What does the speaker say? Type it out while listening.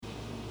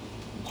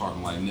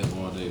parking like Nip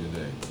all day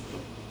today.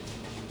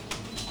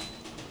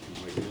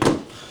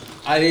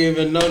 I didn't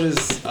even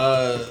notice.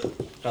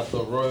 Got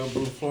the royal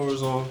blue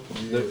floors on.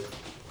 Yeah.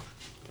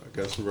 I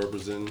guess I'm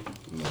representing.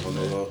 On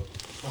the low.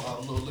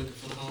 A little liquor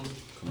for the homie.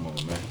 Come on,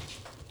 man.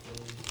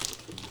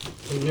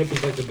 Nip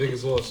is like the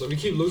biggest loss. So we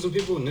keep losing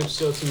people. Nip's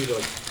still to me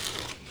like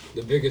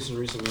the biggest in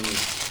recent memory.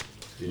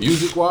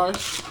 Music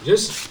wise,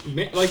 just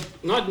like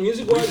not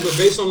music wise, but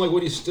based on like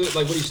what he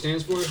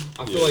stands for.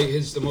 I feel like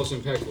it's the most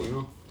impactful. You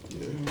know.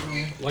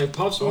 Yeah. Like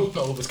Pop Smoke.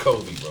 No, it's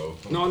Kobe, bro.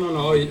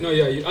 No,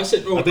 yeah. I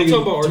said, I think I'm talking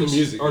about artists.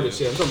 Music,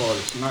 artists, yeah. I'm talking about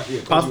artists. Not,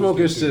 yeah, Pop Smoke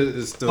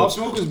is still. Pop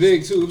Smoke was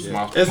big too.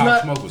 Yeah. It's Pop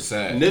not. Smoke was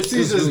sad.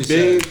 Nipsey's is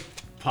really big.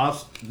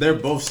 Pops, they're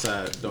both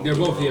sad. They're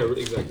both, yeah,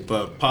 exactly.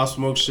 But Pop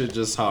Smoke shit,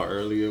 just how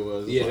early it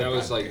was. Yeah, that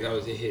was a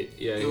hit.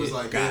 Yeah, it was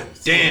like, God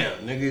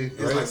damn, nigga.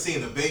 It's right? Like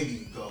seeing a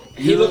baby go.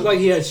 He looked like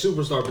he had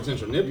superstar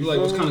potential. Nip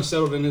was kind of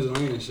settled in his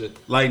lane and shit.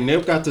 Like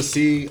Nip got to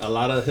see a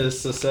lot of his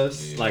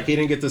success. Yeah. Like he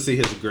didn't get to see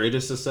his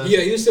greatest success.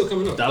 Yeah, he was still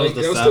coming up. That was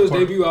still his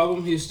debut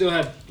album. He still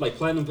had like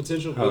platinum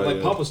potential. But like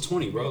Pop was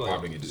 20, bro. Like,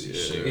 Pop didn't get to see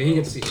shit. Yeah, he didn't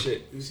get to see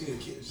shit. You see the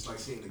kid, it's just like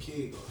seeing the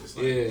kid go. It's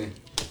like,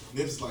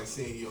 Nip's like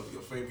seeing your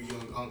favorite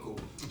young uncle.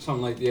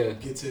 Something like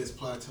get to his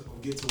plateau,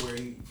 get to where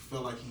he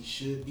felt like he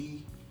should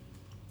be.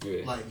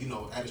 Yeah. Like, you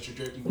know, at his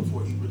trajectory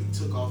before he really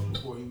took off,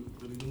 before he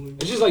really knew it.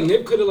 It's just like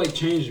Nip could have like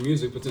changed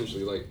music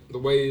potentially, like the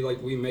way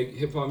like we make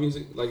hip hop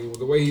music, like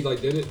the way he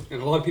like did it,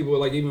 and a lot of people would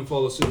like even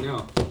follow suit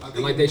now, and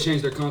like they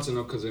changed their content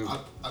up because of him.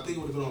 I think it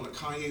would have been on the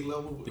Kanye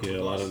level. Yeah,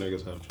 a lot of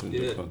niggas have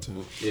changed their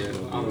content. Yeah,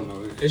 I don't know,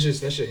 man. It's just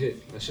that shit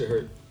hit, that shit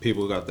hurt.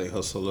 People got their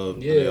hustle up.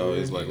 Yeah, they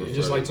always like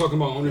just like talking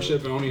about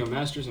ownership and owning your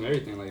masters and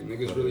everything. Like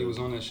niggas really was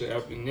on that shit.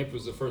 After Nip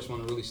was the first one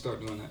to really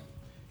start doing that.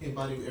 He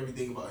embodied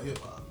everything about hip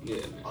hop. Yeah,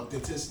 man.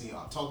 Authenticity.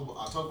 I talk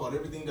about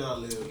everything that I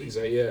live.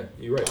 Exactly. Yeah,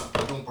 you're right.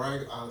 I don't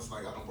brag. I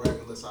don't brag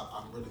unless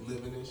I'm really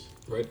living this.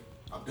 Right.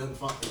 I've done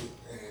fine,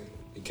 and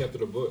he kept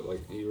it a book.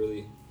 Like he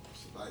really.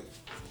 Like.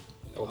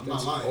 I'm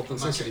not lying.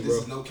 Authenticity, bro.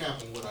 This is no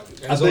cap on what I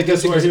do. I think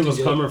that's where he was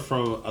coming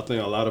from. I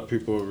think a lot of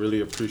people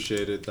really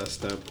appreciated that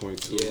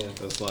standpoint too. Yeah.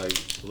 That's like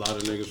a lot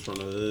of niggas from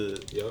the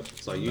hood. Yep.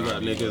 It's like you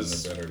got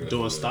niggas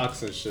doing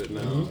stocks and shit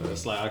now. Mm-hmm.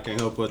 It's like I can't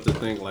help but to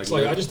think like. It's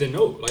like I just didn't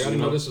know. Like I didn't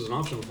know this was an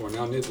option before.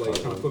 Now Nip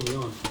like trying to put me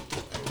on.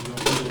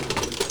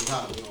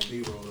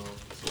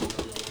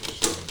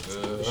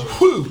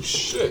 Whoo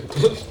shit.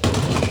 Get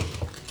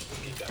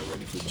that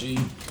ready for G.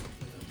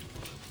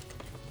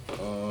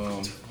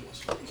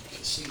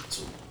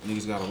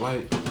 Niggas got a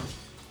light.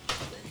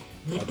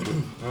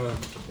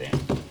 Damn.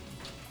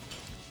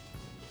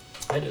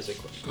 That is a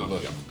question. Good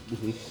luck.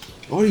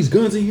 Mm-hmm. All these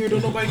guns in here,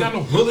 don't nobody got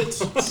no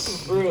bullets.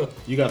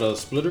 You got a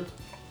splitter?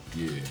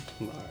 Yeah.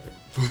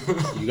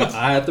 Alright. You got.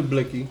 I had the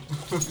blicky.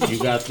 You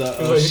got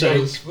the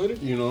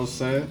shake. You know what I'm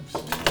saying?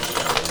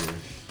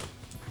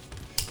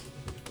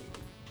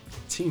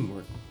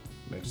 Teamwork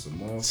makes the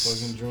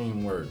motherfucking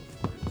dream work.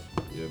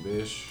 Yeah,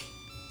 bitch.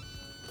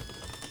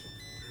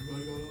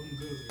 Everybody got nothing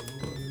good.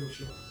 Nobody no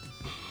shot.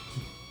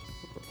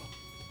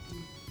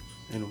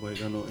 Ain't nobody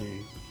got no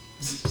aim.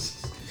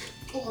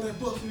 All that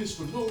buffing is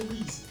for no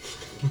reason.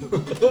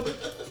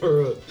 For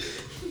real.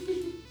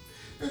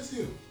 That's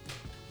him.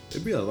 There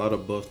be a lot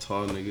of buff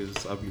tall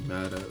niggas I'd be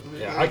mad at.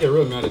 Yeah, I get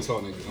real mad at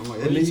tall niggas. I'm like,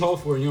 what are you tall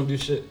for and you don't do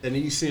shit? And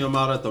then you see him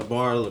out at the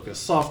bar looking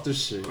soft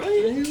as shit.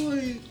 Right? And he's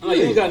like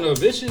you ain't got no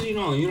bitches, you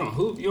don't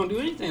hoop, you don't do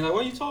anything. Like,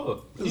 why you tall?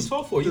 What you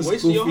tall for? You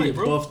wasted your height,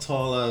 bro. Buff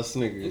tall ass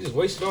nigga. You just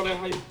wasted all that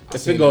height.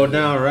 If it go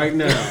down right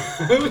now.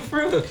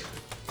 For real.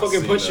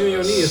 Fucking punch you in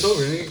your knee, it's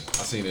over, nigga.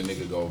 I seen a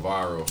nigga go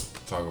viral.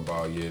 Talk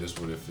about, this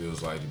what it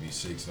feels like to be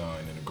 6'9"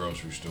 in the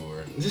grocery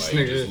store. This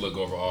like, nigga just look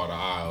over all the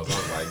aisles. I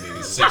was like,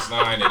 nigga,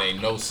 6'9" and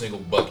ain't no single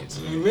buckets.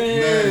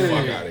 Man,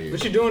 fuck out of here.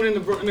 What you doing in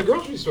the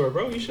grocery store,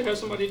 bro? You should have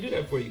somebody do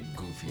that for you.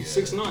 Goofy.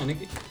 6'9",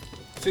 nigga.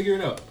 Figure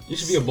it out. You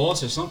should be a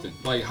boss or something.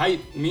 Like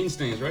height means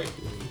things, right?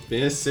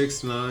 Being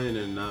 6'9"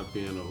 and not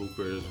being a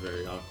hooper is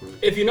very awkward.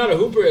 If you're not a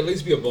hooper, at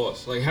least be a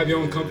boss. Like have your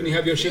own company,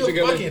 have your shit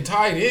together. Fucking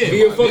tight end.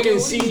 Be a fucking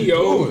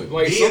CEO.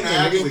 Like be something, an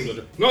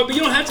athlete. No, but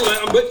you don't have to.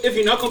 Like, but if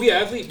you're not gonna be an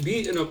athlete,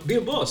 be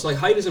a boss. Like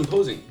height is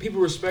imposing. People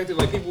respect it.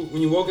 Like people,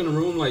 when you walk in a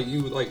room, like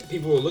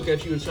people will look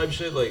at you and type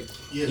shit. Like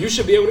you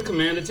should be able to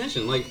command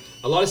attention. Like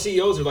a lot of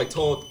CEOs are like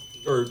tall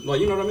or like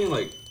you know what I mean.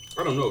 Like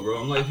I don't know, bro.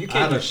 I'm like if you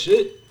can't do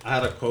shit. I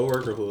had a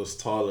coworker who was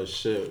tall as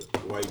shit,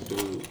 white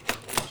dude,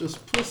 just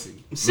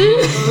pussy. See,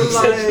 this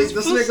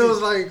nigga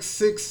was like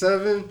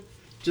 6'7",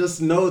 just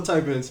no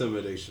type of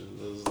intimidation.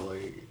 It was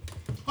like,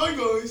 hi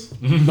guys.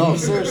 No,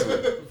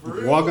 seriously,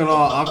 walking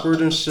all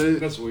awkward and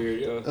shit. That's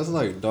weird, yeah. That's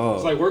like dog.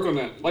 It's like work on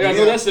that. Like I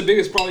know that's the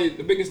biggest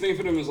thing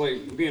for them is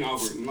like being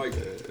awkward. And like,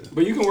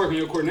 but you can work on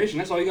your coordination.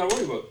 That's all you gotta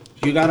worry about.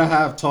 You gotta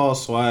have tall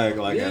swag,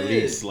 like at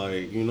least,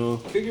 like you know.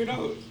 Figure it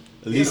out.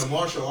 At least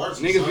martial arts.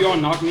 Niggas be on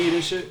knock kneed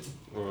and shit.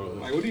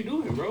 Like, what are you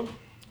doing, bro?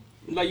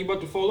 Like, you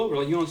about to fall over.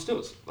 Like, you on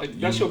stilts. Like,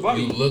 that's your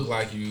body. You look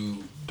like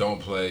you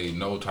don't play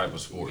no type of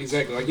sports.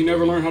 Exactly. Like, you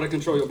never learn how to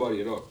control your body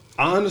at all.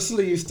 I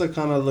honestly used to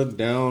kind of look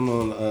down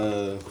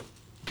on,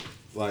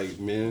 like,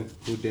 men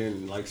who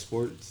didn't like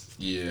sports.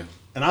 Yeah.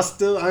 And I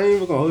ain't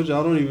even gonna hold you.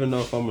 I don't even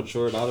know if I'm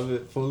matured out of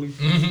it fully.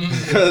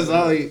 Because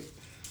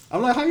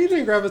I'm like, how you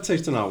didn't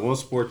gravitate to not one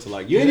sport to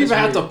like, you didn't even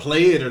have to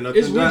play it or nothing.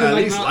 It's weird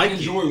to like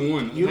enjoy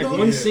one. You like know?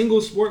 one single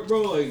sport,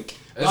 bro. Like,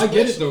 I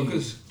get it though,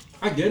 because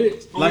I get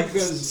it. Like,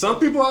 because some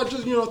people are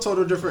just,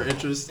 total different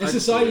interests. And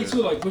society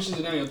too, like, pushes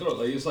it down your throat.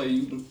 Like, it's like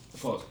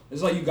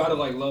it's like you gotta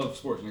like love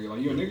sports, nigga.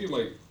 Like, you a nigga,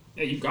 like,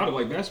 yeah, you gotta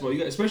like basketball.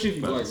 Especially if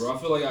you black, bro. I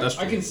feel like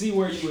I can see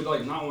where you would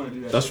like not want to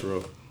do that. That's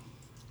real.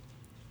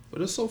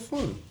 But it's so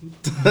fun.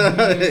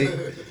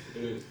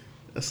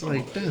 It's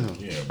like, damn.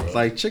 Yeah, bro.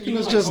 Like, chicken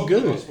is just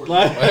good.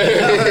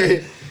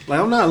 Like,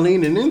 I'm not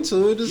leaning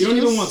into it. You don't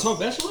even want to talk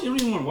basketball? You don't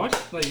even want to watch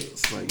it? Like,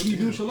 what do you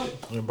do with your life?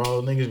 Yeah,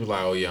 bro, niggas be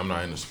like, oh yeah, I'm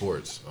not into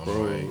sports.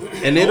 Bro.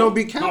 And they don't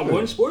be capping. Not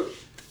one sport?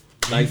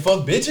 Like,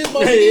 fuck bitches?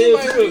 Yeah,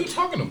 like, what are you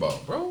talking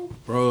about, bro?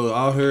 Bro,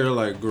 out here,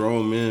 like,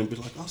 grown men be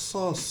like, I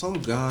saw some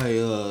guy,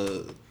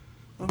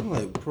 I'm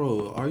like,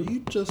 bro, are you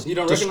just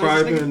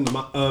describing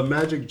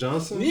Magic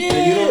Johnson? Yeah.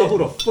 And you don't know who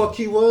the fuck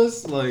he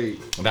was? Like,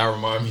 that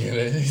remind me of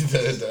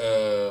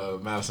the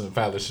Malice and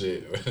Palace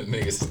shit.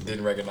 Niggas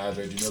didn't recognize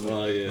Reggie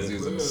Miller. Oh, yeah. Because he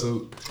was in the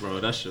suit. Bro,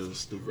 that shit was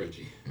stupid.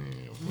 Reggie.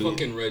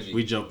 Fucking Reggie.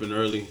 We jumping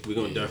early. We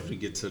gonna definitely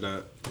get to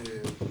that.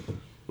 Yeah.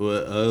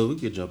 But we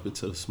could jump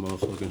into this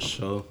motherfucking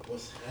show.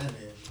 What's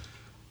happening?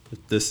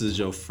 If this is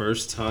your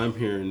first time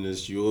hearing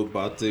this, you're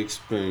about to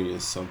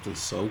experience something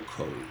so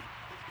cold.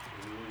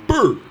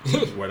 Where'd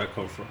that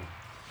come from?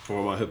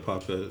 For my hip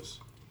hop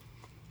heads.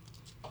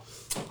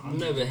 I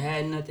never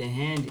had nothing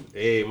handy.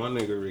 Hey, my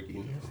nigga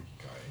Ricky.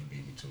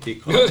 He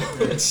caught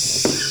it.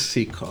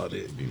 He caught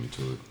it. Beat me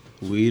to it.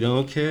 We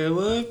don't care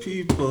what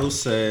people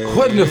say.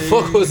 What in the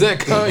fuck was that,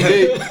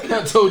 Kanye?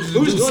 I told you to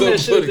do something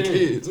for the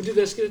kids. Who did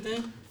that skit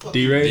thing?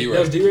 D-Ray? That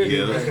was D-Ray?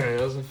 Yeah. Okay,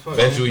 I was like, fuck.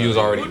 Bet you was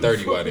already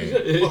 30 by then. I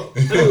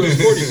think it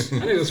was 40. I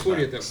think it was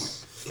 40 at that point.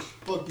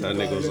 Fuck you, That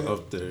nigga was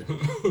up there.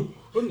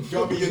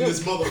 Y'all be in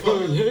this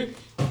motherfucker.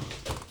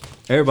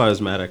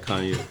 Everybody's mad at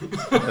Kanye.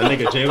 That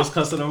nigga Jay was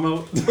cussing him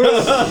out.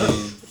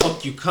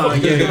 Fuck you,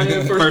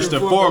 Kanye. First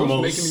and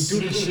foremost. Making me do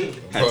this shit.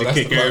 Had to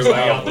kick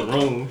everybody out the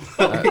room.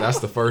 That's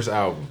the first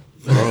album.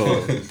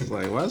 Bro, it's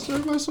like, why is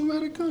everybody so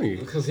mad at Kanye?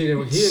 Because he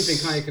didn't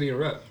think Kanye could even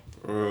rap.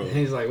 Bro. And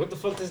he's like, what the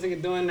fuck this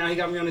nigga doing now? He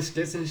got me on his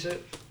skits and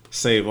shit.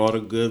 Save all the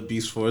good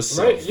beats for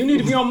himself. Right? You need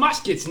to be on my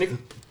skits, nigga.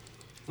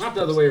 Not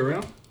the other way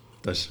around.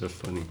 That shit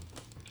funny.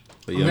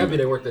 But I'm happy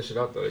they worked that shit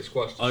out though. They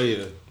squashed it. Oh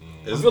yeah.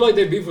 I feel like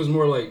their beef was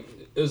more like,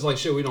 it was like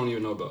shit we don't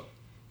even know about.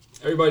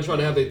 Everybody tried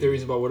to have their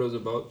theories about what it was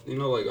about. You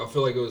know, like, I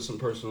feel like it was some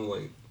personal,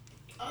 like...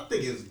 I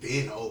think it's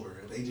been over.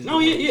 They just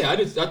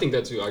I think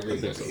that too. I agree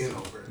with that. Been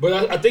over.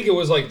 But I think it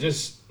was like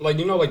just like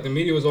like the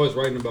media was always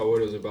writing about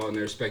what it was about and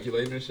they're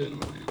speculating and shit.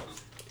 And I'm like,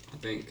 I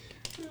think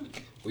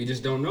we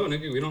just don't know,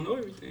 nigga. We don't know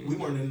everything. We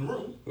weren't in the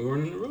room. We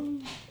weren't in the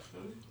room.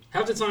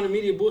 Half the time the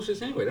media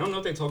bullshits anyway. They don't know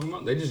what they're talking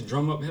about. They just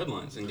drum up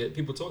headlines and get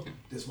people talking.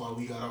 That's why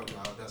we got our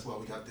job. That's why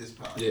we got this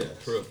podcast. Yeah,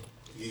 for real.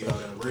 Yeah,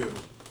 that real.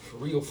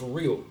 For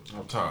real.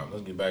 No time.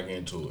 Let's get back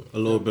into it. A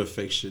little bit of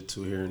fake shit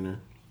too here and there.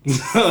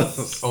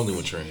 Only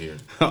when Trent here.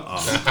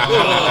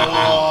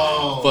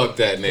 Oh. Fuck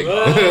that nigga.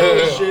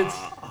 Oh, shit.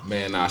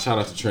 Man, nah, shout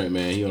out to Trent,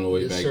 man. He on the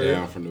way back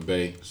down from the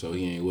Bay, so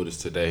he ain't with us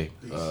today.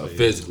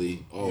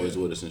 Physically, always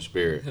with us in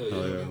spirit.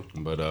 Hell yeah.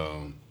 But,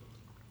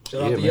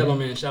 Shout out to Yellow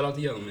Man. Shout out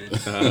to Yellow Man.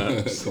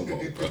 come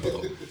on,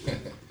 bro.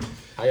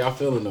 How y'all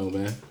feeling, though,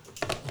 man?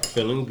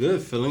 Feeling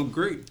good, feeling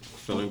great.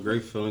 Feeling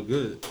great, feeling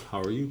good.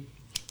 How are you?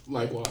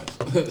 Likewise.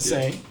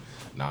 Same.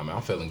 Nah, man,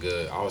 I'm feeling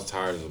good. I was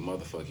tired as a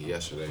motherfucker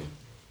yesterday.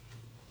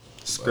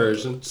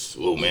 Excursions.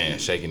 Oh, man,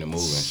 shaking and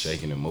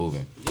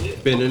moving. Yeah.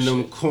 Been in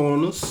them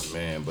corners.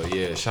 Man, but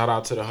yeah, shout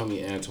out to the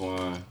homie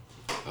Antoine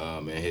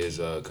and his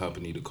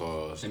company, The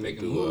Cause. They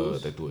making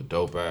moves. They threw a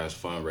dope-ass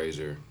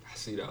fundraiser. I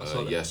see that. I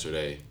saw that.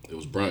 Yesterday. It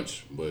was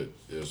brunch, but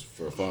it was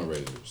for a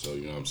fundraiser. So,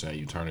 you know what I'm saying?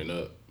 You turning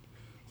up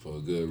for a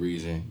good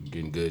reason. You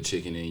getting good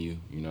chicken in you.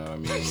 You know what I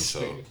mean?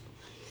 So,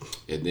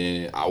 and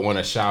then I want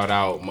to shout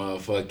out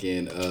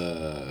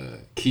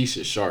motherfucking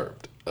Keisha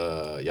Sharp.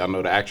 Y'all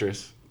know the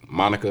actress?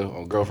 Monica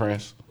on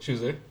Girlfriends? She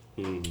was there?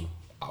 Mm.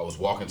 I was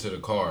walking to the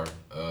car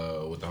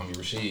with the homie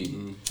Rashid.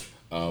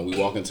 We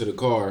walk into the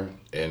car,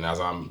 and as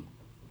I'm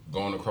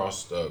going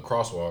across the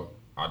crosswalk,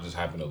 I just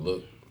happen to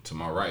look to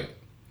my right.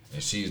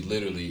 And she's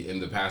literally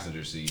in the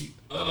passenger seat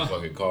of the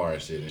fucking car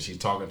and shit. And she's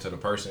talking to the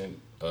person,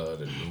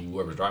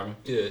 whoever's driving.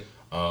 Yeah.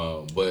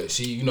 But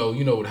she, you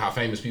know how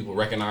famous people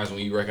recognize when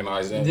you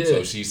recognize them. Yeah.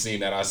 So she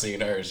seen that I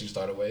seen her, and she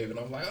started waving.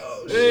 I'm like,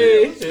 oh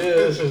shit. Hey,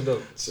 yeah, that's just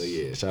dope. So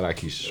yeah, shout out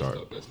Keisha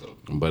Sharp. That's dope.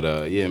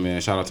 But yeah,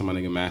 man, shout out to my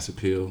nigga Mass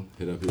Appeal.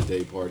 Hit up his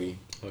day party.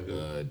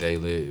 Day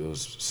lit. It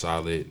was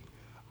solid.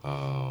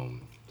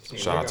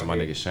 Shout out to my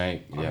nigga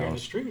Shank. Yeah, in the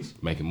streets.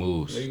 Making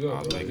moves. There you go, I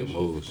was bro. making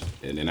moves.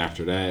 And then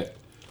after that,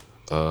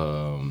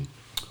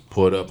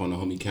 pulled up on the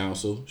homie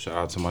Council. Shout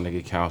out to my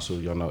nigga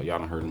Council. Y'all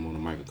done heard him on the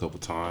mic a couple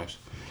times.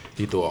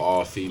 He threw an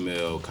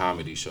all-female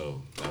comedy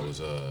show. That was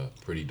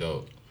pretty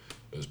dope.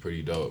 It was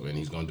pretty dope, and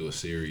he's gonna do a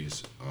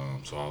series.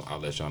 So I'll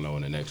let y'all know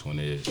when the next one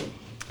is.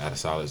 I had a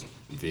solid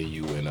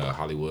venue in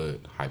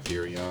Hollywood,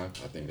 Hyperion.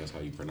 I think that's how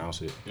you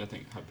pronounce it. Yeah, I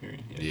think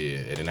Hyperion. Yeah,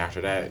 and then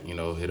after that,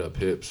 hit up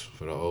Pips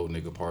for the old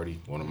nigga party.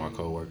 One of my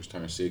coworkers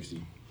turned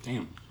 60.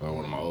 Damn.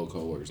 One of my old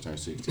coworkers turned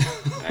 60.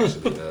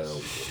 Actually,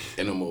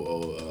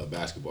 old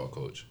basketball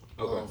coach.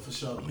 Okay, for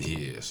sure.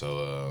 Yeah,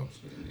 so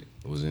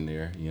it was in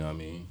there. You know what I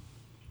mean?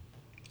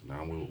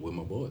 Now I'm with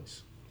my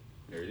boys.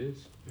 There it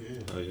is. Yeah.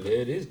 Oh, yeah. There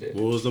it is. There.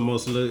 What was the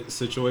most lit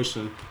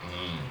situation?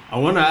 I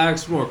want to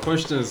ask more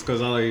questions because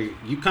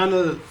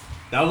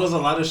that was a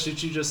lot of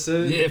shit you just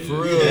said. Yeah,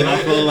 for real. And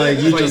I feel like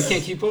you you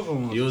can't keep up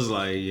on them. You was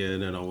like, yeah,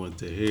 then I went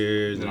to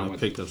here, then I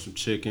picked up some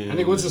chicken. I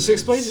think what's the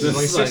 6 places?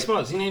 Like 6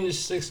 spots. He named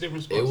just 6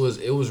 different spots.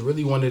 It was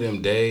really one of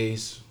them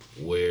days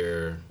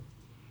where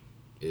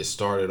it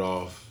started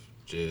off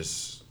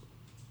just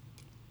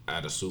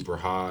at a super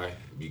high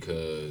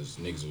because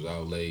niggas was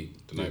out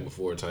late the night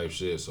before type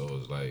shit, so it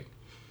was like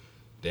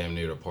damn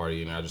near the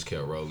party, and I just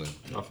kept rolling.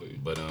 I feel you.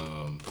 But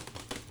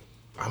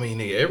I mean,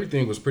 nigga,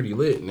 everything was pretty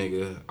lit,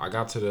 nigga. I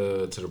got to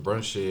the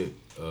brunch shit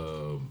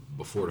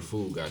before the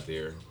food got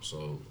there,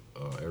 so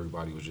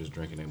everybody was just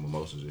drinking their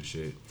mimosas and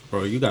shit.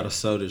 Bro, you gotta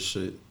sell this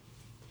shit.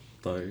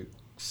 Like,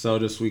 sell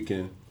this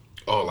weekend.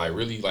 Oh, like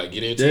really? Like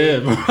get into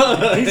it? Yeah,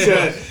 bro. He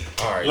said,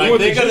 all right. like,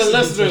 think of the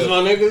listeners, my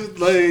niggas.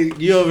 Like,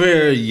 you over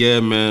here, yeah,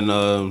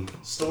 man.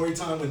 Story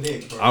time with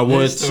Nick, bro. I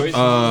went to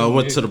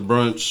the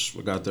brunch.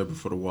 We got there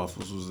before the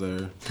waffles was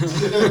there.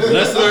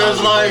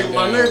 Listeners, like,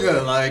 my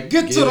nigga, like,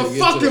 get to the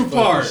fucking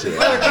part.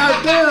 Like,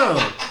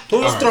 goddamn.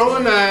 Who's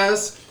throwing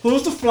ass?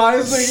 Who's the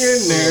flyest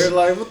nigga in there?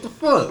 Like, what the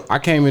fuck? I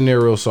came in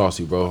there real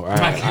saucy, bro. I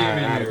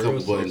had a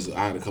couple buttons.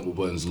 I had a couple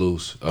buttons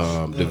loose.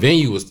 The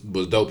venue was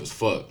dope as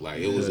fuck.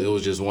 Like it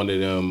was just one of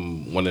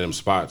them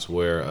spots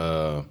where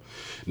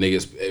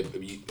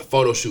niggas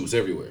photo shoots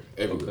everywhere.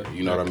 Okay.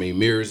 You know what I mean?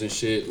 Mirrors and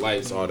shit,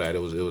 lights, all that. It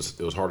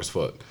was hard as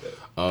fuck.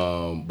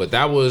 But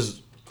that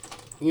was,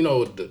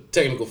 the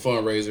technical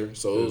fundraiser.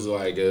 So it was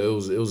like it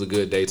was a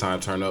good daytime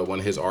turn up. One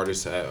of his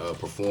artists had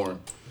performed.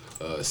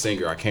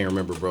 Singer, I can't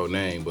remember bro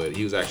name, but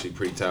he was actually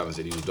pretty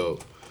talented. He was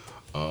dope.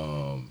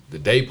 The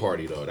day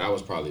party though, that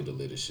was probably the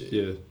littest shit.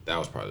 Yeah, that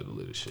was probably the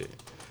littest shit.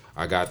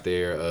 I got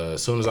there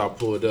as soon as I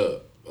pulled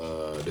up.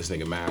 This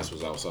nigga Malice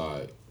was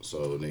outside,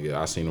 so nigga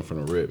I seen him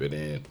from the rip, and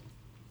then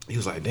he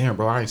was like, "Damn,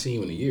 bro, I ain't seen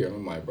you in a year." And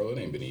I'm like, "Bro, it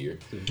ain't been a year,"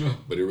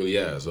 but it really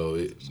has. So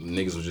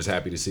niggas was just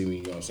happy to see me.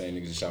 You know what I'm saying?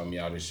 Niggas just shouting me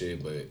out and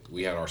shit. But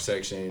we had our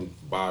section: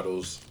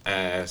 bottles,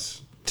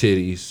 ass,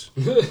 titties.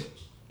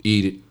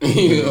 Eat it.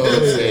 You know what I'm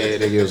saying?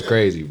 Nigga, it was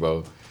crazy,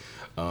 bro.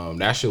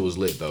 That shit was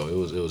lit though. It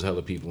was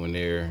hella people in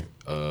there.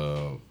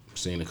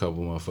 Seen a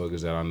couple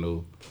motherfuckers that I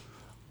knew.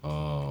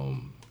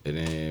 And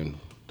then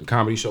the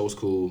comedy show was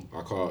cool.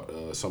 I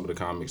caught some of the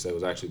comics that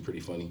was actually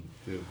pretty funny.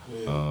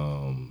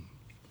 Yeah.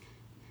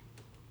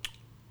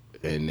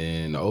 And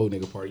then the old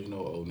nigga party,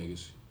 old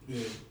niggas.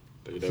 Yeah.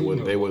 They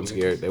wasn't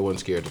scared. They wasn't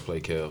scared to play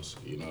Kels.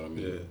 You know what I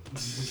mean?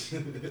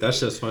 Yeah. That's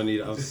just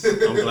funny. I'm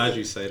glad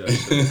you say that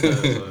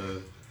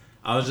shit.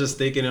 I was just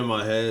thinking in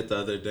my head the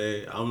other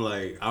day, I'm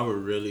like, I would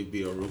really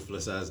be a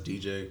ruthless ass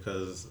DJ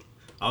because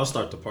I'll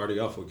start the party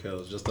off with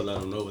Kels just to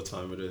let them know what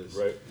time it is.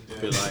 Right.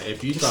 Yeah. Like,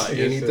 if you thought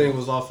anything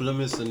was off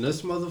limits in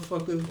this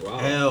motherfucker,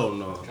 hell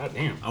no. God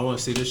damn. I want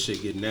to see this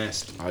shit get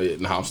nasty. Oh yeah,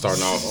 I'm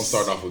starting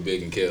off with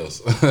Big and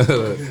Kels.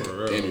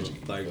 For real. Energy.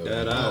 Like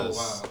that ass. Oh,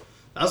 wow.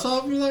 That's why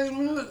I be like,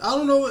 man, I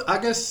don't know. I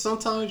guess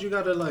sometimes you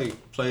gotta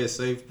like play it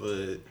safe,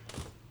 but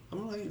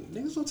I'm like,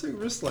 niggas don't take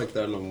risks like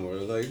that no more.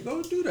 Like,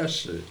 go do that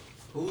shit.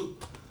 Who?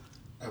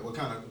 What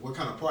kind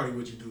of party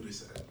would you do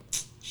this at?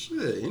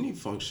 Shit, any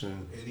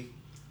function. Any?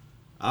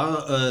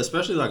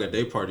 Especially like a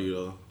day party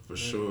though, for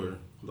sure.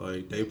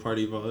 Like day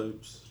party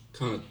vibes.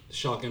 Kind of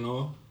shocking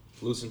all,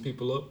 loosen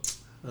people up.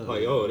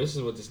 Like, oh, this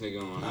is what this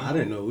nigga on. I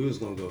didn't know we was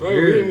gonna go Bro,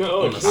 here. we didn't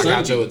know. I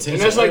got your attention.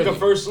 And that's like early. the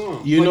first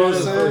song. You know what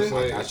I'm saying?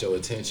 I got your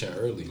attention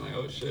early. Like,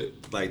 oh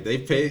shit. Like they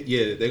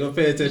gonna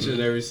pay attention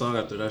to every song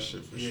after that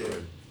shit for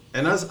sure.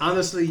 And that's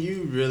honestly,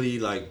 you really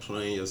like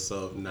playing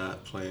yourself,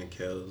 not playing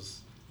Kels.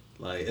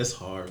 Like, it's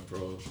hard,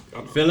 bro.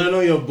 Feeling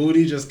on your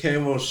booty just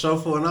came on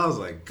shuffle, and I was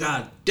like,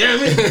 God damn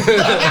it!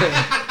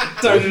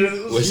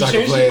 Wish I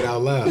could play it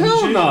out loud.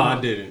 Hell no, I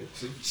didn't.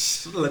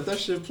 Let that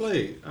shit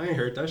play. I ain't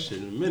heard that shit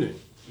in a minute.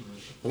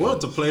 I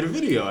wanted to play the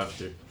video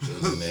after. It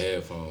was in the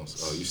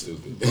headphones. Oh, you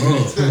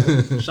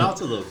stupid. Shout out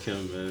to Lil'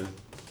 Kim, man.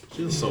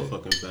 She was so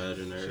fucking bad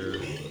in there.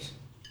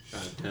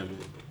 God damn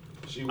it.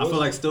 I feel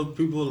like still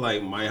people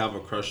like might have a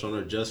crush on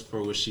her just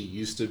for what she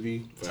used to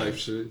be, type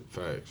shit.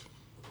 Facts.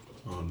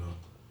 I don't know.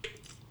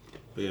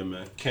 But yeah,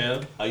 man.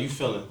 Cam, how you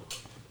feeling?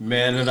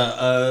 Man of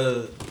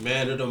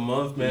the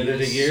month, man of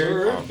the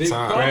year. Big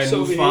brand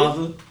new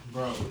father.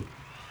 Bro.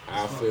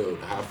 How I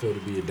feel to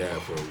be a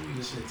dad for a week.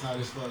 This shit tight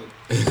as fuck.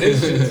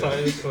 This shit tight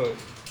as fuck.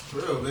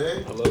 For real,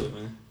 man. I love it,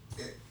 man.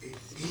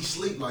 He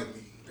sleep like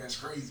me. That's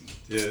crazy.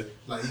 Yeah.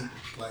 Like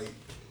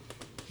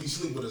he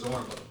sleep with his arm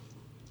up.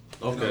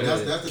 Okay.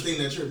 That's the thing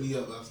that tripped me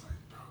up. I was like,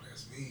 bro,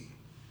 that's me.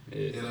 Yeah.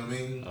 You know what I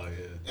mean? Oh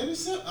yeah. And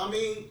it's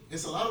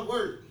a lot of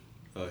work.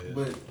 Oh yeah.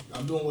 But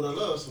I'm doing what I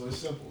love, so it's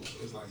simple.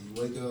 It's like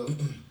you wake up,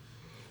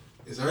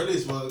 it's early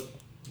as fuck,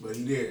 but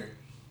he there.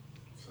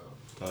 So,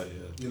 oh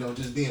yeah,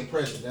 just being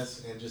present.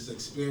 And just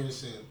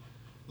experiencing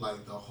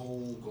like the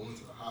whole going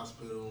to the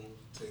hospital,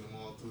 taking them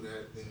all through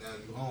that. Then now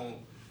you home.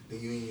 Then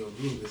you in your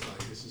groove. It's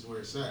like this is where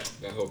it's at.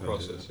 That whole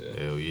process,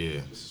 Hell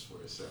yeah. This is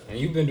where it's at. And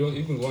you've been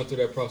going through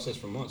that process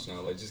for months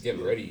now, like just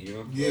getting ready,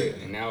 Yeah. Like,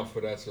 and now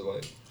for that to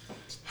like,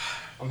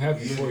 I'm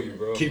happy for you,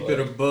 bro. Keep like, it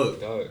a book.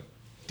 Dog.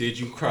 Did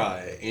you cry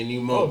at any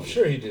moment? Oh,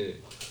 sure he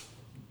did.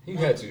 He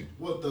had to.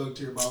 What thug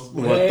tear box?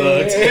 What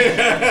thug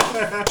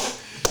tear?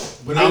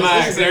 But I'm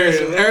asking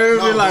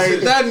everybody like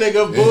that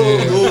nigga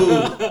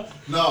boo.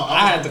 No,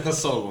 I had to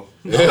console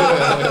him.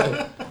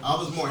 I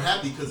was more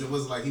happy because it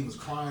was like he was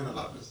crying a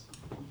lot.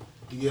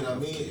 You get what I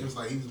mean? It was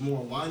like he was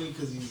more whiny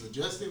because he was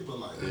adjusting, but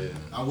like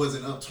I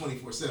wasn't up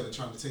 24/7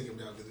 trying to take him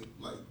down because he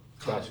like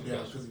calmed him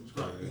down because he was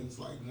crying. He was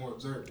like more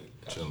observant.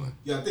 Chilling.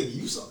 Yeah, I think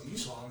you saw him.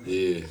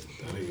 Yeah,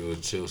 that nigga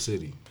was Chill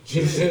City.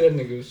 He said that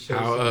nigga was shit.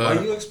 Why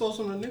you expose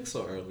him to Nick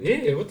so early?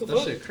 Yeah, what the fuck?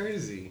 That shit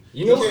crazy.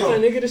 You know what kind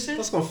of nigga this is?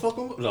 That's gonna fuck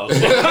him up. No.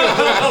 That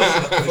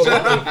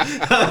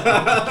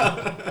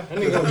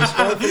nigga gonna be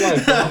scarred for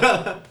life,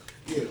 bro.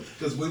 Yeah,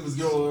 because we was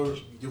going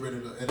to get ready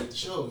to edit the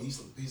show. He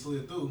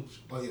slid through.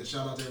 Oh yeah,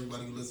 shout out to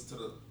everybody who listened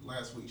to the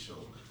last week's show.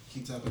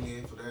 Keep tapping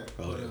in for that.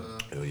 Oh,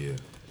 hell yeah.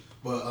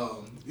 But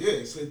yeah,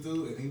 he slid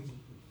through and he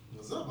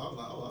was up. I was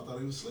like, oh, I thought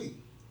he was asleep.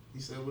 He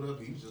said, what up?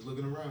 He was just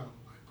looking around.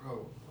 Like,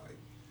 bro, like,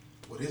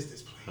 what is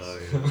this place? Oh,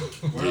 yeah.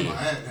 Where am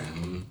I at now?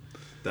 Mm-hmm.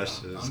 That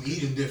shit. I'm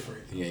eating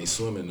different. He ain't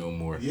swimming no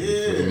more.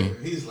 Yeah,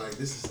 he's like,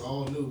 this is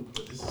all new,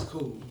 but this is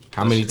cool.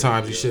 How many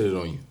times he shitted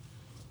on you?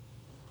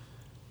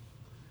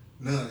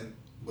 None,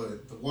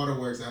 but the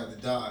waterworks I had to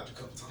dodge a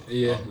couple times.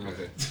 Yeah.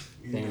 Okay.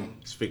 Damn.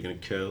 Speaking of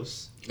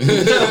kills. Damn.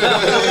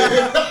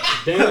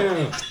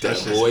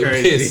 That boy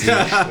crazy.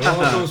 pissy. It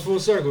all comes full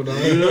circle, dog.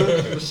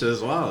 That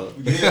shit's wild.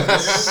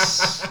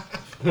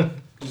 Yeah,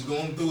 just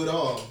going through it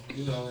all,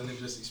 and then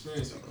just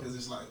experiencing it because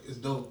it's like it's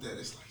dope that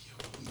it's like, yo,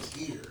 he's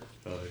here.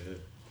 Oh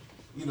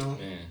yeah.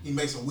 Man. He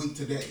makes a week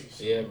today.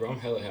 Yeah, bro, I'm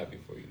hella happy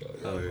for you, dog.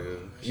 Oh yeah.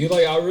 You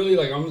like, I really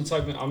like. I'm the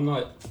type. I'm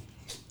not.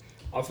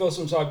 I felt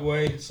some type of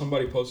way.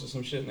 Somebody posted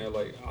some shit and they're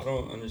like, I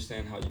don't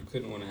understand how you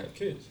couldn't want to have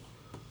kids.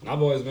 And I've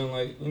always been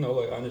like,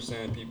 I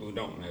understand people who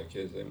don't want to have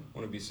kids. They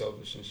want to be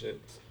selfish and shit.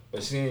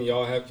 But seeing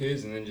y'all have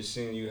kids and then just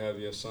seeing you have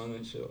your son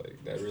and shit,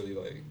 like, that really,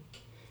 like,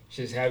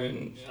 just got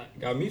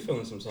me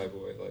feeling some type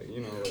of way. Like,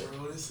 like,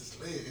 bro, this is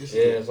lit.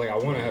 it's like, I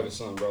want to have a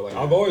son, bro. Like,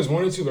 I've always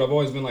wanted to, but I've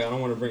always been like, I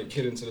don't want to bring a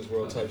kid into this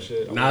world type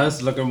shit. Now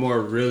it's looking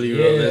more really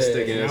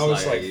realistic. And now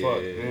it's like,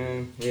 fuck,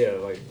 man. Yeah,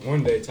 like,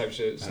 one day type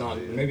shit. It's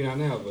not, maybe not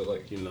now, but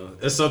like.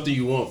 It's something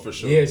you want for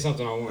sure. Yeah, it's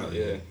something I want,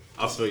 yeah.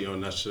 I feel you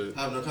on that shit.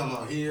 Having to come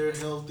out here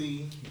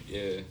healthy,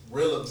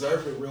 real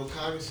observant, real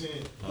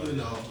cognizant,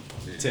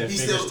 10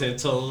 fingers, 10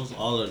 toes,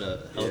 all of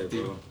that healthy.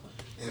 Yeah, bro.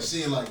 And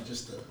seeing like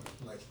just the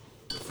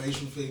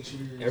facial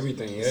features,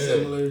 everything,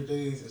 similar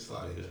things. It's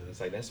like it's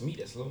like that's me,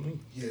 that's little me.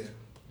 Yeah.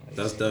 Like,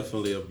 That's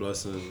definitely a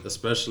blessing,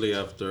 especially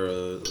after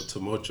a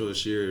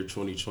tumultuous year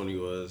 2020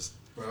 was.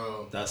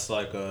 Bro. That's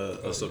like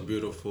that's a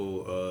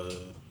beautiful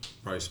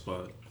bright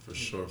spot for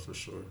sure, for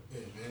sure.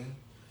 Yeah, man.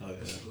 Oh yeah.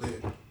 It's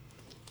lit.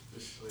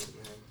 It's lit,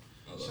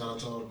 man. Shout out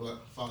to all the black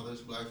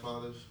fathers.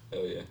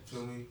 Hell yeah.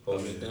 Feel me?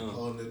 Holding it down.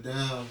 Holding it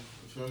down.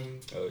 You feel me?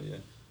 Oh yeah.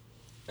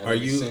 That Are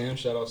nigga you Sam?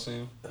 Shout out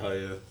Sam. Oh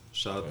yeah.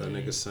 Shout out that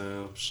nigga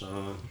Sam,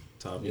 Sean,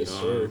 Tavion. Yes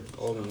sir.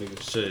 All them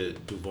niggas.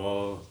 Shit,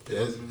 Duval.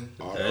 Desmond.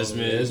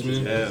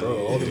 Yeah,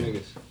 bro, all the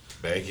niggas.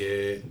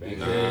 Bankhead.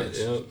 Knox.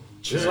 Yep.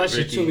 There's Ricky,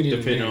 actually too many to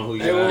depending name. on who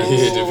you Hey, are.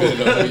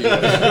 Depending on who you are.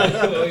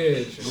 Oh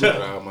yeah.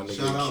 Shout out my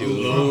Shout out nigga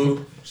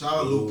Lou. Shout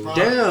out Lou Prime.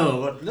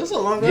 Damn, that's a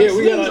long Yeah, ass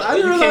we list. got. I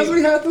didn't realize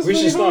we had this. We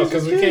many should stop homies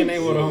because as we can't kids.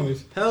 name all the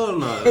homies. Hell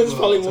no. There's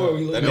probably more.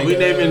 We That look. And we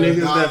naming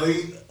niggas that.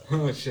 Dolly.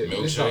 Oh shit.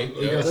 Milkshake.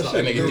 We got That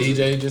some- nigga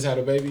DJ just had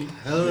a baby.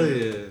 Hell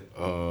yeah.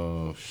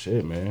 Oh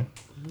shit, man.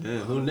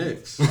 Man, who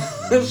next?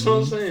 That's what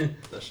I'm saying.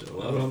 That shit A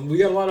lot wild. of we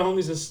got a lot of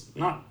homies that's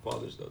not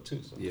fathers though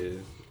too. So, Yeah.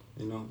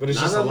 but it's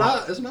Not just a a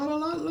lot. lot. It's not a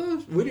lot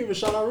left. We didn't even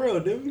shout out real,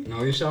 did we?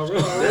 No, you shout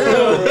real.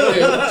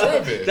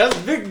 Tripping. That's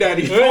Big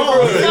Daddy.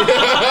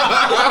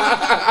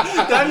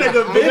 That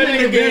nigga been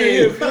in the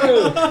game.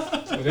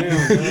 Damn,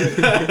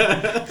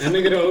 that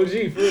nigga the OG,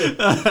 for real.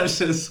 That's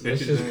just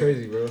That's just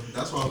crazy, bro.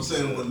 That's what I was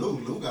saying with Lou.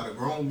 Lou got a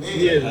grown man.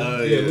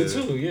 Yeah, yeah. Lou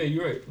too. Yeah,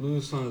 you're right.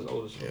 Lou's son is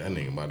older. Yeah, that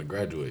nigga about to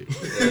graduate.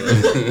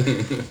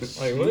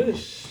 Like what?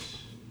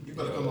 You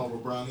better come over,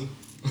 Bronny.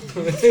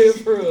 Yeah,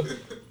 for real.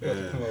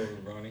 Yeah. Come over,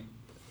 Bronny.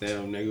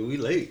 Damn, nigga, we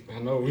late. I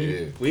know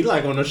we. We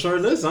like on the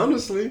short list,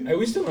 honestly. Hey,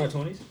 we still in our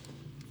 20s.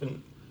 But,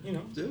 you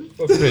know.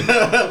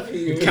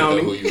 Depending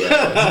Counting. on who you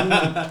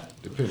are.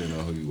 Depending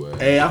on who you are.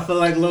 Hey, I feel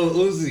like Lil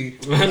Uzi.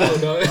 I know,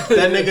 dog.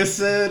 That nigga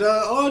said,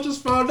 oh, I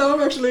just found out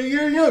I'm actually a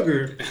year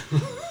younger.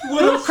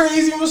 What a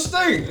crazy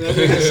mistake.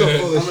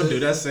 I'm gonna do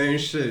that same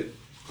shit.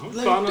 I'm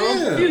Like, found out I'm a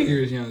damn. few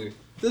years younger.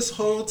 This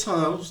whole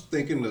time I was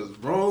thinking the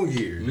wrong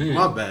year. Man.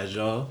 My bad,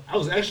 y'all. I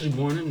was actually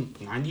born in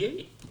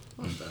 98.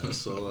 My bad.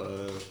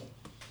 So,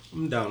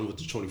 I'm down with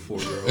the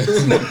 24-year-olds.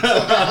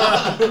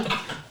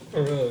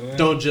 For real, man.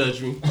 Don't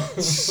judge me.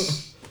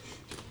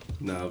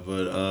 Nah,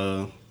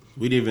 but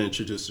We didn't even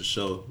introduce the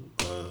show.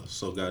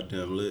 So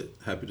goddamn lit.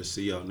 Happy to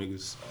see y'all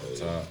niggas.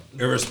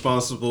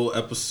 Irresponsible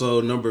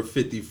episode number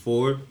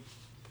 54.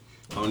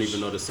 I don't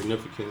even know the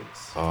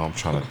significance. I'm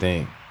trying to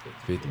think.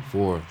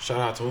 54. Shout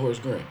out to Horace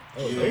Grant.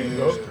 Oh, there you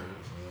go.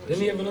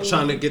 Didn't he have another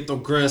Trying to get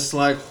them grants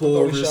like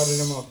Horace. We shouted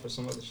him off for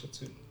some other shit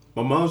too.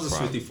 My mom's is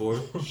 54.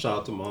 Shout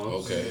out to mom.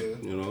 Okay.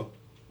 You know.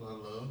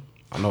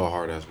 I know a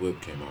hard ass whip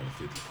came out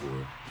in 54.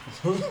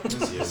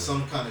 It's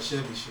some kind of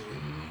Chevy shit.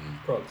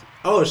 Probably.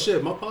 Oh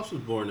shit, my pops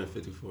was born in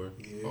 54.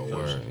 Yeah. Oh,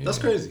 word. That's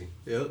crazy.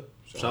 Yep.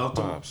 Shout out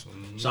to Pops.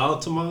 Shout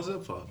out to moms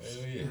and pops.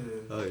 Hell yeah.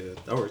 Oh yeah,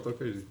 that worked out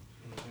crazy.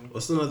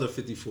 What's another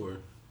 54?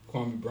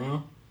 Kwame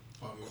Brown.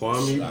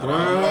 Kwame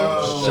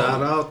Brown.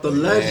 Shout out the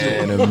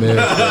legend. Man, the myth,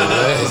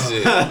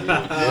 the legend.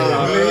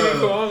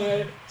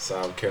 Kwame.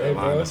 South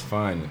Carolina's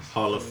finest.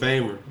 Hall of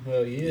Famer.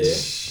 Hell yeah.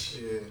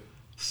 Yeah.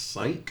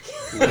 Psych.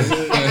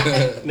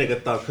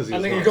 Nigga thought because he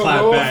was I gonna think clap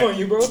go back. off on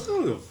you, bro.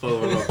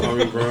 Following up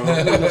Kwame Brown. What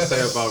you gonna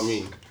say about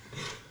me?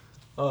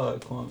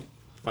 Kwame.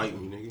 Fight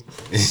me,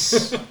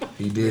 nigga.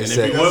 He did And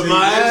say. if you whip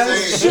my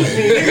ass, shoot me,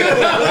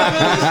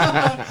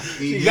 nigga.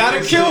 You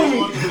gotta kill me.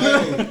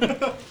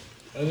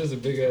 That is a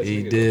big ass.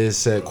 He nigga. did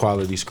set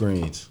quality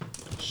screens.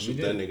 Shoot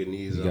that nigga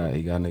knees He up.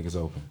 got niggas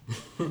open.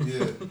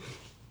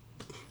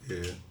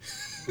 Yeah.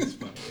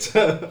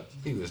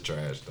 He was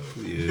trash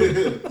though.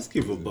 Yeah. Let's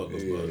keep a buck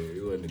of Yeah, buck. he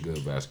wasn't a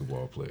good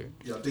basketball player.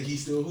 Y'all think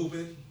he's still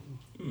hooping?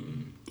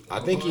 I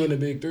think he in the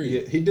big three.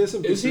 Yeah, he did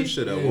some Is big he?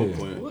 shit at Yeah. one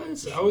point.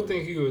 What? I would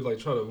think he would like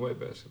try to avoid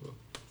basketball,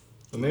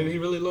 but maybe he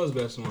really loves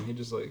basketball. He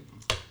just like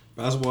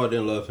Basketball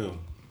didn't love him.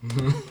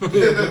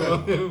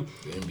 The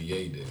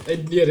NBA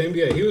did. Yeah, the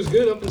NBA. He was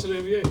good up into the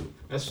NBA.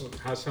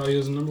 That's how he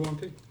was the number one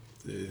pick.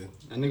 Yeah.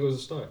 That nigga was a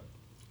star,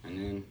 and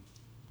then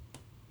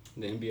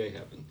the NBA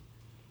happened.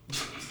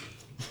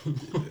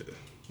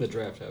 The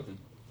draft happened.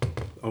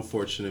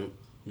 Unfortunate.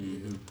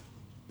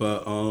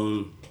 But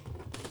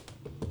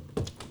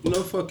you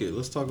know, fuck it.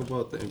 Let's talk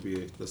about the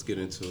NBA. Let's get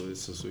into it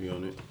since we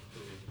on it.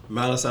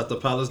 Malice at the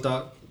Palace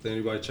doc. Did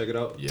anybody check it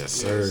out? Yes,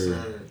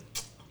 sir.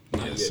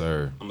 Not Yes, yet.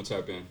 sir. I'm gonna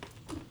tap in.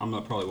 I'm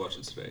gonna probably watch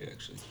it today,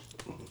 actually.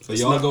 So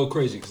It's y'all not- go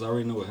crazy because I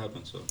already know what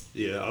happened. So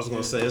Yeah, I was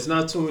gonna say it's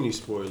not too many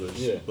spoilers.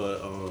 Yeah.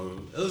 But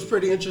it was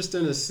pretty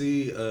interesting to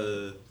see.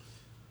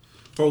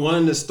 For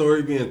one, the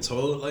story being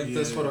told like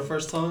this for the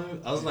first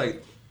time. I was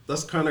like,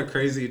 that's kind of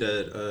crazy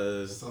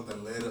that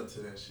Something led up to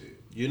that shit.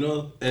 you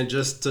know, and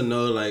just to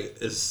know like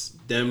it's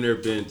damn near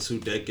been 2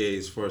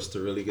 decades for us to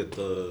really get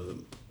the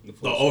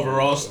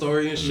overall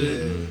story and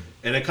shit. Yeah.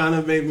 And it kind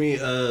of made me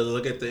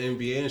look at the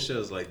NBA and shit. I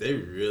was like, they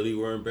really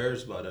were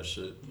embarrassed by that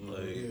shit.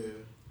 Like,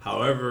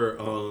 however,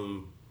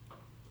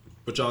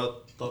 what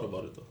y'all thought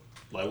about it though?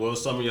 Like, what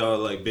was some of y'all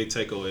like big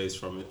takeaways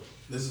from it?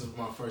 This is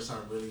my first time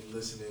really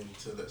listening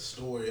to the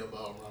story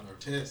about Ron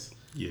Artest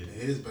Yeah. and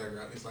his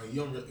background. It's like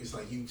you don't. It's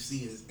like you see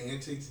his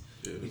antics,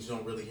 Yeah. but you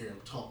don't really hear him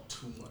talk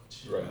too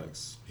much.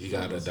 Facts. He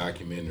got a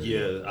documentary.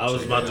 Yeah, I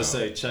was about to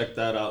say, check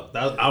that out.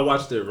 I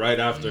watched it right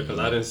after because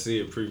I didn't see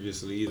it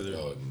previously either.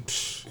 Oh,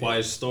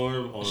 Quiet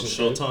Storm on It's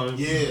a Showtime.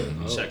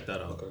 Yeah. Check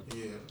that out.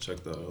 Yeah.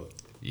 Check that out.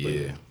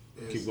 yeah.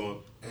 Keep going.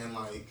 And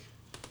like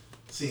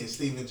seeing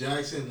Steven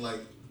Jackson, like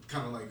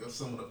kind of like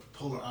some of the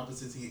polar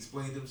opposites he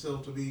explained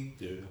himself to be.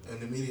 Yeah. In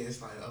the media,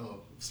 it's like,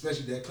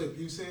 especially that clip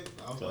you sent.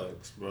 I was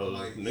Facts, bro.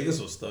 like,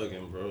 Niggas was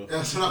thugging, bro.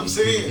 That's what I'm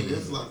saying.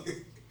 It's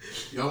like,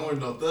 y'all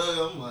weren't no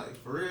thug. I'm like,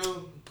 for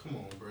real? Come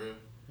on, bro.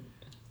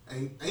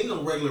 Ain't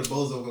no regular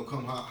bozo gonna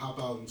come hop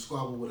out and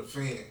squabble with a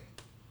fan.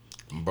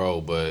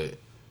 Bro, but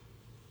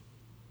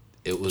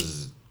it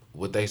was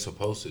what they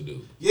supposed to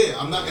do. Yeah,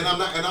 I'm not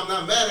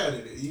mad at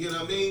it. You know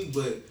what I mean?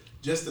 But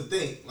just to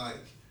think, like,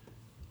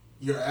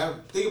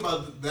 think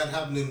about that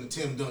happening to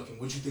Tim Duncan.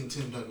 What you think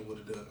Tim Duncan would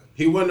have done?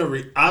 He wouldn't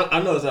have.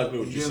 I know exactly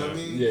what you're You know saying. what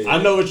I mean? Yeah.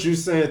 I know what you're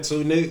saying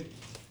too, Nick.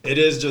 It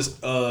is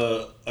just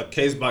a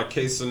case by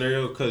case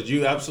scenario because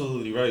you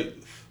absolutely right.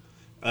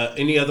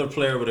 Any other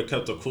player would have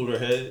kept a cooler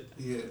head.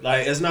 Yeah.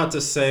 Like, it's not to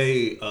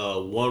say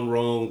one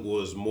wrong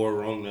was more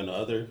wrong than the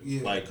other.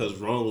 Yeah. Like, because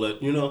wrong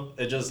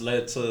it just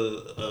led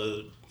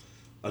to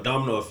a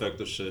domino effect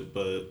of shit.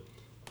 But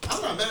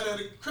I'm not mad at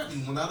it. Crap,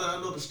 when I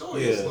know the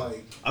story, yeah, it's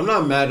like I'm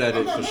not mad at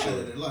I'm it not for mad sure.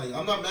 at it. Like,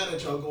 I'm not mad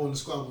at y'all going to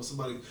squabble with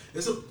somebody.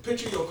 It's a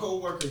picture of your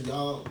coworker.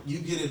 You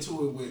get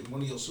into it with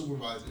one of your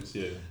supervisors.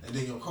 Yeah. And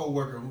then your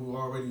coworker who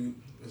already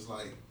is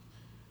like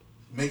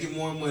making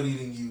more money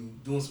than you,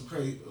 doing some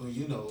crazy,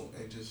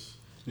 and just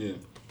Yeah.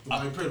 the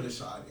white privilege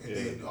side. And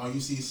then all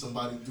you see is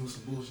somebody do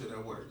some bullshit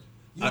at work.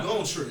 You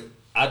gon' trip.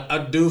 I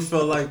do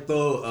feel like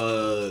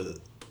though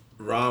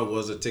Ron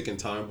was a ticking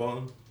time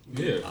bomb.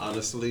 Yeah.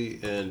 Honestly,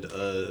 and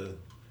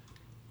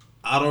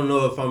I don't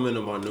know if I'm in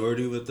a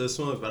minority with this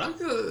one, but I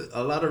got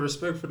a lot of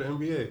respect for the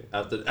NBA.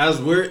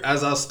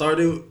 As I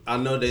started, I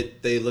know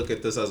that they look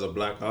at this as a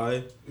black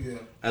eye. Yeah.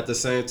 At the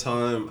same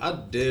time, I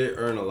did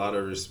earn a lot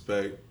of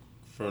respect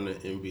from the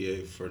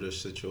NBA for this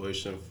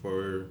situation.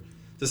 For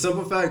the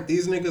simple fact,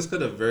 these niggas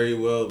could have very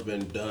well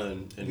been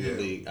done in the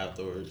league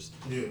afterwards.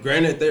 Yeah.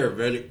 Granted, they are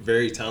very,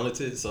 very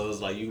talented, so it's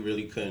like you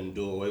really couldn't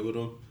do away with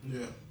them.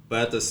 Yeah. But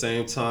at the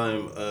same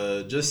time,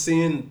 just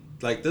seeing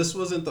like this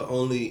wasn't the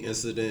only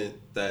incident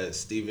that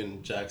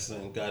Steven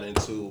Jackson got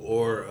into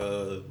or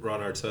Ron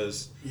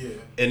Artest. Yeah.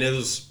 And it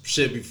was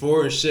shit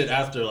before and shit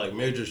after, like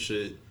major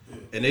shit. Yeah.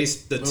 And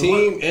the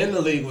team and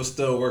the league was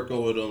still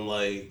working with him,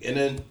 like. And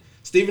then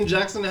Steven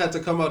Jackson had to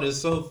come out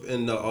himself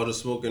in the All the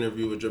Smoke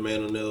interview with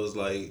Jermaine O'Neal. Was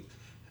like,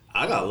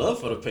 I got love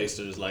for the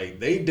Pacers. Like,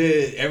 they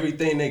did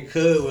everything they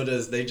could with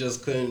us. They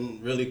just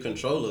couldn't really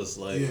control us.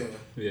 Like,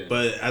 yeah.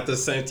 But at the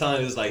same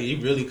time, it's like he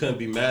really couldn't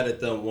be mad at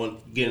them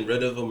getting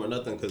rid of him or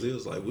nothing, because he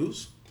was like, we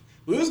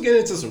was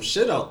getting into some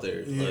shit out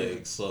there. Yeah.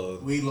 Like, so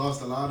we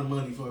lost a lot of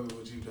money fucking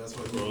with you. That's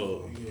what.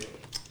 Bro,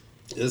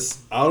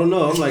 it's I don't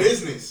know. I'm like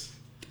business.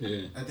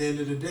 Yeah. At the end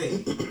of the day,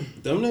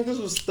 them niggas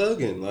was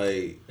thugging.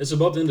 Like, it's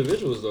about the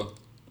individuals though.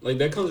 Like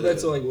that comes back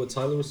to like what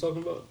Tyler was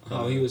talking about.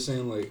 How he was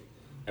saying like.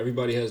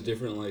 Everybody has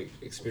different like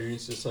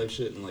experiences type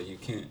shit, and like you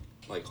can't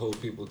like hold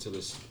people to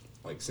this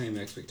like same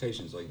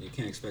expectations. Like you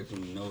can't expect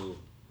them to know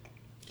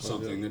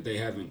something that they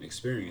haven't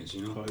experienced,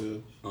 you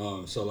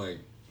know. So like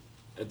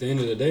at the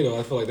end of the day though,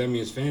 I feel like that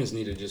means fans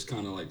need to just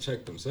kind of like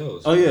check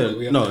themselves. Oh yeah, like,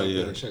 we have to have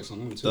better checks on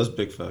them too. That's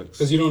big facts.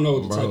 Because you don't know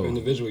what the type of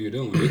individual you're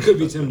dealing with. It could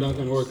be Tim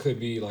Duncan or it could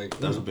be like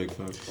that's a big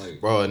fact.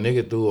 Like, bro, a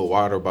nigga threw a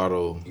water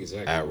bottle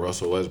at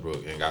Russell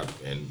Westbrook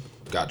and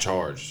got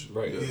charged.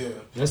 Right. Yeah.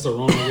 That's the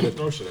wrong nigga to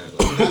throw shit at.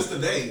 Like, that's the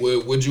day.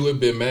 Would you have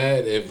been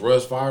mad if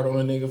Russ fired on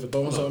a nigga for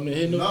throwing something to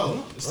him?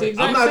 No. Right.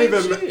 I'm not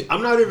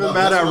even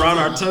mad at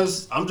Ron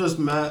Artest. I'm just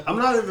mad. I'm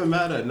not even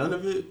mad at none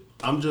of it.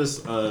 I'm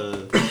just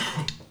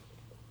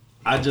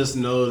I just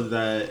know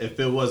that if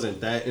it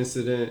wasn't that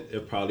incident,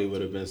 it probably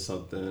would have been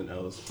something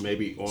else.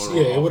 Maybe on.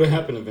 Yeah, it would have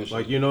happened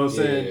eventually. Like, you know what I'm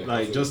saying? Yeah,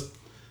 like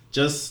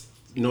just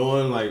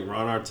knowing like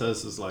Ron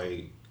Artest is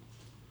like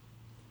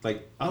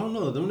I don't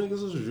know, them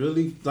niggas was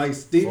really like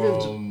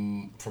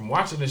Steven. From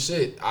watching the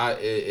shit,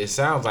 it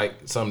sounds like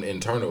something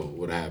internal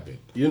would have happened.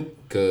 Yeah,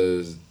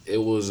 because it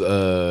was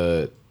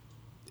the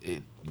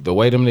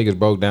way them niggas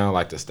broke down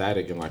like the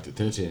static and like the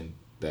tension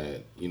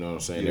that, you know what I'm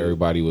saying,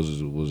 everybody was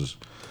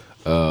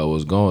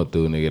going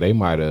through. Nigga, they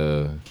might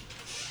have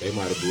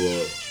blew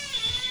up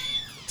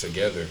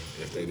together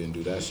if they didn't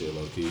do that shit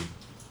low key.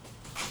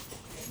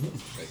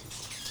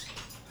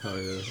 Hell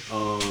yeah.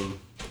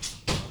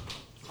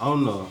 I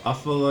don't know. I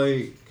feel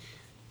like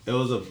it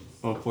was an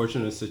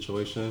unfortunate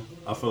situation.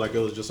 I feel like it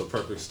was just a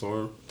perfect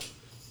storm.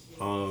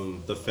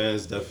 The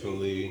fans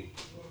definitely,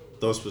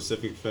 those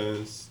specific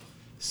fans,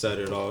 set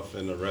it off,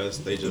 and the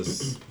rest, they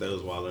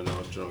was wilding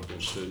out, drunk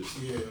and shit.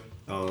 Yeah.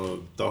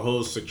 The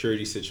whole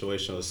security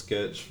situation was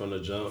sketch from the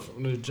jump.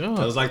 It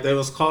was like they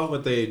was caught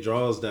with their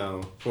draws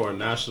down for a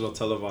national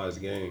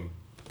televised game,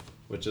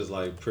 which is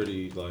like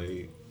pretty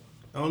like,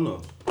 I don't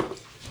know.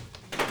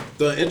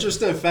 The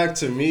interesting fact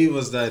to me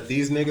was that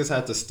these niggas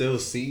had to still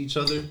see each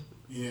other.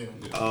 Yeah.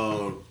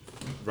 Ron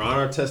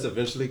Artest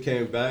eventually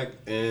came back,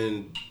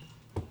 and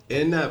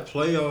in that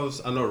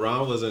playoffs, I know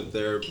Ron wasn't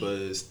there,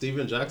 but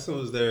Steven Jackson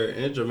was there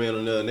and Jermaine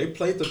O'Neal, and they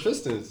played the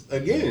Pistons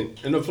again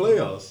in the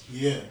playoffs.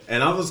 Yeah.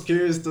 And I was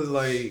curious to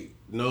like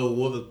know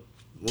what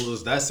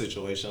was that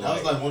situation. That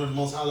was like one of the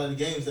most highlighted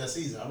games that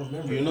season. I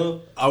remember. You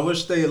know, I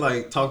wish they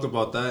like talked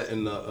about that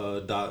in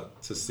the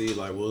doc to see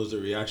like what was the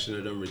reaction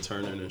of them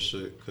returning and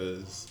shit,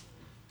 because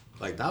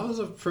like that was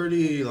a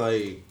pretty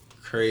like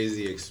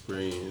crazy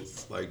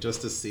experience, like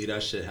just to see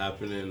that shit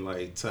happening,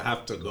 like to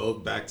have to go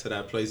back to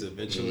that place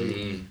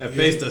eventually and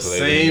face the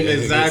same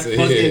exact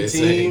fucking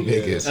team.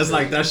 It's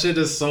like that shit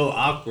is so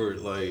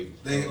awkward.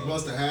 Like they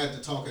must have had to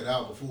talk it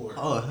out before.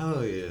 Oh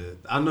hell yeah!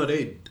 I know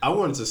I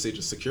wanted to see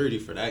the security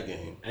for that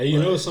game. Hey,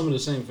 you know some of the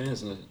same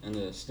fans in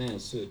the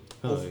stands too.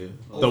 Hell yeah!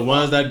 The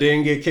ones that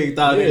didn't get kicked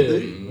out. Yeah,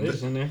 they're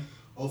just in there.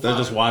 They're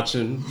just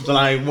watching,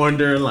 like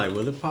wondering, like,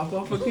 will it pop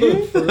off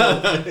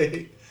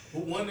again? Who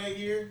won that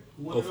year?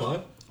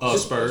 05?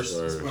 Spurs.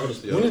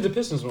 Yeah. When did the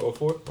Pistons win?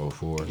 04?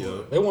 04.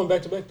 Yeah. They won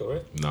back to back though,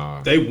 right?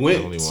 Nah. They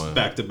went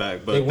back to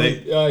back, but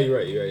you're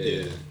right.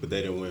 Yeah. But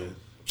they didn't win.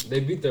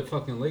 They beat that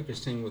fucking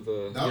Lakers team with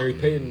Gary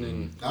Payton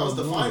and. That was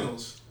the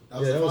finals.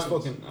 That was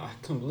fucking. I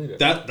couldn't believe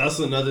That's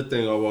another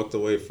thing I walked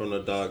away from the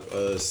doc,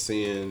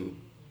 seeing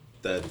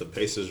that the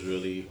Pacers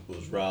really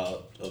was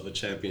robbed of a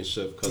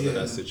championship because of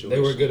that situation. They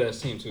were a good ass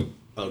team too.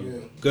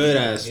 Good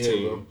ass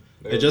team.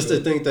 Bro. And just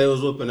to think they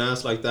was whooping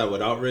ass like that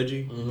without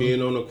Reggie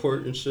being on the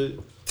court and shit,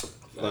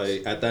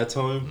 like at that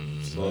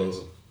time.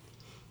 So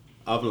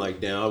I'm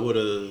like, damn, I would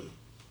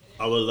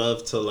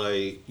love to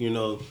like, you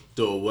know,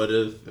 do a what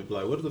if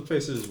the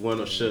Pacers won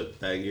a ship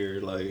that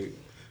year? Like,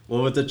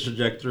 what would the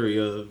trajectory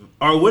of,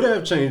 or would it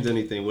have changed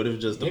anything? Would it have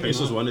just the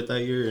Pacers won it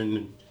that year?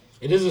 And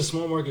it is a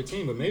small market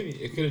team, but maybe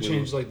it could have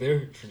changed like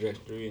their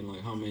trajectory and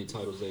like how many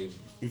titles they've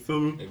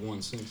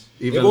won since.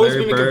 Even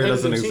Larry Bird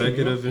as an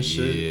executive and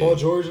shit. Yeah. Paul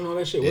George and all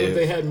that shit. What if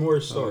they had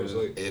more stars?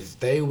 Like, if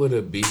they would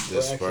have beat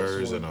the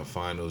Spurs in the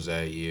finals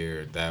that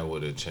year, that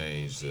would have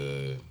changed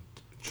the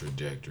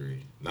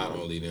trajectory. Not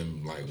only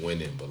them like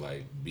winning, but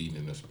like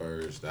beating the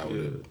Spurs. That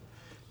would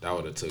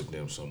have took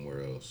them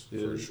somewhere else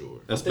for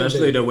sure.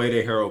 Especially the way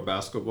they herald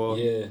basketball.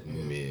 Yeah.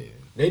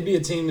 They'd be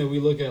a team that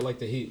we look at like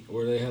the Heat,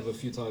 where they have a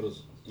few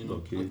titles. You know,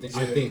 Okay.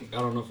 I think I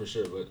don't know for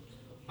sure, but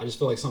I just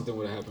feel like something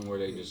would have happened where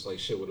they just like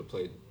shit would have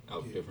played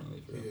out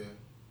differently for them.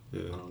 Yeah.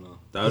 I don't know.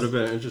 That would have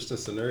been an interesting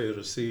scenario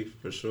to see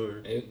for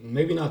sure.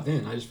 Maybe not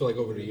then. I just feel like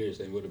over the years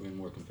they would have been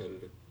more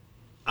competitive.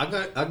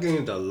 I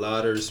gained a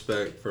lot of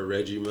respect for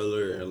Reggie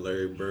Miller and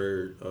Larry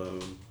Bird,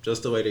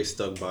 just the way they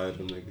stuck by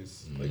them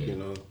niggas. Mm-hmm. Like, you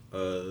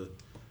know,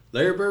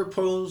 Larry Bird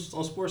posed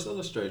on Sports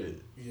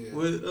Illustrated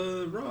with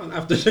Ron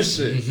after this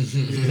shit.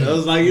 It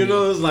was like, you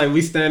know, it was like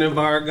we standing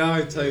by our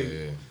guy type.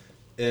 Yeah.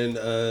 And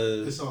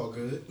it's all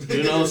good.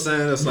 You know what I'm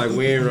saying? It's like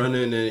we ain't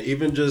running, and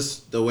even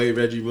just the way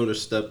Reggie Miller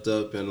stepped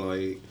up and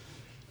like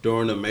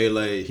during the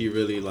melee, he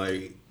really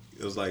like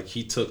it was like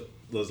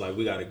was like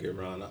we gotta get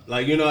Ron.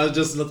 Like, you know, it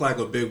just looked like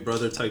a big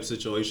brother type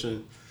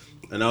situation,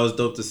 and that was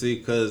dope to see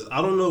because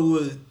I don't know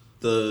what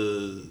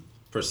the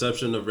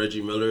perception of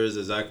Reggie Miller is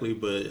exactly,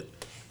 but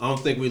I don't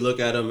think we look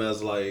at him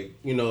as like,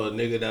 you know, a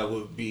nigga that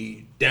would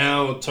be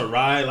down to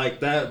ride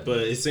like that. But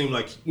it seemed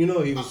like, you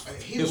know, he was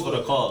for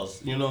the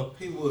cause, you know.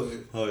 He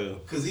would. Oh yeah.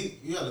 Cause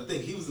you got to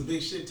think he was a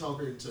big shit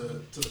talker to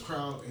the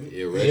crowd. And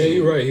Yeah, Reggie,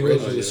 you're right.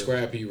 Reggie was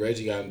scrappy.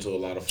 Reggie got into a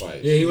lot of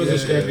fights. Yeah, he was a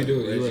scrappy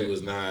dude. Reggie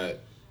was not.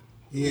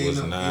 You ain't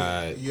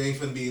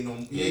finna be no.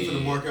 You ain't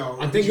finna mark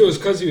out. I think it was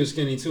because he was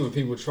skinny too, and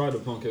people tried to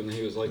punk him, and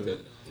he was like that.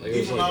 Like,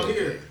 he from like out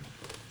here.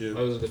 Yeah.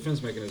 That was a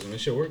defense mechanism. It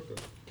shit worked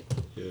though.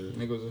 Yeah.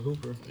 Nigga was a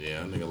hooper.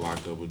 Yeah, that nigga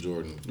locked up with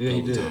Jordan. Yeah,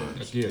 he did.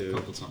 Times. Yeah, a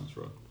couple times,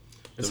 bro.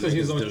 That's because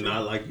he's do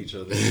not like each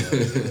other.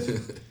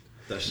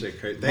 That shit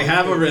crazy. They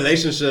have a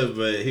relationship,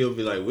 but he'll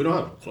be like, we don't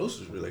have the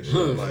closest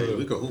relationship. Like,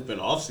 we could hoop in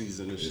off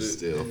season and shit.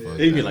 Still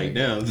He'd be like,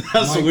 damn,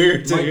 that's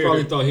weird to Mike hear.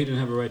 probably thought he didn't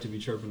have a right to be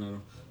chirping at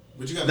him.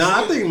 But you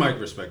I think Mike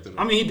respected him.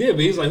 I mean, he did,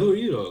 but he's like, who are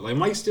you though? Like,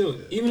 Mike still,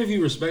 even if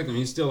you respect him,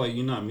 he's still like,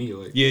 you're not me.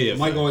 Like,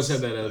 Mike always had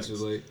that attitude.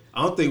 Like,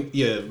 I don't think,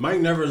 Mike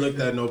never looked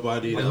at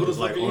nobody Like, that who the was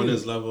like fuck are on you?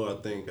 his level, I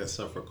think,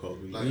 except for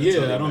Kobe. Like,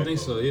 yeah, I don't think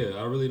so. Yeah,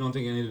 I really don't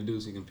think any of the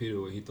dudes he competed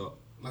with, he thought.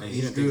 Like, And he's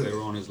he didn't think good. they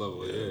were on his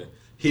level. Yeah.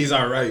 He's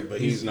alright, but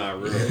he's not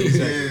real.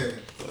 Yeah.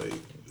 Like,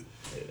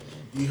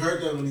 You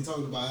heard that when he talked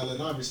about Allen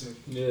Iverson.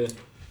 Yeah.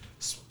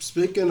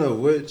 speaking of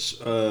which,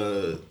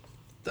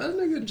 that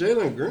nigga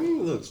Jalen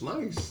Green looks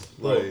nice.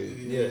 Like,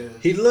 Yeah.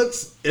 he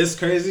looks. It's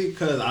crazy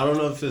because I don't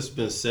know if it's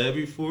been said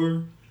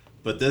before,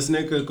 but this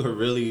nigga could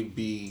really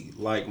be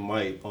like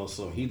Mike on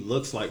some. He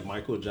looks like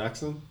Michael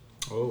Jackson,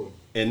 Oh.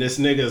 and this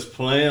nigga is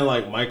playing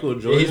like Michael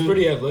Jordan. Yeah, he's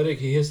pretty athletic.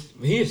 He is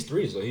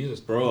threes, so he's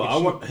just. Bro, I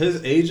want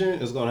his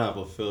agent is gonna have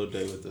a field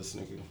day with this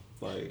nigga.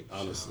 Like,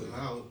 honestly,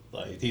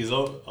 like he's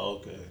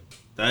okay.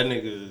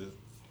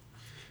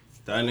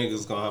 That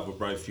nigga's gonna have a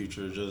bright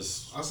future.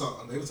 Just I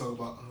saw they were talking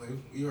about.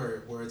 You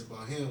heard words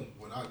about him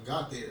when I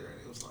got there,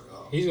 and it was like,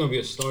 oh. He's gonna be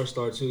a star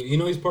too. You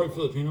know, he's part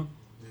Filipino.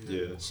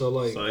 yeah. So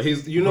like,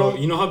 he's bro,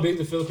 you know how big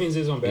the Philippines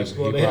is on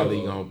basketball. He They probably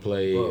have, gonna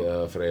play for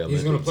the Olympic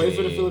He's gonna play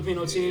for the team.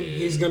 Filipino team. Yeah.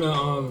 He's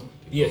gonna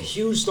be a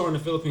huge star in the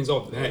Philippines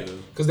off bat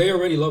because they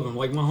already love him.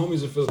 Like my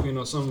homies are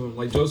Filipino. Some of them,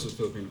 like Joseph's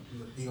Filipino.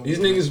 These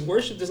niggas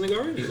worship this nigga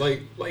already.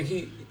 Like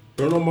he.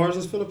 Bruno Mars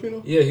is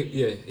Filipino? Yeah,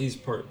 he's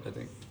part. I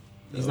think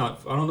he's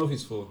not. I don't know if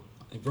he's full.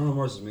 Bruno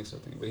Mars is mixed, I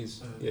think, but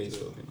he's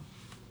Filipino.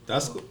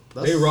 That's cool.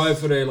 They ride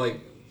for their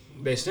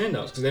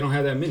standouts because they don't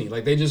have that many.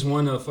 Like they just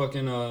won a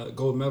fucking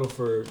gold medal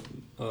for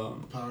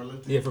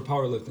powerlifting. Yeah, for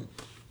powerlifting,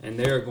 and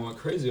they're going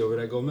crazy over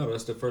that gold medal.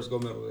 That's the first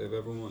gold medal they've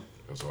ever won.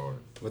 That's hard.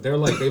 But they're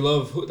like they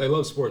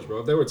love sports, bro.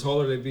 If they were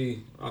taller,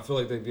 I feel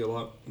like they'd be a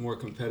lot more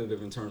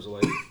competitive in terms of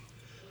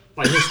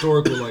like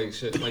historical like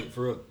shit, like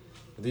for real.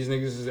 But these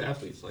niggas is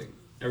athletes. Like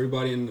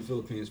everybody in the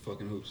Philippines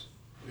fucking hoops.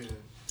 Yeah.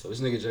 So this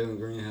nigga Jalen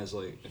Green has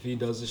if he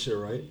does this shit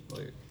right,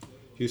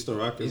 Houston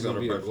Rockets he's got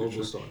gonna be a bright global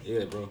future. star.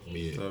 Yeah, bro.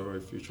 Yeah. Got a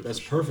bright future.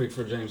 That's perfect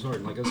for James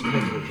Harden. Like that's a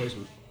perfect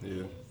replacement.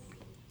 Yeah.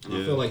 And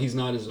I feel like he's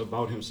not as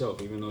about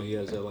himself, even though he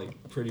has that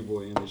pretty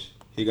boy image.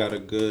 He got a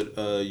good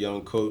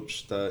young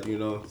coach that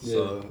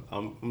So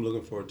I'm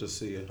looking forward to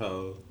see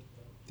how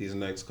these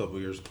next couple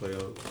years play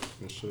out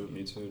and shit.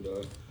 Me too,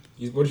 dog.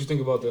 What did you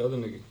think about the other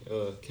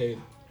nigga, Cade?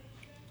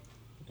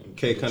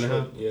 Cade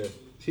Cunningham? Yeah.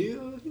 He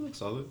looks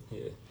solid.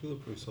 Yeah. He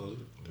looked pretty solid.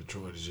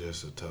 Detroit is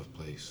just a tough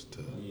place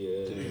to.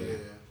 Yeah.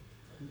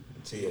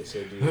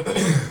 TSA, dude. Oh,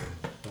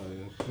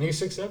 yeah. Nigga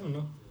 6'7"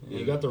 though. Yeah.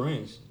 He got the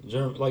range.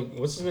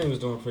 What's his name was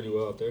doing pretty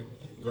well out there.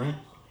 Grant.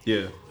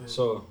 Yeah.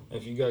 So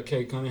if you got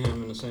Cade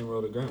Cunningham in the same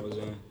role that Grant was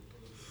in,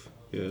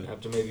 Yeah.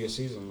 after maybe a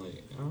season,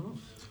 I don't know.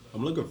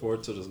 I'm looking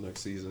forward to this next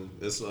season.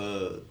 It's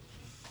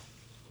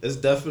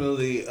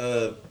definitely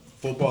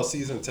football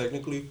season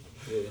technically,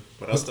 Yeah.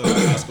 but I still got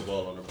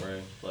basketball on the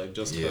brain.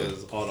 Just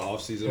because all the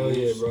off season Hell moves.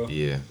 yeah, bro.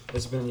 Yeah.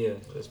 It's been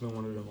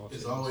one of them off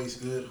It's seasons. always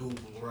good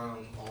hooping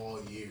around all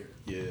year.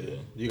 Yeah.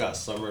 You got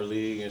summer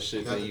league and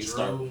shit. Got Then the you drill.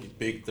 start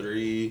Big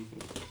Three,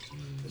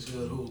 It's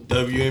good hoop.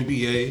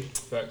 WNBA.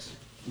 Facts.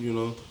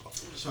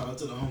 Shout out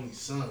to the homie's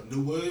son,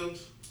 New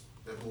Williams.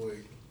 That boy,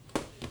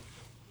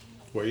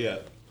 Where you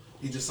at?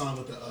 he just signed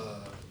with the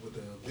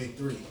Big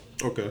Three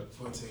Okay.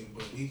 14,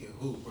 but he can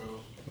hoop, bro.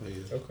 Oh,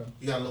 yeah. Okay.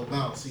 He got a little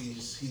bounce.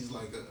 He's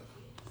like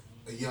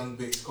a young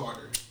Biggs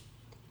Carter.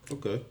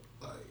 Okay.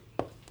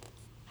 Like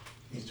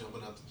he's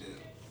jumping out the gym.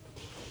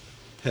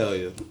 Hell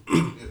yeah.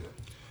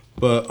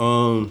 But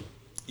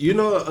you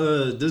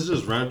know, this is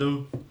just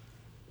random.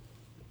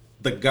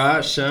 The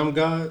God, Sham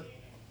God,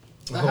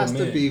 that has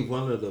to be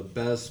one of the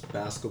best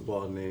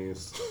basketball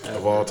names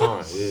of all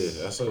time. Yeah,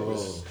 that's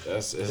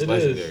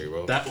legendary,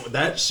 bro.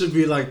 That should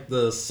be like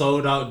the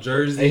sold out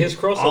jersey. Hey, his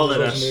crossover all of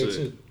that legendary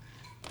shit. too.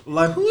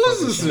 Like, who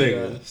is this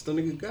nigga? It's the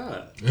nigga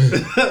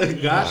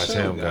God. God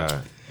Sham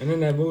God. And then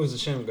that movie was the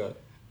Sham God.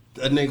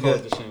 That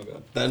nigga, the Sham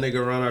God. that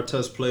nigga Ron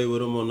Artest played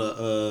with him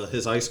on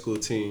his high school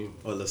team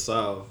or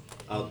LaSalle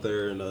out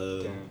there in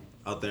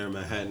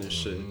Manhattan and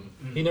shit.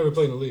 He never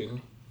played in the league,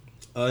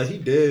 huh? He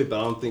did, but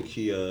I don't think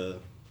he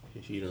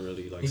didn't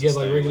really like. He get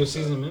like regular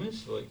season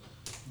minutes, like,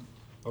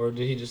 or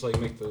did he just like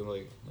make the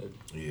like?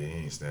 Yeah, he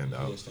ain't stand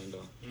out. He didn't stand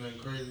out. Isn't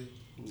that crazy?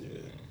 Yeah,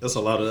 it's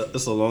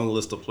a long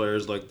list of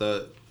players like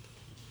that.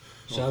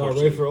 Shout out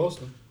Ray for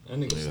Austin. That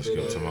nigga Yeah, stood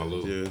go up. to my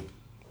loop. Yeah,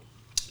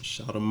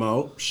 shout him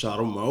out.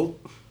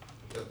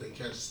 That they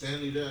catch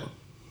Stanley there.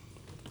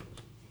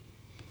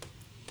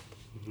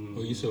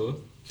 Oh, you saw it?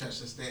 Catch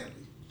the Stanley.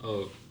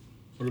 Oh,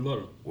 what about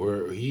him?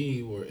 We're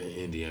in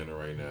Indiana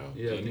right now.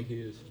 Yeah, I think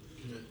he is.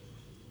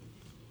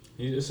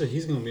 Yeah.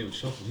 He's gonna be in the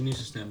shuffle. He needs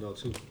to stand out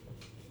too.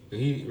 But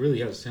he really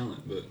has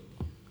talent, but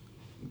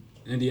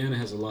Indiana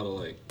has a lot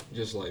of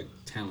just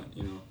talent,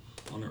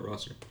 on that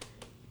roster.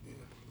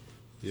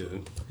 Yeah,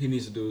 He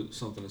needs to do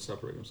something to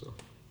separate himself.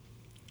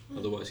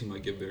 Otherwise, he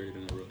might get buried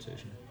in that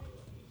rotation.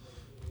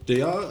 do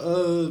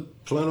y'all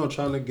plan on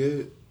trying to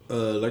get a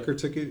Laker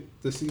ticket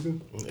this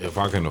season? If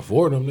I can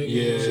afford them, nigga.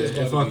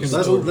 Yeah, if I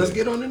can. Let's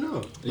get on it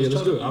now. Yeah,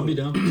 let's do it. I'll be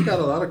down. You got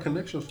a lot of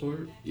connections for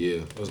it.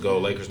 Yeah, let's go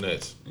Lakers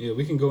Nets. Yeah,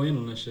 we can go in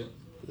on that shit.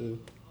 Yeah.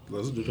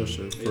 Let's do that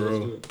shit. Yeah, For let's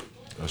real. do it.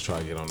 Let's try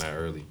to get on that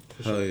early.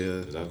 Hell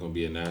yeah. Cause that's gonna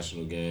be a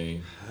national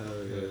game. Hell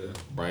yeah.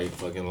 Bright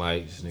fucking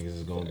lights. Niggas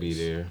is gonna be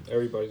there.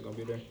 Everybody's gonna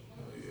be there.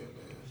 Oh yeah, man.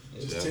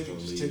 Yeah, Just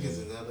definitely, tickets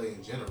man. in LA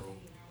in general.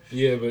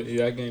 Yeah, but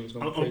that game is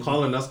gonna be I'm crazy.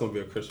 calling that's gonna be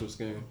a Christmas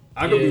game.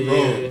 I could be wrong.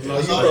 Yeah. Like,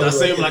 That's that all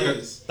seemed it like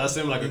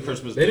is. a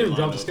Christmas. They didn't game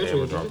drop the lineup. schedule. They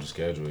will did drop they? the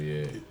schedule,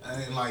 yeah.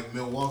 And like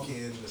Milwaukee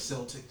and the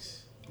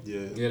Celtics.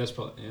 Yeah. Yeah, that's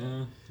probably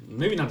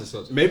maybe not the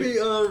Celtics. Maybe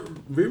a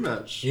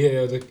rematch.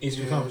 Yeah, the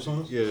Eastern Yeah. Conference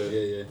Finals.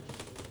 Yeah.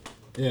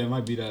 Yeah, it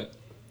might be that.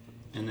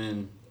 And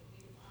then,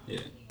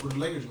 yeah. Where the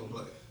Lakers gonna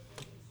play?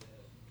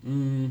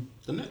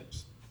 The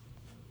Nets.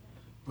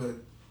 But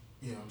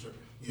yeah, I'm tripping.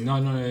 Yeah.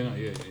 No.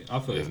 Yeah. I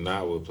feel If it.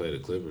 not, we'll play the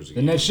Clippers The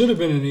again. Nets should have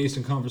been in the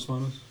Eastern Conference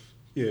Finals.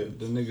 Yeah.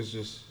 The niggas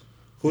just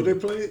Who they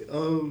play?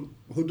 Who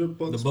the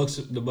Bucks?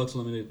 the Bucks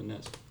eliminated the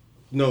Nets.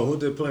 No, who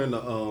they play in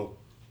the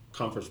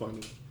conference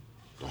finals?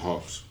 The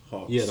Hawks.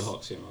 Hawks. Yeah, the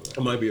Hawks. Yeah, my It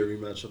bad. might be a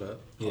rematch of that.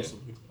 Yeah.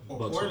 Possibly. Or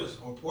Bucks.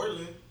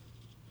 Portland.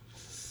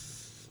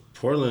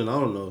 Portland, I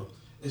don't know.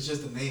 It's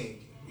just a name.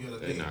 You know the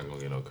They're thing. not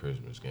gonna get no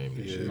Christmas game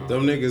this Yeah, year.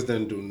 them niggas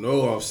didn't do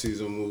no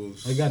off-season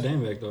moves. They got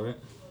Dame back though, right?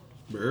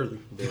 Barely.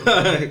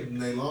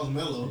 And they lost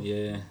Melo.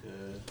 Yeah.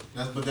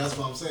 That's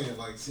what I'm saying.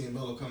 Like seeing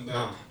Melo come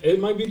back. It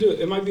might be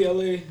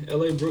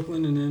LA,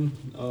 Brooklyn, and then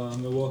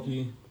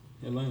Milwaukee,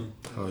 Atlanta.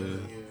 Oh yeah.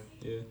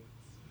 Yeah.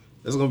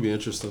 It's gonna be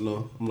interesting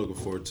though. I'm looking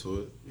forward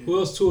to it. Who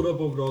else toured up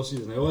over the all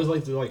season? They always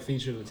like to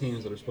feature the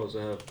teams that are supposed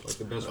to have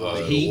the best.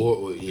 The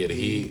Heat? The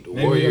Heat. The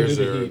Maybe Warriors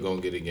they'll do the are Heat.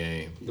 gonna get a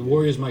game. The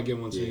Warriors might get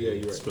one too. Yeah,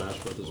 you're right. Splash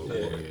Brothers. The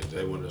Yeah. Warriors,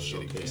 They want to definitely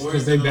showcase. get a Warriors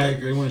Because they and the back,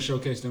 Lakers. they want to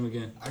showcase them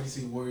again. I can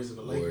see Warriors and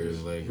the Lakers.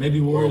 Warriors, Lakers. Maybe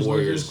Warriors, or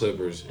Warriors, Lakers.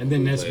 Clippers. And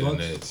then Nets, Play the Bucks.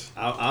 Nets.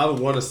 I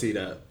want to see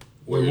that.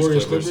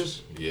 Warriors,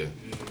 Clippers? Yeah.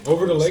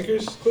 Over the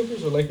Lakers,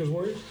 Clippers, or Lakers,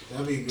 Warriors?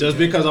 That'd be a good Just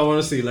game. because I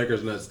want to see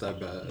Lakers Nets that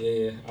bad.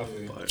 Yeah. I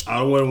feel you. Like,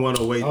 I wouldn't want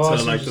to wait Oh, I see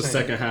till what like you're the saying.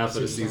 second half I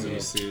of the see what season you're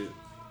to see it.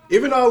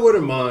 Even though I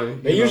wouldn't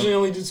mind. They you know? usually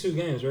only do 2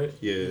 games, right?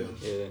 Yeah.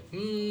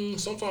 Yeah.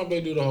 Sometimes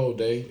they do the whole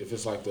day if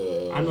it's like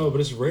the. I know,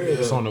 but it's rare.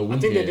 It's though. on the I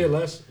think they weekend. did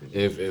last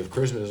If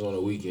Christmas is on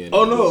the weekend.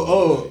 Oh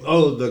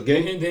no! The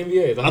game. in the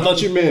NBA. I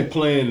thought you meant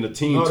playing the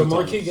team. No, the two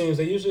marquee times. games,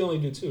 they usually only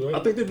do 2, right? I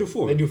think they do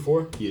 4. They do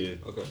 4? Yeah.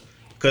 Okay.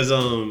 Cause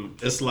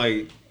it's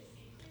like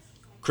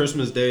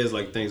Christmas Day is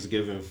like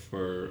Thanksgiving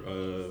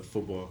for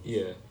football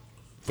Yeah.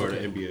 for the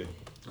NBA.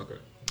 Okay.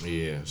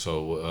 Yeah.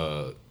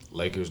 So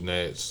Lakers,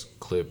 Nets,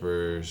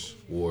 Clippers,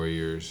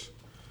 Warriors.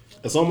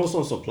 It's almost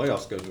on some playoff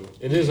schedule.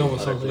 It is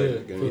almost How they something. play Yeah.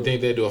 the game. You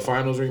think they do a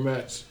finals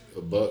rematch?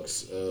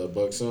 Bucks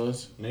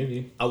Suns.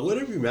 Maybe. I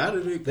wouldn't be mad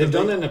at it. 'Cause They've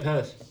done that in the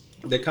past.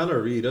 They kind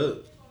of read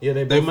up. Yeah,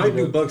 They both might do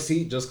do that. Bucks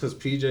Heat just because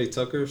PJ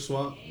Tucker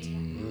swapped,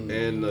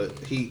 and the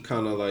Heat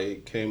kind of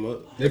like came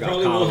up. They got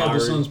probably Kyle will have the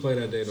Lowry. Suns play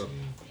that day, though.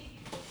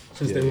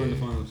 Since they were in the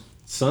finals.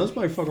 Suns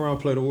might fuck around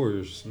and play the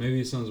Warriors.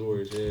 Maybe Suns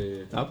Warriors.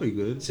 Yeah. That'd be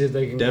good. See if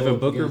they can Devin go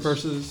Booker against-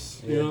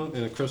 versus Yeah.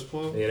 and Chris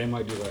Paul. Yeah, they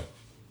might do that.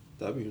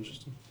 That'd be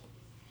interesting.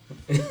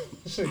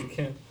 Shit, you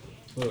can't.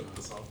 Look.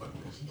 That's all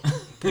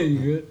fucking You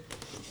good?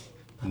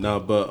 Nah,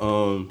 but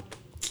to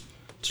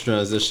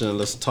transition,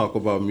 let's talk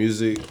about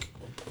music.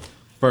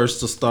 First,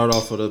 to start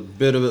off with a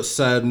bit of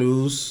sad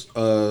news.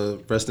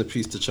 Rest in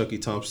peace to Chucky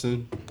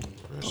Thompson.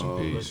 Rest in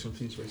peace. Rest in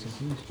peace, rest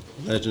in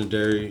peace.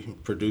 Legendary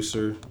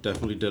producer.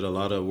 Definitely did a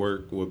lot of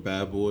work with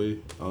Bad Boy.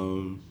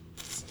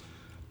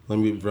 Let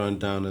me run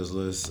down his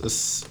list.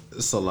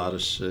 It's a lot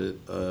of shit.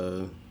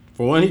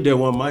 For one, he did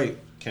one mic,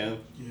 Cam.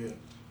 Yeah.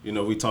 You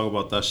know, we talk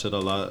about that shit a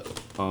lot.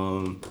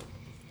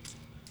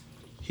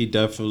 He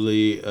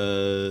definitely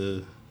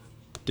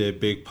did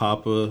Big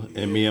Papa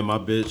and Me and My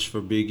Bitch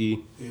for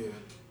Biggie. Yeah.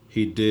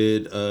 He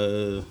did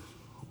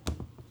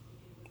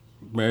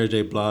Mary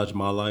J. Blige,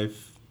 My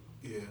Life.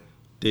 Yeah.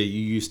 Did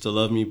You Used to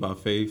Love Me by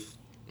Faith.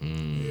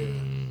 Yeah.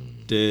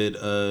 Did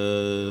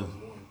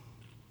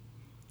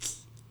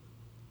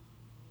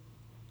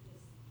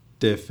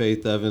did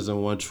Faith Evans and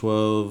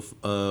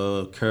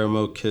 112,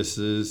 Caramel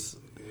Kisses.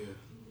 Yeah.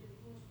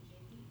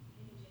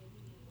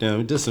 Damn,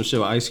 he did some shit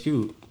with Ice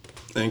Cube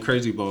and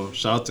Crazy Bone.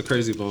 Shout out to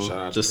Crazy Bone. Shout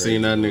out to Just Crazy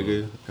seen that Bone.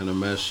 nigga in a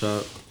mess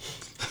shop.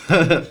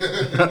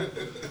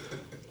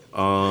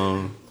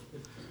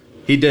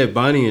 He did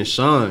Bonnie and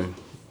Sean.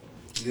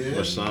 Yeah.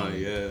 With Sean,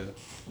 yeah.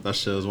 That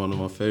shit was one of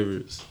my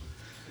favorites.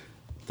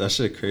 That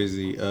shit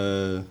crazy.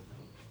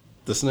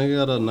 This nigga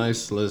got a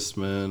nice list,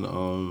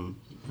 man.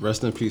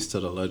 Rest in peace to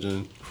the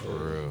legend. For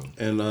real.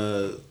 And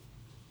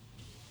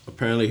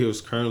apparently he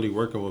was currently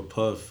working with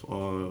Puff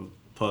on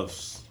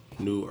Puff's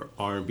new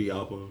R&B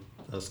album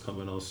that's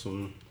coming out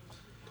soon.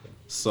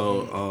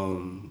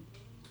 So,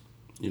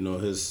 you know,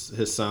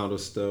 his sound will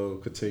still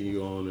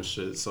continue on and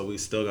shit. So we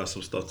still got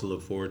some stuff to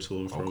look forward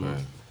to from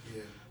him.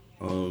 Yeah.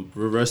 But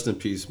rest in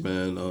peace,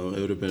 man. It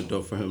would have been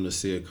dope for him to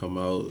see it come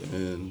out,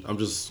 and I'm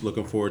just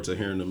looking forward to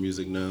hearing the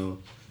music now.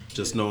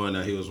 Just knowing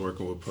that he was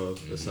working with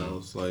Puff, it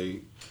sounds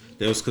like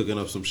they was cooking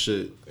up some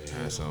shit. They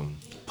had some.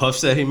 Puff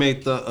said he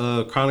made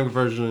the chronic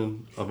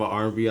version of an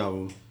R&B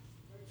album.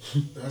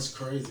 That's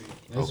crazy.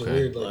 That's a Okay.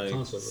 weird Like,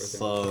 concept right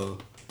so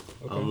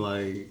I'm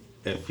like,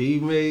 if he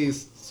made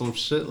some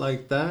shit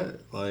like that,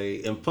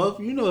 like, and Puff,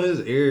 you know, his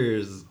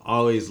ears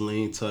always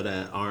lean to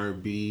that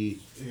R&B,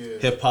 Yeah.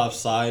 hip hop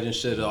side and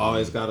shit. It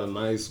always got a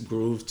nice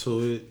groove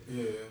to it.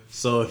 Yeah.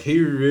 So if he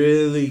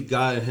really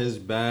got in his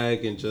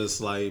bag and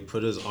just like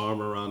put his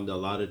arm around a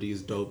lot of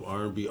these dope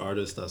R&B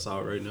artists that's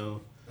out right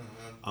now,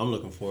 I'm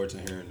looking forward to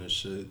hearing this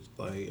shit.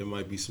 Like, it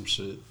might be some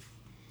shit.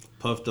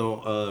 Puff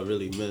don't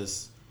really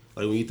miss.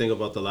 Like, when you think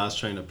about The Last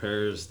Train to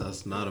Paris,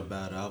 that's not a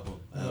bad album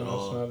at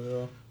all. Not at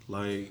all.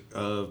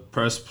 Like,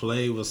 Press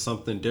Play was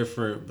something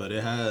different, but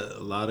it had a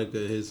lot of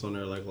good hits on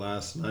there, like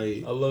Last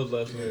Night. I love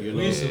Last Night. You We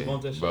know, used to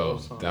bump that shit all Bro,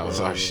 the time. that was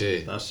our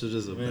shit. That shit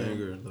is a Man.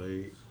 banger.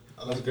 Like,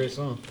 I That's a great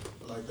song.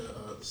 I like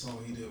the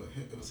song he did with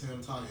him. It was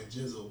him, Tiny, and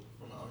Jizzle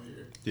from out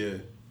here. yeah.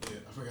 Yeah,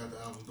 I forgot the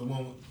album. The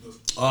one with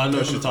the. Oh, I know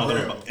what you're with talking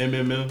Pharrell. about.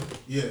 MMM?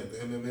 Yeah, the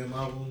MMM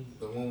album.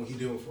 The one he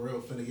did with Pharrell,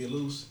 Finna Get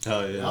Loose.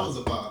 Hell yeah. That was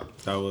a vibe.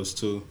 That was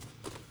too.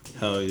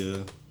 Hell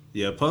yeah.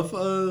 Yeah, Puff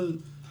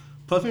ain't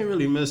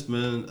really missed,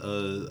 man.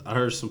 I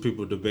heard some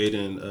people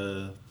debating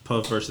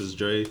Puff versus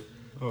Dre.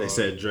 They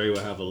said Dre would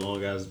have a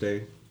long ass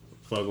day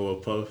fucking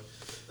with Puff.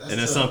 That's And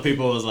then tough. some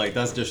people was like,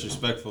 that's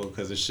disrespectful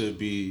because it should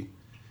be,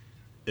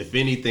 if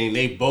anything,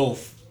 they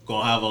both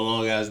gonna have a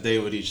long ass day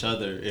with each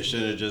other. It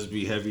shouldn't just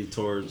be heavy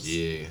towards.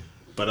 Yeah.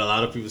 But a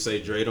lot of people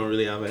say Dre don't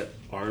really have an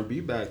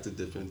R&B bag to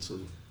dip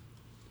into.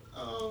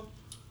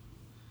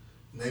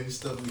 Maybe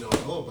stuff we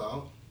don't know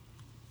about.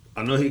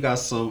 I know he got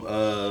some.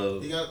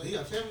 He got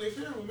Family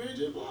Affair with Mary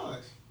J. Blige.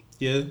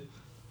 Yeah.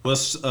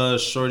 What's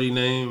shorty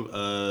name?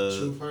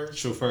 Truth Hurts.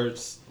 Truth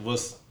Hurts.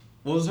 What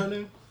was her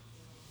name?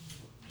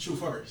 True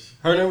First.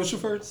 Her name was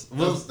Truth Hurts? That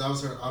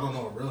was her. I don't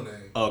know her real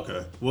name.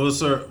 Okay. What was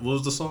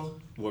the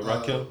song? What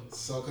Rakim?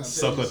 So Contagious.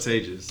 So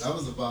Contagious. That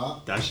was the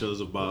vibe. That shit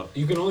was about.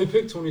 You can only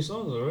pick 20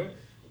 songs, all right?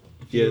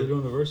 If Yeah. you were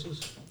doing the verses.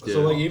 Yeah.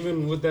 So, like,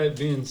 even with that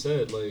being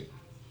said, like,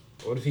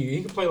 what if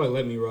he could play, like,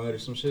 Let Me Ride or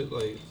some shit?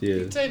 Like,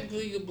 Yeah.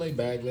 Technically, you can play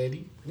Bag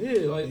Lady. yeah,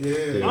 like, Yeah.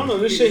 I don't know,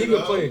 this shit he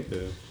could play. Yeah.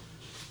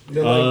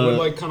 That, like, would,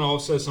 like, kind of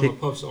offset some of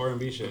Puff's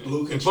R&B shit.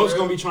 Blue And Puff's Contrail.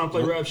 gonna be trying to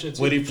play rap shit,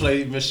 too. When he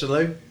played Miss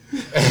Chalet?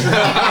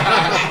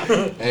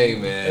 Hey,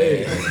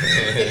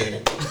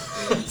 man.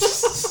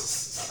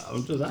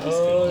 I'm just asking.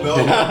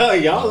 No.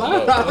 Y'all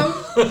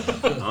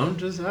laugh. I'm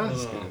just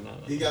asking.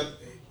 He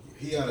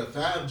got a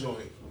Fab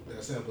joint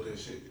that sampled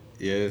this shit.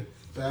 Yeah.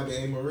 Fab and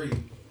A. Marie.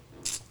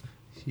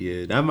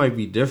 Yeah, that might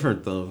be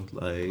different though.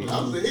 Like,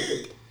 That was a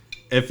hit.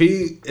 if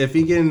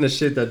he getting the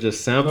shit that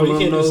just sampled No,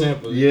 you him can't do though,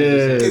 samples. You can't do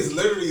yeah. It's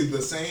literally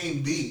the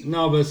same beat.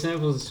 No, but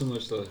samples is too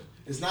much stuff.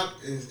 It's not.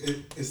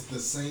 It's the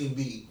same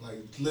beat. Like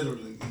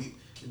literally,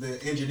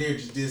 the engineer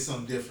just did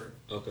something different.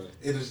 Okay.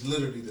 It is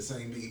literally the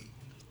same beat.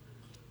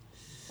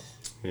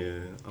 Yeah,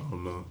 I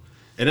don't know.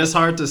 And it's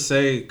hard to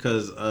say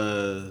because,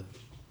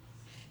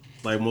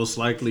 like, most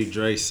likely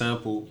Dre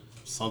sampled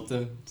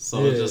something.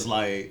 So it's Yeah. just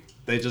like,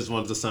 they just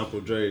wanted to sample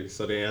Dre.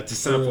 So they had to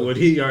sample what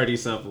he already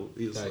sampled.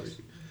 He was like, Thanks.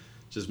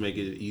 just make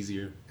it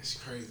easier. It's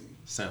crazy.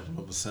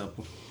 Sample of a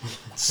sample.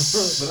 But I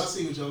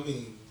see what y'all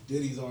mean.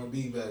 Diddy's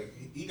R&B back.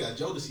 He got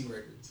Jodeci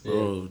records.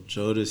 Bro,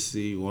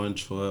 Jodeci,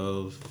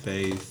 112,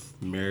 Faith,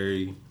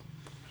 Mary.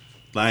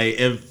 Like,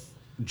 if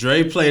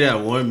Dre played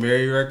that one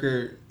Mary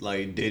record,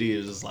 like, Diddy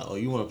is just like, oh,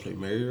 you want to play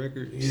Mary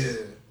record? Yeah.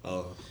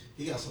 Oh.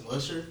 He got some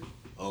Usher.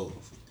 Oh.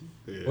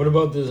 Yeah. What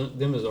about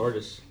them as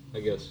artists, I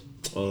guess?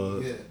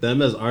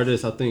 Them as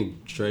artists, I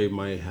think Dre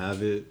might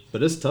have it,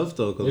 but it's tough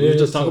though because we were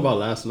just talking about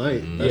last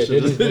night. That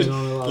shit is,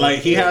 like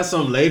he had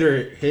some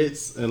later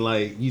hits, and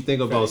like you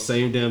think about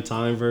Same Damn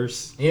Time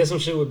verse. He had some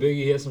shit with Biggie.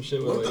 He had some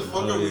shit with. What the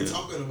fuck are we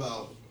talking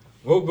about?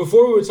 Well,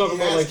 before we were talking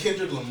about like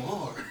Kendrick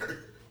Lamar.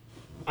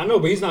 I know,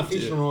 but he's not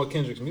featured on all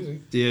Kendrick's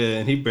music. Yeah,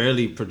 and he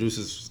barely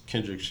produces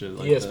Kendrick shit.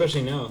 Like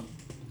especially now.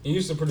 He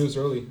used to produce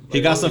early. Like,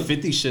 he got some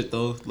 50 shit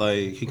though.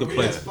 Like he could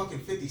play. He has fucking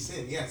 50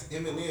 Cent. He has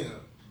Eminem.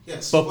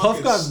 Yes, but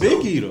Puff got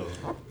Biggie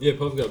though. Yeah,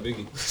 Puff got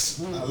Biggie.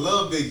 I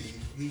love Biggie.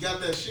 He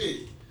got that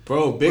shit.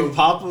 Bro, Big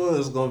Papa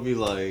is gonna be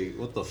like,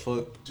 what the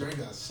fuck? Dre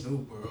got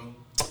Snoop, bro.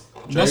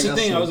 That's the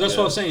thing. That's what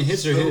I was saying.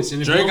 Hits are hits.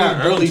 And if Dre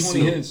got early 20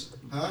 Snoop. Hits,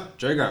 huh?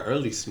 Dre got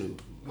early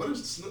Snoop. What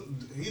is Snoop?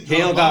 He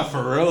don't got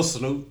Pharrell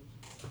Snoop.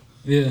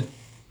 Yeah.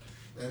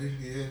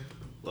 Yeah.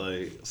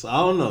 Like, so I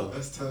don't know.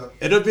 That's tough.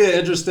 It'll be an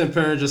interesting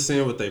pair just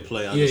seeing what they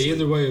play. Honestly. Yeah,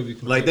 either way it'll be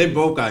cool. Like they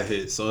both got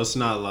hits, so it's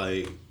not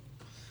like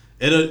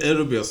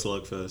it'll be a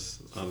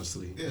slugfest.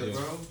 Honestly. Yeah,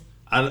 bro.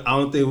 I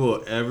don't think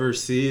we'll ever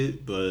see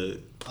it, but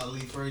Ali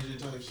Frazier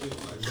type shit,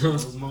 like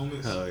those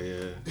moments. Hell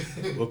yeah,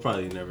 we'll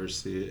probably never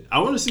see it. I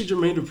want to see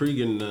Jermaine Dupri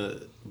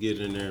get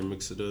in there and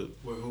mix it up.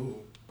 With who?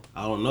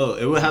 I don't know.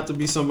 It would have to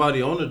be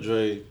somebody on the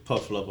Dre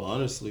Puff level,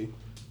 honestly.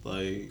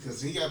 Like,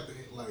 because he got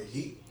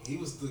he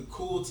was the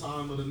cool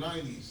time of the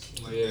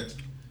 '90s. Like that,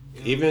 you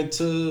know? Even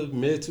to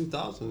mid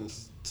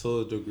 2000s to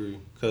a degree,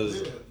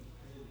 cause.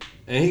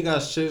 And he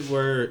got shit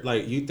where,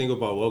 like, you think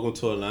about Welcome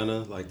to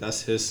Atlanta, like,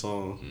 that's his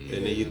song. Yeah.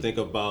 And then you think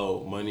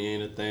about Money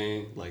Ain't a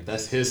Thing, like,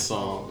 that's his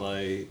song.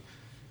 Like,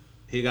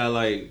 he got,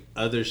 like,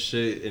 other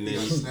shit. And then he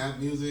got snap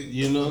music.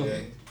 You know? Yeah.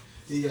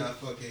 He got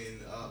fucking,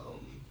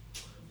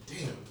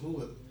 damn, who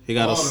was he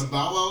got all the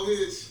Bow Wow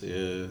hits?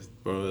 Yeah,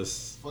 bro,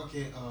 it's...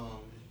 Fucking,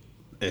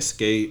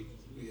 Escape.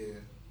 Yeah.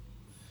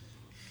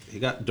 He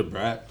got Da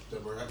Brat. Da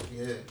Brat,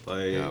 yeah.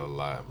 Like, he got a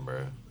lot,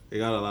 bro. He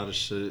got a lot of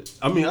shit.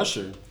 I mean,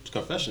 Usher.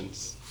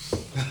 Confessions.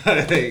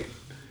 Like,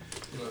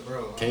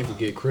 bro, can't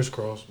forget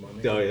Crisscross, my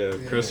nigga. Oh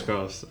yeah,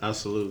 Crisscross,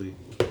 absolutely.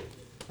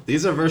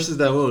 These are verses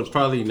that we'll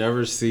probably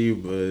never see,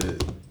 but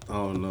I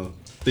don't know.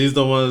 These are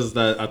the ones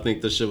that I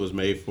think the shit was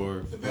made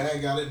for. The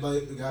bag got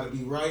to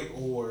be right,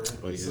 or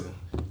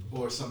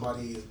or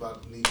somebody is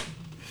about to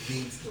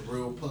needs the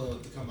real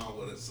Pug to come out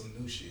with some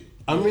new shit.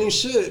 I mean,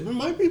 shit.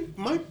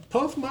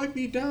 Puff might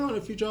be down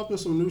if you dropping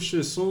some new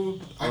shit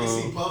soon. I can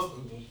see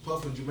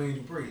Puff and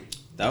Jermaine Dupri.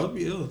 That would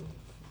be ill.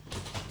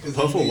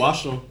 Puff will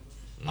wash them.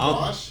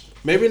 Wash?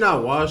 Maybe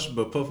not wash,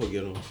 but Puff will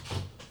get them.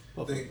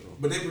 But they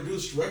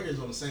produced records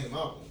on the same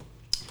album.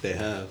 They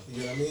have.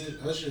 You know what I mean?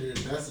 Usher,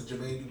 that's a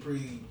Jermaine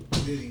Dupri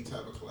Diddy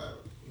type of collab.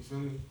 You feel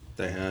me?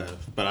 They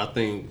have. But I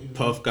think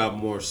Puff got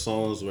more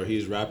songs where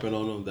he's rapping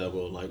on them that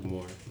will like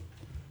more.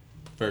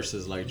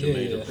 Versus like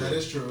Jermaine Dupri. That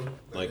is true.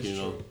 Like, you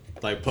know,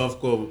 like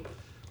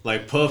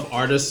Puff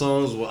artist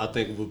songs I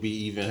think will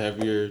be even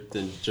heavier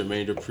than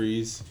Jermaine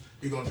Dupri's.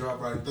 He gonna drop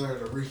right there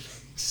the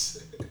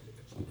remix.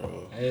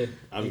 Bro, hey,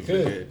 I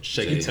mean,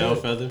 Shaky Tail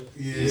Feather.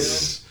 Yeah,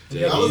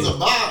 that was a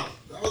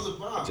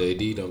bop.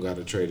 JD don't got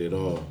to trade it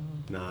all.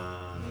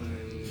 Nah,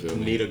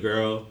 Need a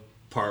Girl,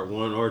 part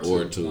 1 or 2.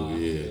 Or 2,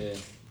 yeah.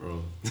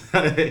 Bro,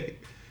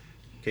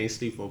 can't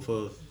sleep on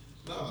Puff.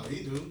 Nah,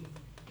 he do.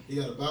 He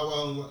got a Bow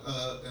Wow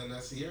and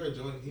that Sierra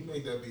joint. He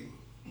made that beat.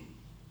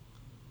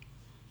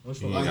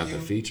 He got the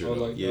feature. Oh,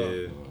 like, yeah.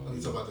 You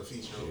talking about the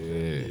feature?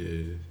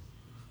 Okay.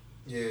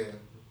 Yeah.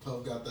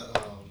 Puff got the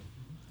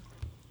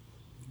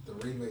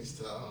remix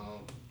to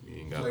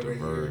he ain't got the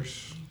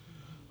verse.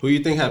 Who you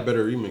think had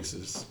better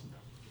remixes?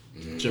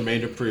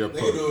 Jermaine Dupri or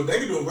Puff? They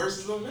can do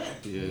verses on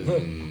that. Yeah.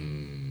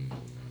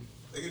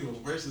 They can do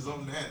verses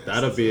on that.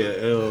 That'll be an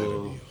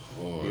L.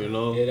 You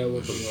know? Yeah, that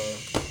would be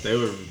hard. They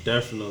were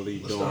definitely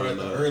doing start at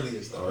the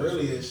earliest. The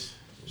earliest.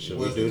 Should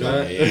we do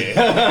that?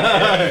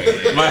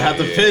 Yeah. Might have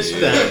to pitch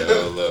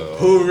that.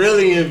 Who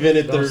really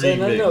invented the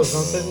remix? Don't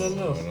say nothing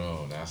else.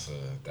 No,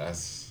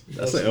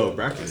 that's an L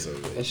bracket.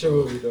 That shit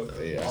will be dope.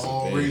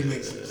 All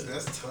remixes.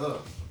 That's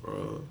tough,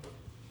 bro.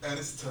 That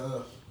is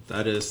tough.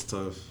 That is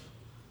tough.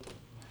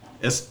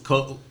 It's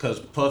because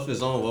Puff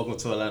is on Welcome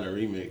to Atlanta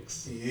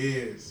remix. He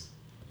is.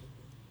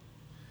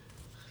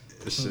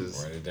 It's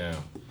just write it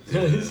down.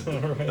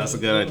 That's a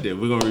good idea.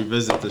 We're gonna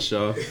revisit the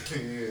show.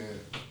 Yeah.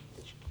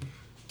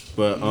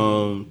 But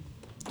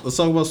let's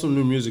talk about some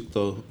new music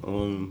though.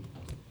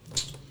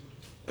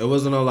 It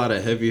wasn't a lot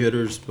of heavy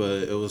hitters,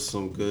 but it was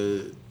some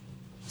good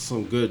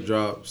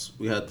drops.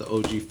 We had the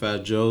OG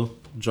Fat Joe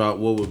drop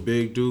What Would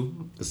Big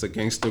Do? It's a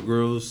Gangsta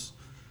Grills,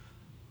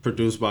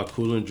 produced by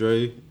Cool and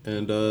Dre,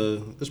 and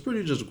it's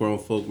pretty just grown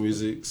folk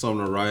music.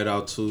 Something to ride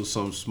out to,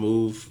 something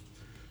smooth,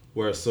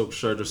 wear a silk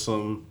shirt or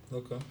something.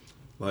 Okay.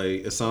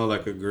 Like it sounded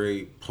like a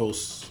great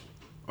post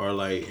or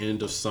like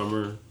end of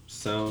summer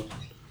sound.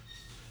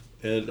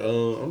 And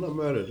I'm not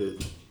mad at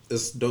it.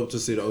 It's dope to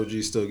see the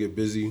OG still get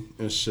busy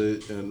and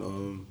shit. And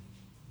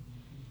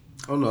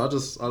I don't know.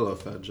 I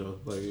love Fat Joe.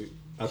 Like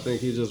I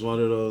think he's just one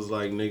of those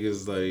like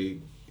niggas. Like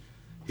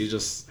he's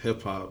just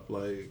hip hop.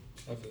 Like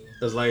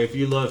it's like if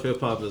you love hip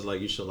hop, it's like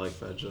you should like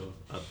Fat Joe.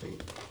 I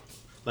think.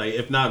 Like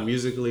if not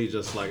musically,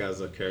 just like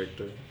as a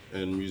character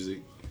in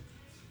music.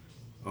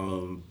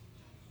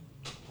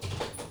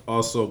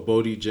 Also,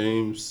 Bodie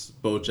James,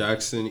 Bo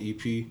Jackson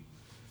EP,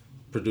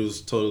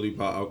 produced totally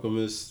by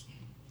Alchemist.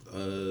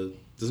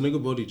 This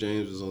nigga Bodie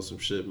James is on some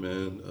shit,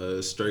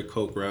 man. Straight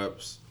coke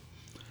raps.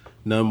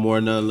 None more,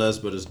 none less,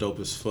 but it's dope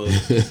as fuck.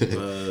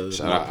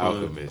 Shout out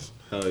Alchemist.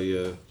 Hell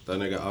yeah. That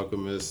nigga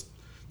Alchemist.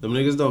 Them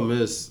niggas don't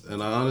miss.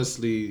 And I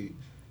honestly,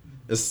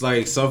 it's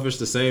like selfish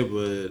to say,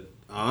 but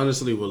I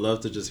honestly would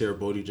love to just hear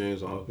Bodie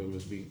James on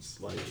Alchemist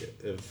beats. Like,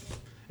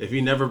 if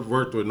he never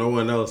worked with no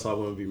one else, I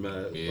wouldn't be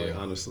mad. Yeah. Like,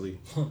 honestly.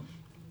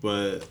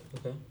 But,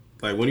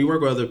 like, when you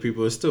work with other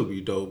people, it still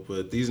be dope.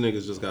 But these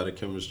niggas just got a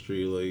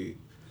chemistry, like,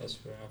 that's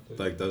fair.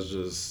 Like, that's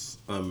just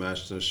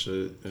unmatched and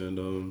shit.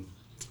 And,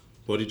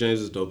 Bodie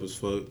James is dope as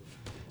fuck.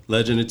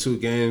 Legend in 2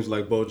 games,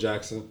 like Bo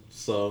Jackson.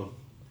 So,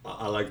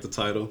 I like the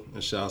title.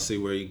 And shall see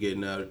where he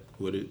getting at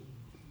with it.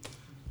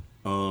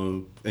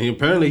 And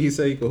apparently he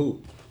said he could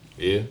hoop.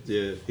 Yeah?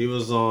 Yeah. He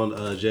was on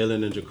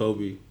Jalen and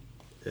Jacoby.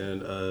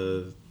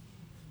 And,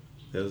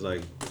 it was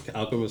like,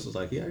 Alchemist was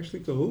like, he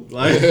actually could hoop.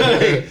 Like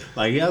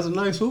he has a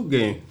nice hoop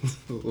game.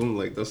 I'm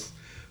like, that's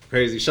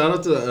crazy. Shout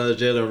out to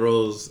Jalen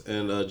Rose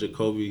and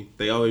Jacoby.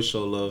 They always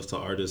show love to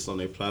artists on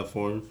their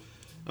platform.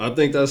 I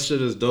think that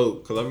shit is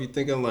dope. Because I be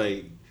thinking,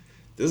 like,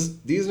 these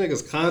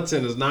niggas'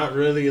 content is not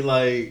really,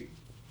 like,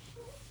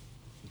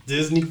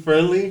 Disney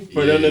friendly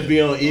for them to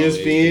be on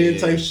ESPN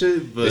type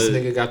shit. But this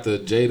nigga got the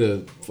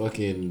Jada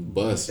fucking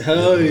bus.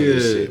 Hell yeah.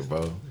 Shit,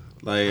 bro.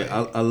 Like,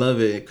 I love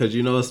it because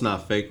you know it's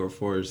not fake or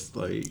forced.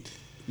 Like,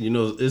 you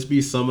know, it's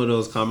be some of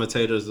those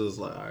commentators that's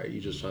like, all right, you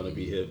just trying to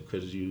be hip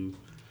because you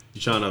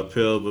trying to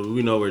appeal, but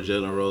we know where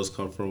Jalen Rose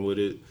come from with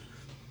it.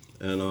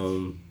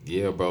 And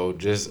yeah, bro.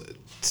 Just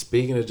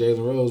speaking of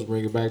Jalen Rose,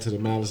 bring it back to the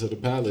Malice of the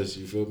Palace.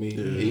 You feel me?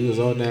 Yeah. He was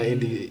on that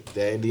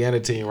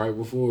Indiana team right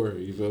before.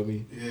 You feel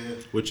me? Yeah.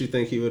 What you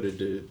think he would have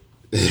did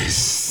if he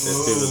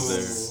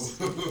was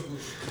there?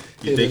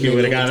 You think he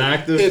would have got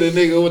active? Hit a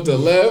nigga with the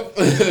left.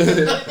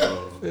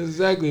 That's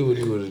exactly what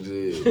he would have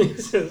did.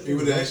 He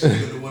would have actually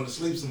been the one to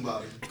sleep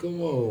somebody.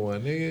 Come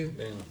on, nigga.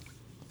 Damn.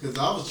 Cause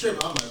I was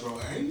tripping. I'm like, bro,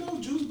 ain't no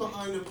juice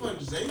behind the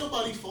punches. Ain't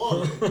nobody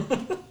falling.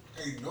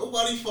 Ain't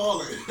nobody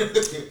falling.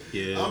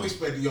 Yeah. I'm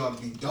expecting y'all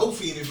to be dope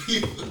fiending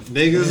people.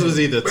 Niggas was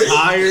either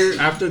tired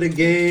after the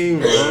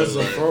game or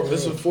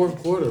it's a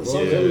fourth quarter,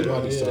 bro. Yeah.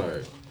 Everybody's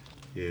tired.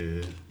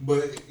 Yeah.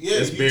 But yeah,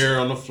 it's beer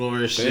on the floor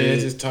and shit.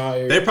 Fans is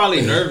tired. They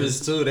probably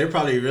nervous too. They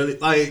probably really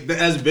like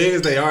as big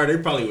as they are. They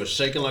probably was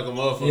shaking like a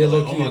motherfucker. Yeah,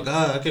 like, oh my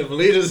god, I can't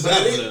believe this is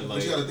happening.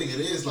 But you gotta think it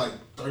is like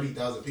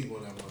 30,000 people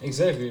in that one.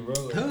 Exactly,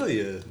 bro. Hell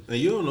yeah, and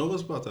you don't know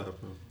what's about to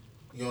happen.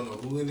 You don't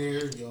know who in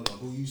there. You don't know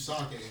who you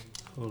socking.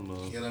 I don't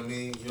know. You know what I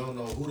mean? You don't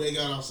know who they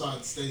got outside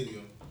the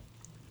stadium.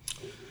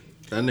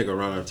 That nigga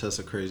Ron Artest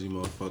a crazy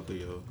motherfucker,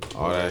 yo.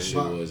 All that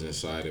shit was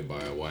incited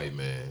by a white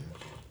man.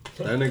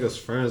 That nigga's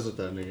friends with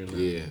that nigga now.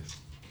 Yeah.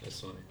 That's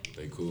funny.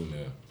 They cool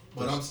now.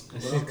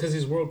 Because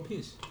he's world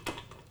peace.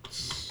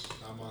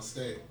 I'm on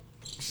stage.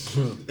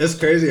 It's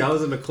crazy. I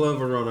was in the club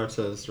with Ron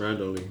Artest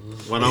randomly.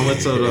 When I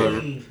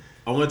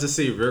went to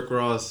see Rick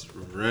Ross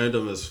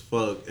random as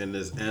fuck in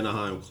this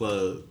Anaheim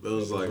club. It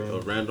was like a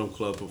random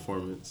club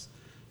performance.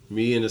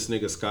 Me and this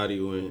nigga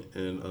Scotty went,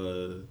 and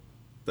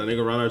that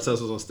nigga Ron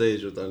Artest was on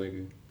stage with that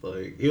nigga.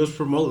 Like, he was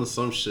promoting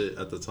some shit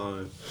at the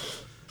time.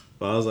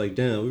 But I was like,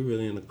 damn, we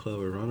really in the club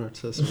with Ron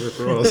Artest and Rick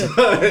Ross.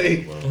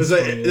 Like,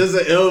 it's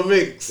an ill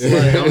mix.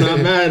 Like, I'm not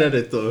mad at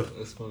it, though.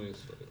 That's funny as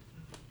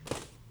fuck.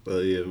 But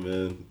yeah,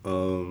 man.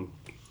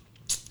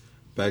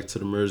 Back to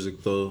the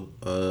music, though.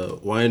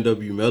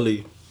 YNW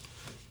Melly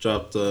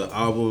dropped the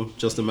album,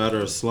 Just a Matter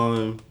of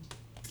Slime.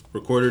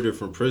 Recorded it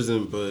from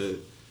prison, but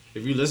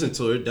if you listen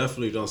to it, it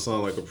definitely don't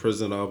sound like a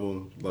prison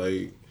album.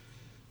 Like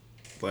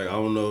I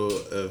don't know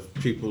if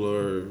people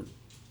are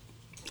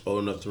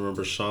old enough to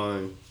remember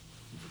Shine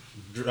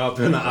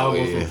dropping an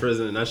album from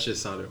prison, and that shit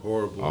sounded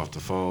horrible. Off the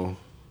phone.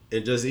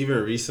 And just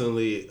even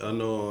recently, I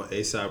know on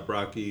A$AP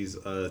Rocky's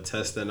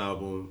Testing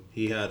album,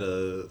 he had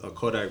a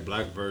Kodak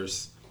Black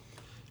verse,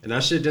 and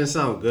that shit didn't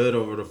sound good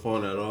over the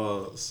phone at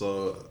all.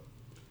 So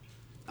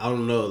I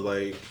don't know,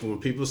 like when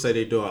people say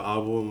they do an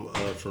album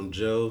from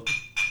jail,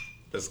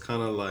 it's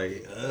kind of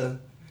like,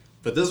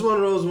 but this is one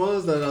of those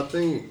ones that I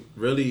think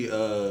really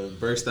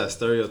breaks that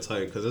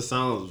stereotype because it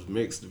sounds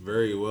mixed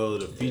very well.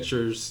 The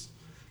features,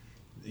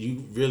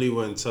 you really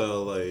wouldn't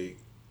tell like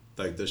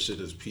this shit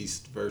is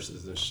pieced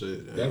verses and shit.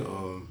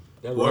 And,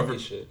 that Rocky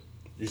shit.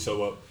 You saw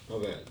what? My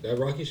bad. That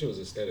Rocky shit was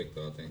aesthetic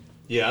though, I think.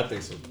 Yeah, I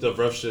think so. The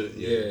rough shit.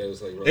 Yeah, it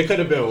was like. It could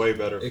have been way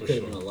better. It could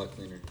have been a lot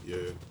cleaner.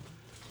 Yeah,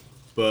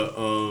 but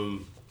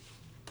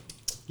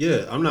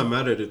yeah, I'm not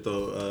mad at it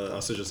though. I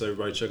suggest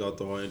everybody check out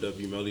the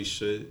YNW Melly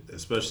shit,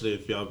 especially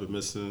if y'all been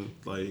missing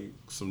like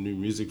some new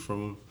music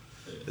from him.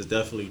 It's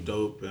definitely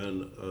dope,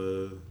 and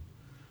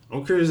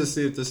I'm curious to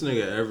see if this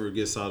nigga ever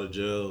gets out of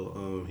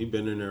jail. He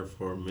been in there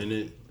for a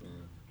minute.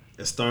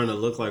 It's starting to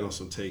look like on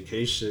some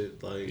TK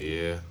shit. Like,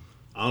 yeah,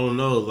 I don't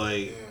know.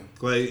 Like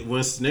when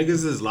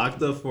niggas is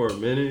locked up for a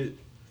minute,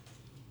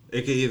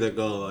 It could either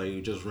go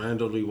like just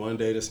randomly one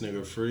day this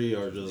nigga free,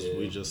 or just Yeah.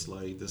 we just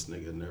like this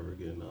nigga never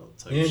getting out.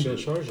 Type He ain't shit. been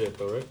charged yet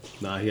though,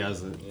 right? Nah, he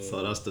hasn't. Yeah.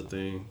 So that's the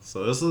thing.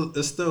 So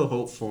it's still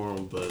hope for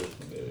him, but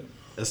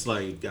it's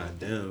like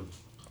goddamn.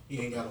 He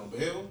ain't got no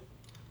bail.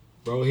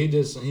 Bro, he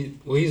did some.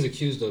 He's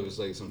accused of is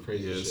like some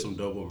crazy Yeah, shit. some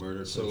double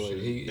murder. So type like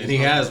shit. He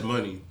has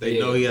money. They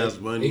know he has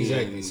money.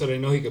 Exactly. So they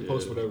know he could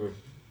post yeah. whatever.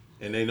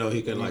 And they know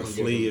he can like He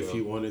can flee get if him,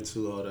 he wanted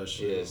to. All that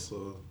shit. Yeah.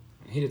 So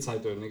He the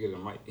type of nigga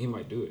that he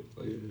might do it.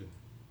 Like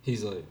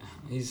he's like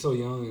he's so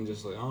young and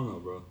just like I don't know,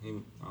 bro. I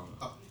don't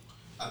know.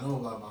 I know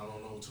about him. I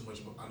don't know too much.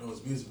 I know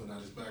his music, but not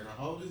his background.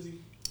 How old is he?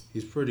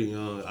 he's pretty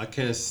young. I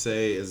can't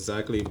say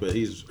exactly, but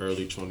he's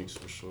early 20s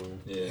for sure.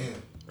 Yeah.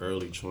 Damn.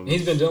 Early 20s.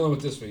 He's been dealing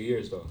with this for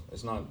years though.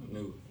 It's not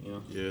new, you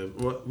know. Yeah.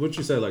 What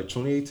you say? Like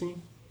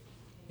 2018?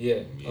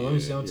 Yeah. Let me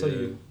see. I'll tell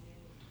you.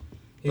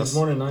 He was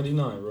born in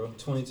 '99, bro.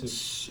 22.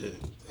 Shit.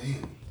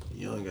 Damn.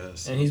 Young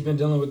ass. And he's been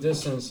dealing with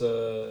this since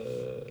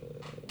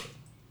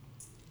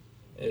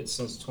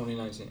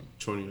 2019.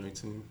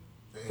 2019.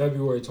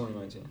 February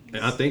 2019.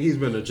 And I think he's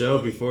been to jail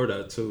before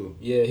that too.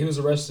 Yeah, he was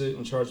arrested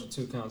and charged with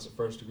 2 counts of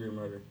first-degree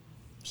murder.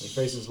 He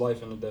faces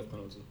life and the death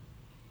penalty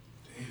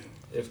Damn.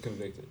 if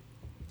convicted.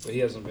 But he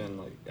hasn't been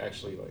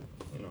actually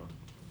you know.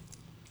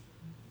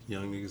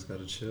 Young niggas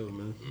gotta chill,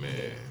 man.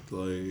 Man.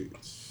 Like,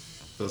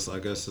 that's I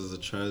guess is a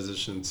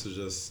transition to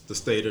just the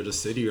state of the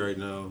city right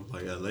now.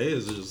 Like LA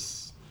is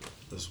just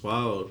it's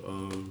wild.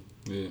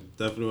 Yeah.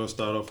 Definitely want to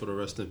start off with a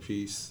rest in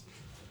peace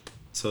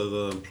to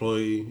the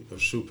employee of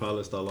Shoe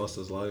Palace that lost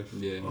his life.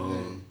 Yeah.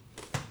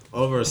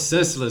 Over a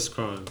senseless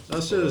crime.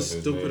 That shit is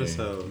His stupid name. as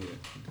hell.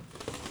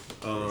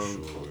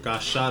 Sure.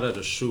 Got shot at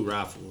a shoe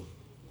raffle.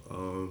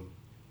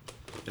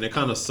 And it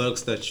kind of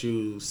sucks that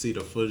you see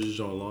the footage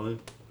online.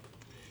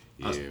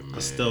 Yeah, man. I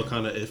still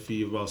kind of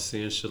iffy about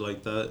seeing shit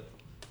like that.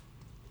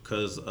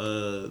 Cause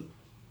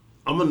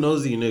I'm a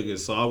nosy nigga,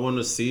 so I want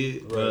to see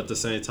it. But Right. at the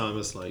same time,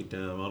 it's like,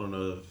 damn, I don't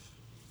know if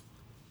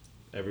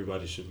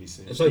everybody should be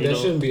seeing it. It's like You that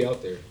know? shouldn't be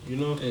out there. You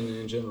know?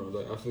 In general,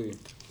 like I feel you.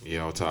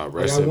 Yeah, on top.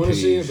 Like, Rest I in want to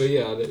see it, peace. but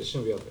yeah, it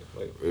shouldn't be out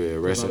there. Like Yeah,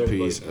 rest not in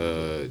everybody peace, can.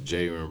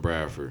 Jalen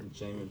Bradford.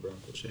 Jamie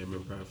Bradford.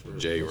 Jamin Bradford.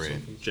 J. Rest in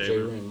Ren. peace. J. J.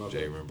 Ren. Ren, my bad.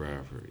 Jalen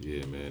Bradford.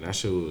 Yeah, man. That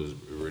shit was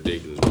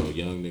ridiculous, bro.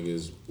 Young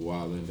niggas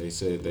wilding. They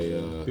said they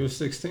He was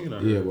 16, I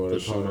heard. yeah, bro, they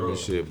For caught him sure. and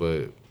shit,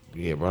 but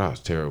yeah, bro, that was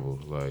terrible.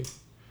 Like,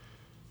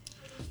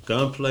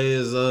 Gunplay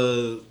is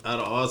at an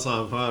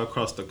all-time high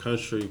across the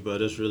country,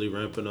 but it's really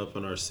ramping up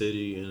in our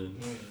city, and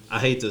I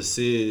hate to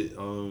see it.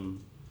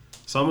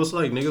 It's almost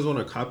like niggas want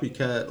to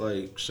copycat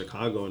like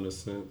Chicago in a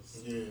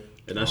sense, Yeah.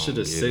 and that shit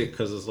is sick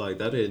because it's like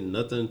that ain't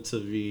nothing to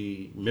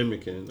be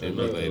mimicking. or nothing,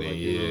 emulating, like,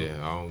 you know?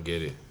 yeah, I don't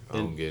get it. I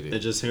don't get And it.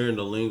 just hearing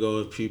the lingo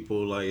of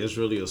people, like it's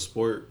really a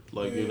sport.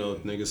 Like you know,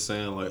 niggas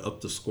saying like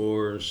up the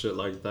score and shit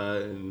like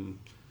that, and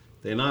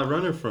they not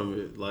running from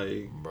it.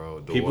 Like Bro,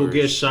 the people worst,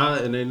 get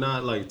shot and they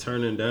not like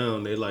turning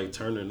down. They like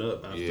turning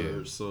up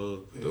afterwards. Yeah.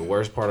 So The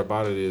worst part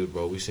about it is,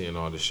 bro, we seeing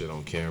all this shit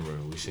on camera.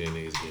 We seeing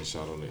niggas getting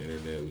shot on the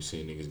internet. We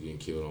seeing niggas getting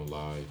killed on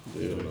live.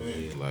 You know what I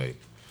mean? Like,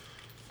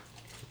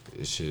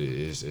 this shit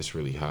is, it's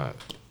really hot.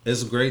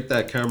 it's great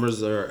that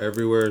cameras are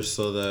everywhere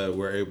so that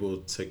we're able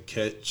to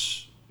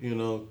catch, you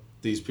know,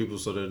 these people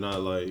so they're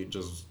not like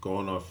just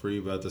going off free.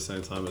 But at the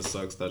same time, it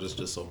sucks that it's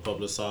just so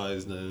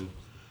publicized, and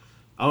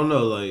I don't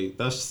know, like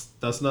that's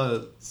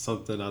not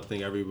something I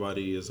think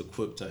everybody is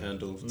equipped to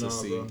handle to No,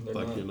 see. bro, they're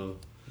Like not. you know,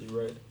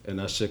 You're right. and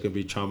that shit could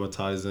be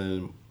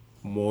traumatizing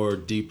more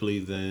deeply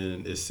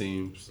than it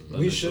seems.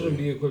 We shouldn't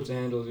be equipped to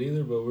handle it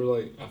either, but we're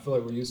like, I feel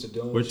like we're used to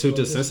dealing We're with too shit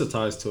like this.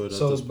 desensitized to it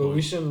So, at this but point.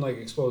 we shouldn't like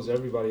expose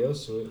everybody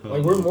else to it. Hell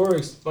Like we're no. more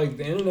like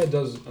the internet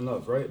does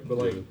enough, right? But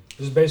like Yeah.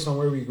 just based on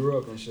where we grew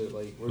up and shit,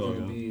 like we're Oh,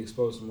 gonna yeah. be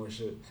exposed to more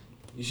shit.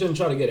 You shouldn't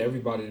try to get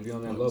everybody to be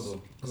on that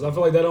level, because I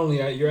feel like that only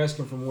you're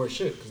asking for more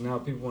shit. Because now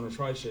people want to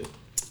try shit,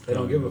 they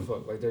don't give a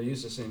fuck. Like they're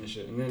used to seeing the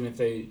shit, and then if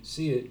they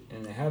see it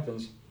and it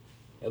happens,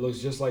 it looks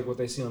just like what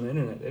they see on the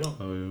internet. They don't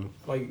Oh yeah,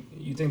 like.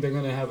 You think they're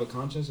gonna have a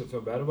conscience and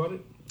feel bad about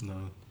it?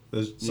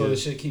 no. So the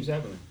shit keeps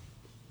happening.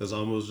 It's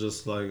almost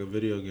just like a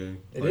video game.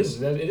 It Like,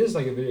 is. It is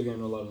like a video game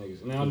to a lot of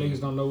niggas. Now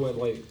niggas don't know what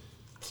like,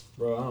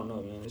 bro. I don't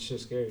know, man. This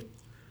shit's scary.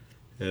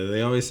 Yeah,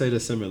 they always say the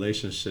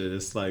simulation shit.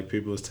 It's like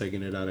people is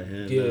taking it out of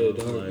hand. Yeah, now.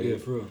 dog. Like, Yeah,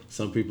 for real.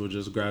 some people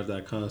just grabbed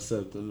that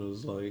concept and it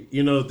was like,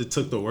 you know, they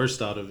took the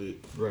worst out of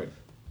it. Right.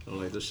 I'm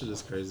like, this shit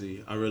is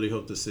crazy. I really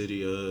hope the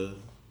city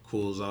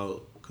cools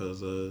out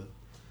because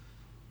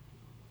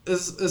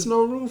it's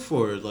no room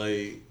for it.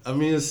 Like, I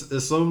mean,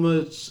 it's so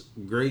much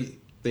great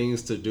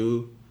things to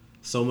do,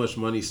 so much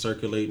money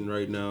circulating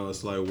right now.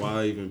 It's like,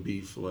 why even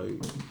beef?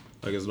 Like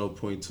there's no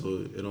point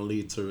to it. It don't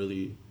lead to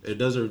really. It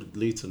doesn't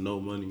lead to no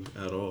money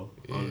at all,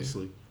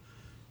 honestly.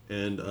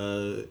 And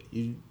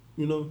you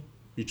know,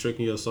 you're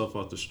tricking yourself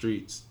off the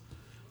streets.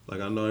 Like,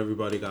 I know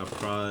everybody got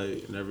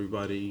pride and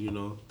everybody, you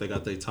know, they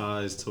got their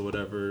ties to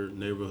whatever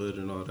neighborhood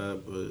and all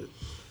that, but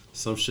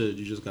some shit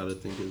you just gotta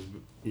think is,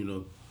 you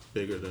know,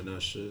 bigger than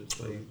that shit.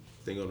 Like,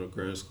 think on the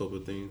grand scope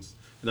of things.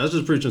 And that's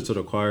just preaching to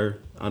the choir.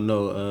 I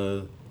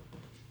know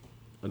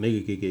a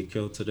nigga could get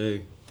killed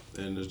today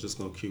and it's just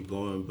gonna keep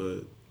going,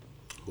 but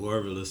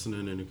whoever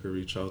listening and it could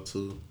reach out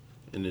to,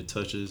 and it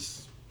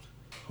touches.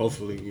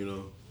 Hopefully,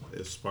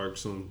 it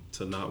sparks them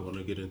to not want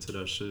to get into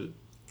that shit.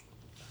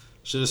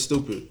 Shit is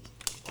stupid.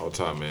 All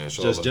time, man.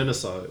 Just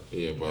genocide.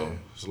 Yeah, bro.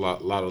 It's a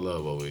lot of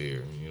love over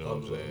here. You know what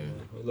I'm saying?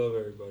 Man. We love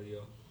everybody,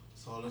 yo.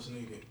 That's all that's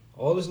needed.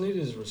 All that's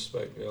needed is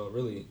respect, yo.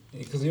 Really,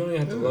 because you don't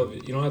even have to love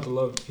it. You don't have to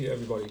love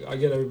everybody. I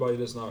get everybody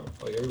that's not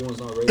like everyone's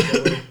not raised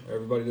that way.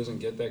 Everybody doesn't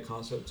get that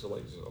concept to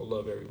like just,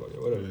 love everybody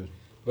or whatever. Yeah.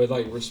 But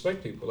like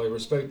respect people. Like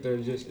respect.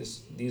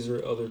 These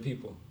are other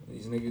people.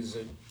 These niggas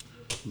are.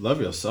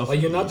 Love yourself.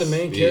 Like you're not the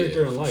main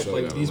character in life.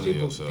 Sure, like these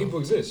people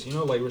exist.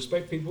 Like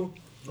respect people,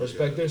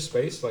 respect their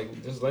space.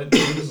 Like just let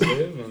niggas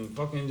live and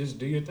fucking just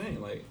do your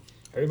thing. Like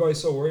everybody's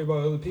so worried about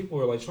other people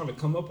or like trying to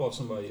come up off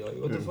somebody. Like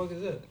what the fuck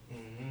is that?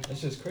 Mm-hmm.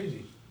 That's just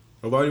crazy.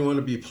 Nobody want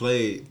to be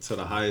played to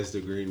the highest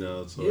degree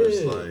now. So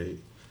it's like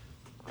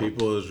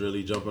people is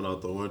really jumping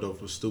out the window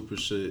for stupid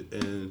shit.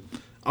 And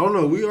I don't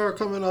know. We are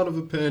coming out of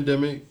a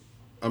pandemic.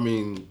 I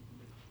mean,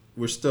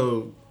 we're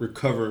still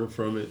recovering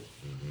from it.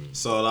 Mm-hmm.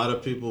 So a lot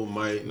of people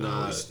might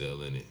not. We're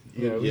still in it.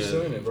 Yeah, we're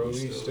still in it, bro.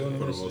 We still in it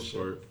for the most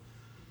part.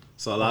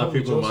 So a lot of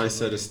people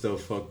mindset is still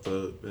fucked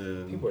up,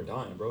 and people are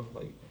dying, bro.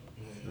 Like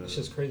it's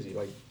just crazy.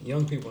 Like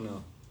young people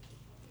now.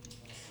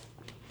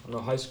 I know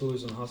high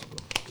schoolers in the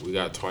hospital. We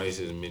got twice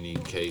as many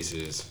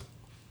cases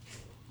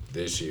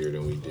this year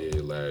than we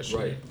did last year.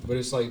 Right, but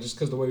it's like just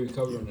because the way we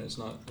covering it, it's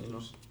not.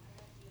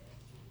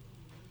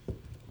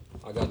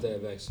 I got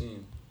that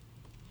vaccine.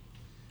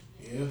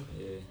 Yeah.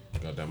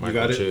 Got that microchip. You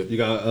got it. You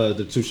got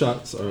the 2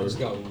 shots. Or? I just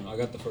got one. I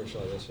got the first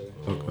shot yesterday.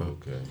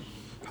 Okay.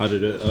 How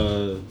did it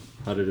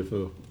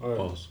feel? All right.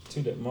 Pause.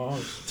 2 days. My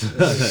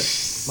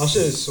arms. My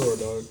shit is sore,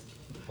 dog.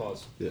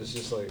 Pause. Yeah. It's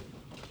just like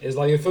it's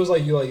like it feels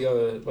like you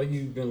like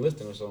you've been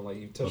lifting or something. Like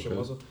you touched your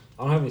muscle.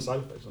 I don't have any side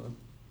effects, man.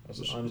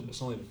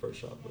 It's only the first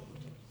shot, but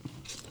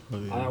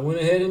I went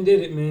ahead and did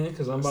it, man,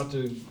 because I'm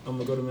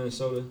gonna go to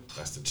Minnesota.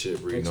 That's the chip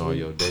reading all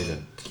your data.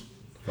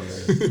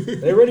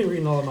 They already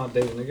reading all of my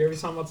data, nigga. Every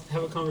time I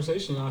have a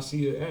conversation, I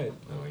see an ad.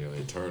 Oh, your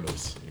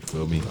internals. You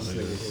feel me?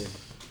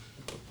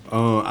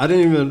 I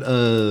didn't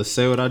even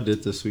say what I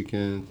did this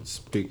weekend.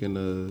 Speaking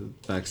of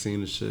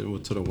vaccine and shit,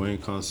 went to the Wayne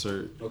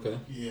concert. Okay.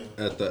 Yeah.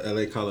 At the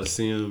LA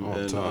Coliseum.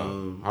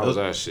 How was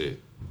that shit?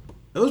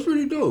 It was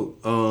pretty dope.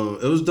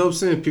 It was dope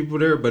seeing people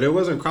there, but it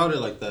wasn't crowded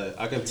like that.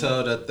 I can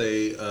tell that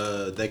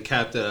they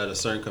capped it at a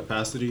certain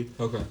capacity.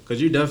 Okay.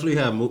 Because you definitely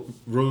have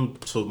room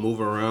to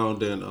move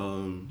around,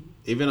 and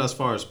even as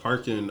far as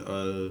parking,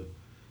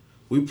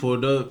 we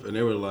pulled up and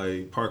they were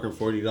like parking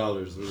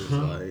 $40. We was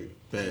like,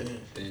 man,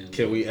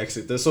 can we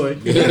exit this way?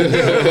 Like,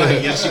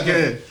 yes, you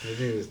can.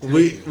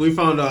 We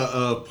found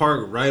a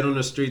park right on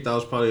the street that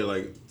was probably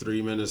like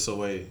 3 minutes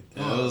away,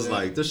 and I was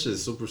like, this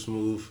shit's super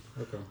smooth.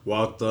 Okay.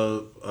 Walked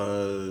up,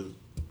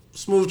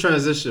 smooth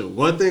transition.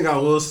 One thing I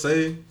will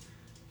say,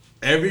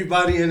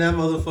 everybody in that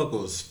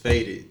motherfucker was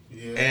faded.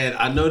 Yeah. And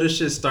I know this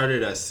shit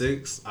started at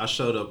 6. I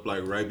showed up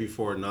like right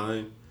before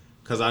 9.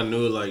 Cause I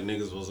knew like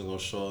niggas wasn't gonna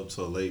show up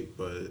till late,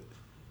 but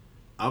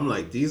I'm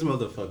like, these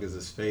motherfuckers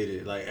is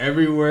faded. Like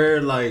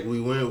everywhere, like we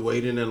went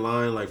waiting in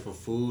line like for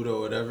food or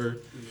whatever.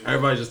 Yeah.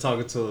 Everybody just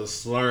talking to us,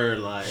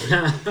 slurring like, which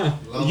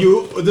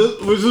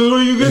is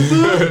where you get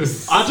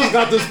to? I just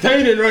got this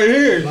painting right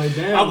here. Like,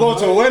 damn, I'm going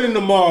to a wedding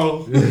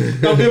tomorrow.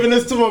 I'm giving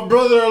this to my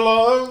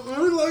brother-in-law.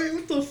 We're like,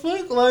 what the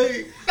fuck?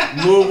 Like,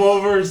 move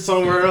over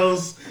somewhere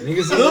else. Lil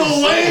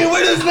Wayne,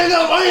 where this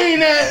nigga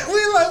Wayne at?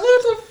 We like,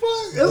 what the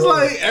fuck? It's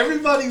like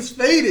everybody's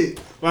faded.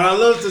 But I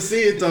love to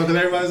see it though, because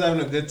everybody's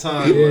having a good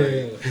time.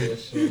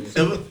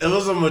 It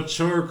was a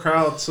mature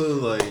crowd too.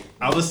 Like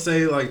I would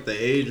say, like the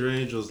age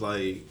range was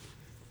like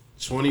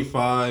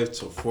 25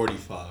 to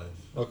 45.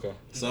 Okay.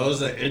 So it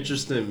was an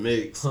interesting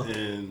mix,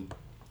 and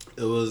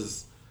it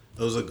was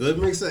a good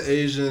mix of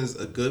Asians,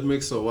 a good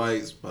mix of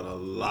whites, but a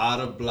lot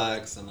of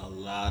blacks and a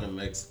lot of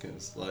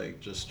Mexicans, like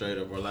just straight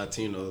up, or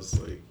Latinos.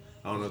 Like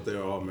I don't know if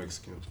they're all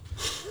Mexican,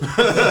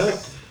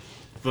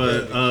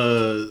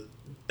 but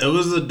it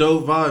was a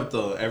dope vibe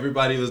though.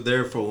 Everybody was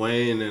there for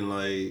Wayne, and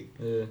like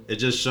it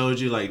just showed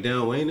you like,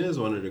 damn, Wayne is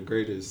one of the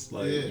greatest.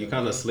 Like you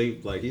kind of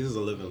sleep, like he's a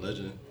living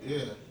legend.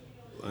 Yeah,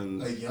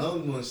 and a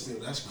young one still.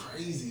 That's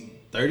crazy.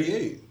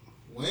 38.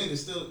 Wayne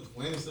is still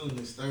in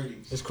his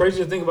 30s. It's crazy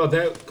to think about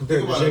that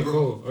compared to J.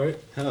 Cole, right?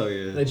 Hell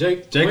yeah. Like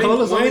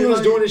Wayne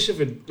was doing this shit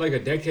for like a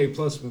decade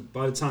plus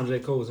by the time J.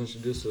 Cole was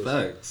introduced to us.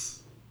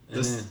 Facts.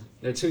 And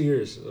they're 2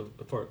 years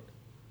apart.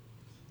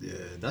 Yeah,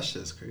 that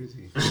shit's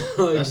crazy.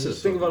 Like,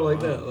 just think about it like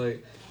that.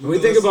 Like when we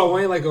think about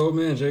Wayne, like, oh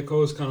man, J.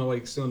 Cole is kind of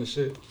like still in the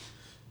shit.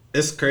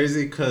 It's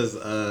crazy because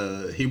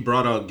he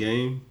brought out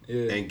Game,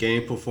 and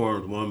Game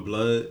performed One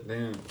Blood.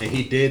 Damn. And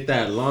he did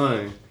that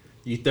line,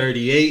 you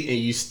 38 and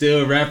you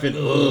still rapping,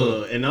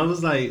 and I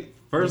was like,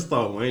 first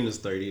off, Wayne is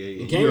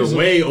 38. You're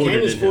way older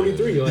than him. Game is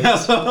 43. Like,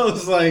 that's what I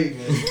was like,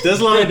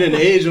 this line didn't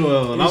age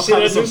well. And you see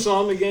that new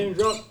song the Game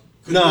dropped?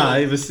 Nah,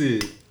 I even see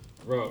it.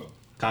 Bro.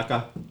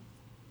 Kaka.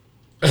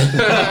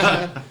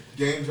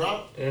 Game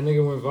dropped? That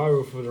nigga went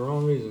viral for the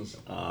wrong reasons.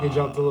 He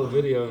dropped a little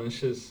video and it's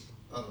just...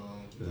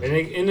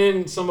 And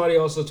then somebody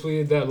also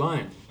tweeted that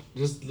line.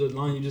 Just the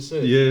line you just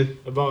said. Yeah.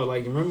 About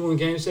like, remember when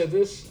Game said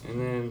this,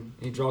 and then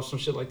he dropped some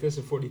shit like this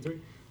at 43.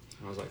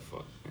 I was like,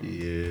 fuck. Man.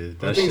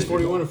 Yeah. I think it's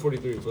 41 or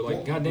 43, but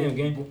like, goddamn,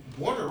 Game.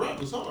 Born to Rap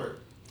was hard.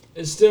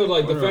 It's still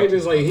like the fact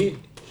is like I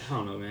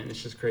don't know, man.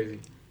 It's just crazy.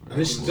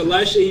 The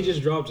last shit he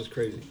just dropped is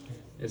crazy.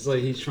 It's like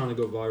he's trying to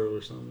go viral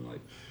or something like.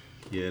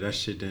 Yeah, that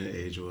shit didn't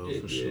age well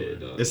for sure.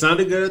 Dog. It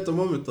sounded good at the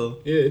moment though.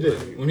 Yeah, it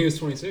did. When he was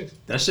 26.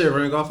 That shit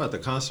rang off at the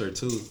concert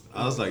too.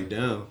 I was like,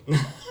 damn.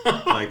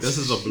 Like, this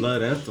is a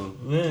blood anthem.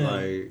 Man.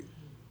 Like,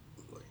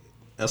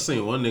 I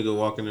seen one nigga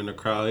walking in the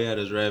crowd. He had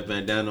his red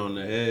bandana on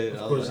the head.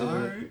 I was like, all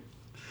right.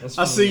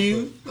 I see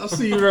you. I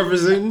see you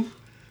representing.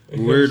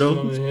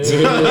 Weirdo.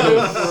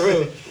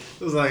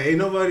 It was like, ain't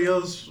nobody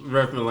else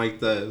rapping like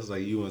that. It's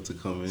like, you want to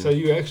come in. So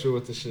you extra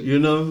with the shit. You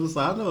know, it's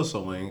like, I know it's a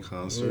Wayne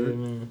concert. Yeah,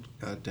 man.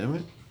 God damn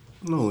it.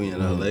 I know we in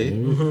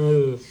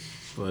LA.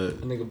 But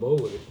That nigga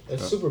bold with it.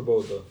 That's super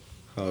bold though.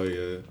 oh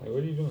yeah. Like,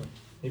 what are you doing?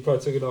 He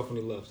probably took it off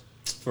when he left.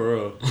 For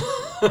real.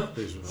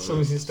 As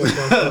soon as he stepped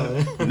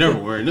outside. Never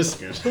wearing this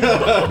again.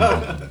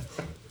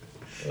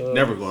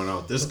 Never going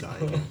out with this guy.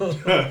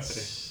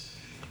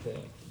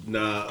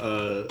 Nah,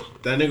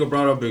 that nigga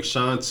brought up Big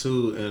Sean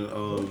too,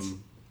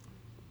 and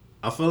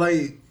I feel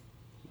like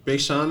Big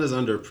Sean is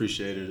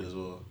underappreciated as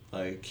well.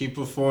 Like, he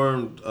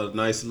performed a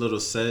nice little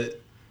set,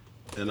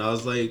 and I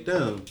was like,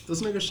 damn,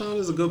 this nigga Sean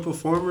is a good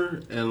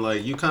performer, and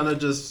like, you kind of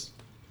just,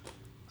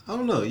 I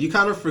don't know, you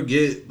kind of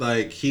forget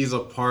like he's a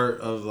part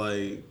of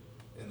like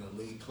An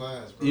elite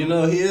class, bro. you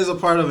know, he is a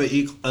part of an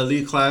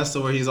elite class to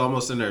where he's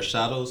almost in their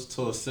shadows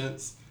to a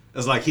sense.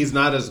 It's like he's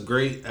not as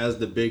great as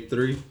the big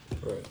three,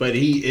 Right. but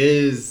he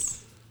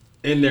is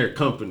in their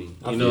company,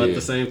 you know, at the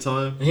same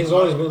time. And he's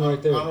always been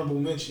right there. Honorable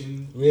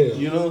mention. Yeah.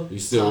 You know? You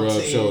still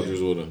rub shoulders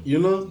with him. You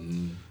know?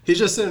 He's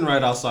just sitting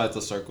right outside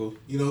the circle.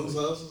 You know who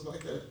else is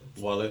like that?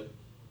 Wallet.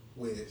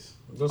 Wiz.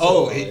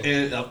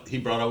 He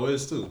brought out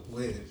Wiz too.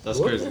 Wiz. That's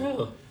What crazy. the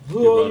hell? He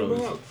Who all brought you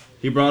out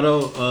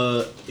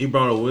brought? he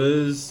brought a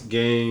Wiz,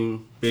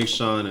 Game, Big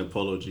Sean, and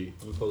Polo G.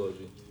 Polo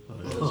G.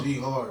 Oh, G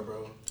hard,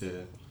 bro. Yeah.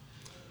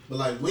 But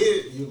like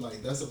Wiz, you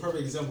like that's a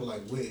perfect example.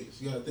 Like Wiz,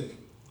 you gotta think.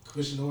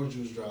 Christian Orange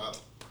Juice drop.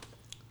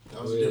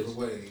 That was Wiz. a different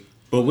way.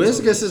 But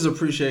Wiz gets his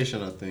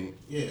appreciation, I think.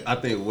 Yeah. I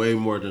think way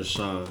more than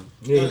Sean.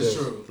 Yeah, That's he does.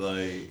 true.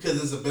 Like,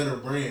 Because it's a better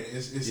brand.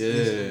 It's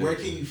where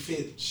can you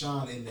fit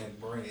Sean in that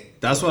brand?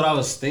 that's what I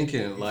was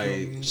thinking. feel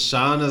Like, me?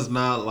 Sean is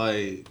not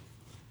like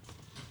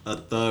a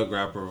thug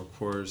rapper, of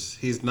course.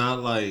 He's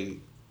not like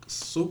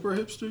super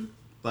hipster.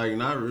 Like,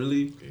 not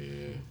really.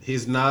 Yeah.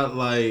 He's not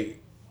like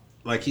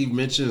he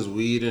mentions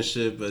weed and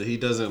shit, but he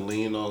doesn't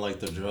lean on like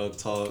the drug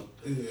talk.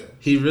 Yeah.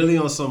 He really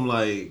on some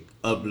like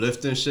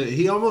uplifting shit.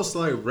 He almost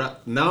like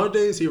rap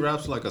nowadays. He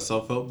raps like a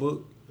self-help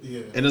book,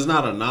 Yeah. and it's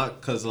not a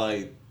knock because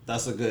like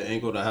that's a good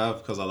angle to have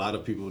because a lot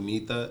of people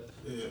need that.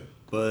 Yeah.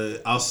 But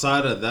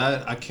outside of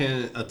that, I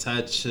can't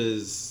attach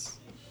his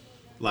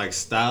like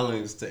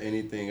stylings to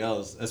anything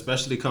else,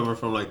 especially coming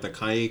from like the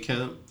Kanye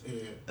camp.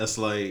 Yeah. It's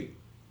like,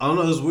 I don't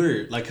know, it's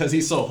weird. Like, cause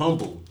he's so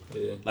humble.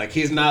 Yeah. Like,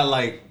 he's not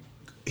like,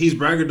 he's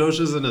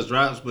braggadocious in his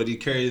raps, but he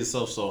carries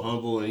himself so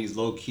humble and he's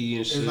low key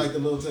and shit. It's like a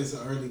little taste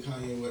of early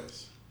Kanye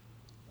West.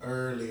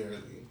 Early.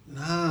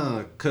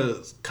 Nah,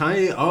 cause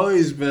Kanye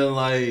always been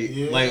like,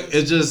 Yeah. like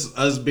it's just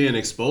us being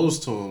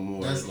exposed to him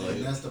more. That's like,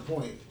 that's the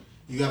point.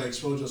 You gotta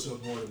expose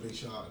yourself more to Big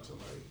Sean to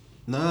like.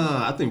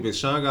 nah, I think Big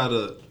Sean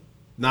gotta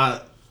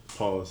not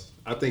pause.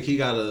 I think he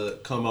gotta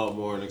come out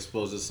more and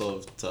expose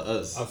himself to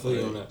us. I feel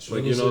you on that.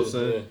 Like, you know what I'm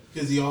saying?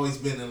 Because he always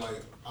been in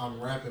like,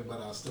 I'm rapping, but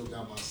I still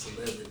got my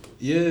celebrity.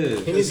 Yeah.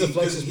 He needs to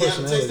flex his He had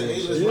to taste the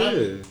personality. A-list Yeah.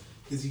 rapping.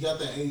 Because he got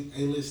that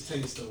A-list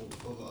taste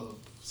of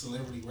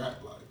celebrity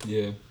rap like.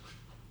 Yeah.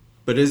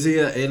 But is he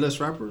an A-list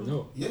rapper?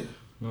 No. Yeah.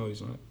 No,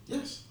 he's not.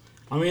 Yes.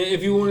 I mean,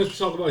 if you want to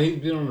talk about he's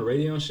been on the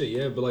radio and shit,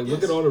 yeah, but like, look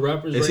Yes. at all the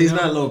rappers Is right he's now.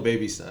 not Lil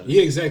Baby status.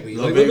 Yeah, exactly.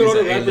 Lil Like, look at all the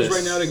Baby's an rappers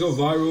A-list. right now that go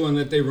viral and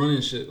that they run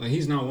and shit. Like,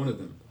 he's not one of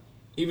them.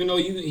 Even though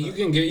you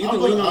can I'll lean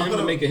put- on I'll him put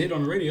to a- make a hit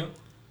on the radio.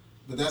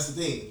 But that's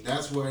the thing.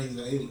 That's where he's an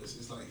A-list.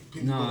 It's like,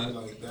 people Nah. be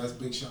like, that's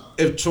Big Sean.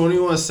 If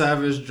 21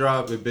 Savage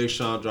drop and Big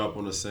Sean drop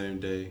on the same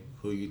day,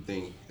 who you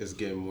think is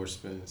getting more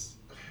spins?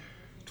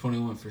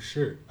 21 for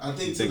sure. I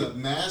think to think- the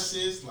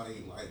masses, like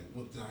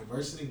with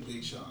diversity,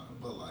 Big Sean.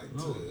 But like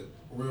No. to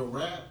real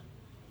rap,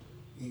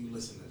 you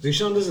listen to Big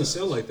Sean doesn't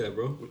sell like that,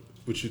 bro.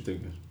 What you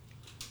thinking?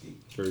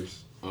 First.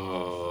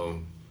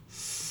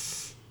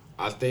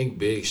 I think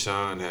Big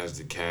Sean has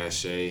the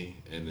cachet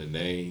and the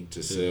name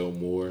to sell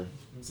more,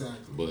 Exactly.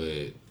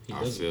 but I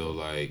doesn't. feel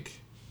like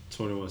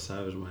 21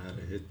 Savage might have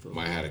a hit though.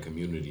 might have a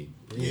community.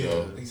 You Yeah,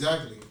 know?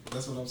 exactly.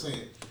 That's what I'm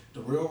saying.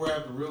 The real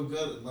rap, the real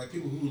good, like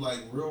people who like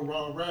real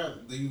raw rap,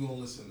 then you gonna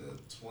listen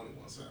to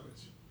 21 Savage.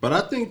 But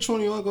I think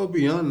 21 go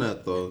beyond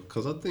that though,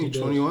 cause I He think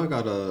does. 21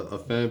 got a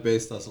fan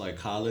base that's like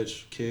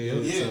college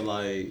kids Yeah. and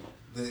like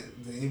The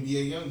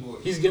NBA young boy.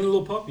 He's getting a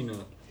little poppy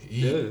now.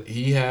 He has.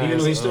 Even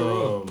though he's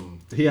still raw.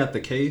 he had the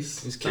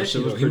case. He's That catchy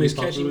shit was though. He pretty makes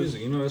catchy popular.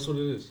 music. You know, that's what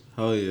it is.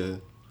 Hell yeah.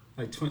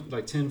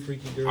 Like 10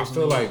 freaky girls. I on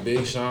feel there. like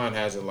Big Sean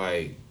hasn't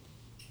like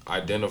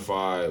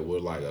identified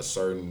with like a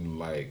certain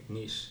like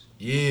niche.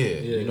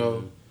 you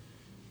know,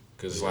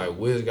 cause like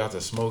Wiz got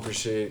the smoker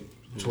shit,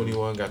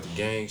 21 got the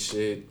gang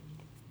shit.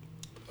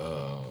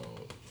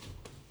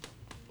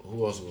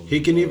 Who else?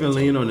 He can even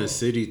lean on the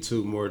city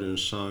too more than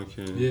Sean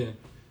can. Yeah.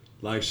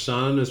 Like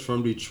Sean is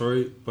from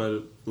Detroit,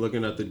 but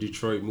looking at the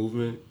Detroit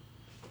movement,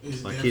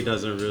 It's like different. he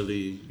doesn't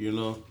really, you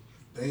know.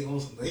 They all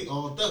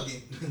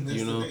thugging. That's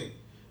You know? the thing.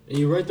 And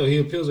you're right though. He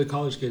appeals to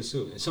college kids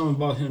too. It's something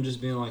about him just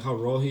being like how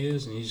raw he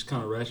is, and he's just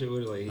kind of ratchet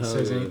with it. Like he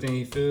says anything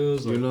he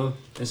feels. Like, You know,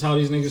 that's how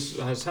these niggas.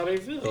 That's how they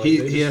feel. Like, he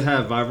they he just-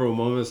 had viral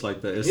moments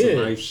like the It's a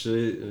Knife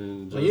shit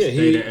and just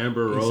dating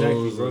Amber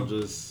Rose bro. and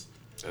just.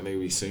 And they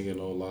be singing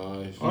on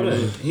live. all that.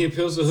 He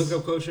appeals to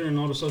hookup culture and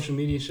all the social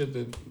media shit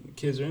that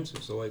kids are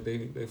into. So like they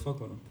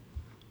fuck with him,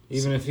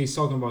 even if he's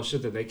talking about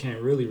shit that they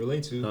can't really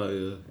relate to. Oh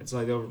yeah. It's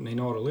like they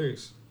know all the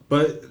lyrics.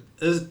 But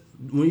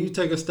when you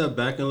take a step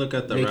back and look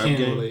at the They rap can't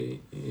game,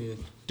 relate. Yeah.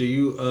 do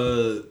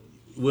you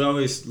we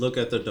always look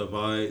at the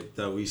divide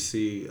that we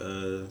see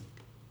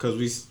because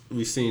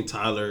we seen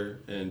Tyler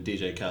and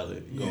DJ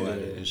Khaled go at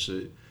it and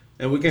shit,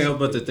 and we can't help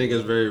but to think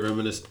it's very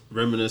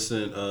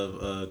reminiscent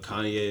of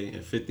Kanye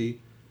and 50.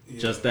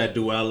 Just that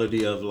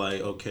duality of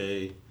like,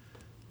 okay,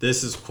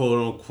 this is quote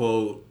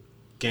unquote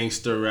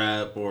gangster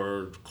rap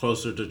or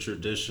closer to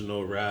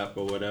traditional rap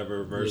or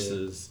whatever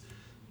versus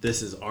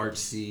this is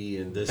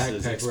artsy and this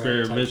is Backpack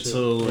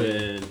experimental rap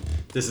type and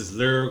this is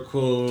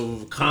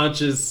lyrical,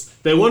 conscious.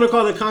 They want to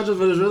call it conscious,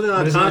 but it's really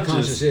not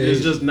conscious.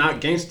 It's just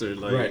not gangster.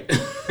 Like, Right.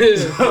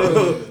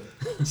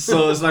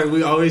 so it's like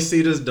we always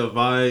see this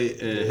divide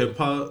in hip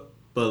hop,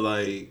 but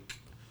like,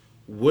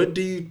 what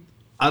do you?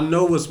 I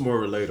know what's more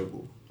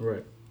relatable.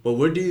 Right. But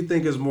what do you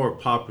think is more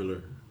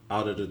popular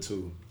out of the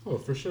two? Oh,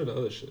 for sure, the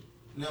other shit.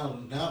 Now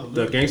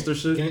The gangster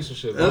shit? Gangster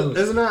shit.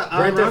 Isn't that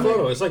Grand Theft ironic?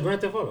 Auto. It's like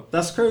Grand Theft Auto.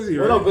 That's crazy,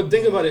 right? Well, no, but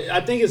think about it.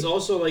 I think it's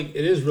also like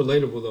it is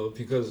relatable though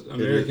because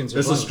Americans are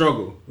It's a violent.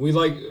 struggle. We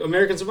like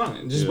Americans are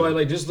violent. Just by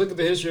like just look at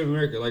the history of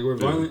America. Like we're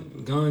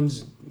violent,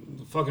 guns,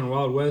 fucking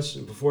Wild West.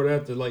 And before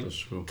that, the like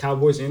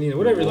Cowboys, Indians,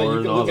 whatever. Like you War can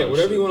and look all at that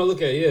whatever shit. you want to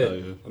look at. Yeah. Oh,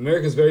 yeah.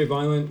 America's very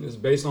violent. It's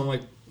based on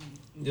like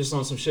just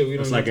on some shit we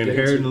don't. It's even like have to get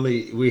into.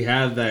 inherently we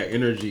have that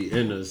energy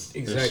in us.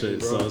 Exactly,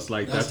 and shit. bro. So it's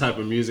like that type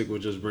of music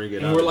would just bring it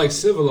And out. we're like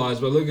civilized,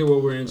 but look at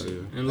what we're into,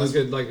 yeah. and look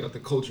at like the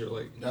culture.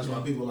 Like That's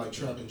why people like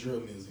trap and drill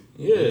music.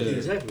 Yeah,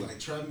 exactly. Like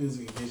trap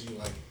music gives you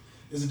like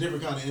it's a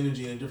different kind of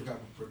energy and a different kind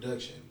of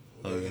production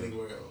than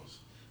anywhere else.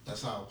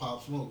 That's how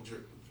Pop Smoke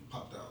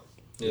popped out.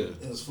 Yeah.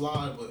 It was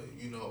fly, but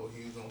you know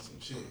he was on some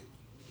shit.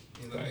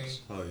 You know what I mean?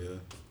 Oh yeah.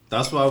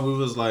 That's why we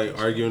was like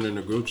arguing in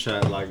the group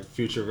chat like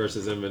Future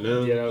versus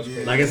Eminem. Yeah, that was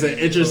crazy. Like it's an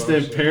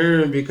interesting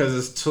pairing because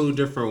it's two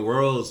different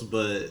worlds,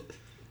 but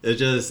it's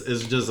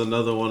just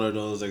another one of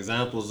those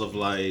examples of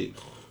like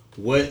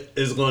what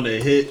is going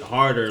to hit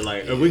harder.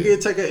 Like if we could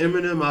take an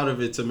Eminem out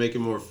of it to make it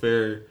more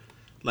fair,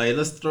 like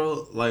let's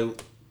throw like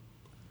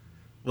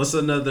what's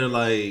another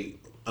like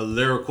a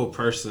lyrical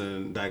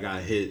person that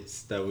got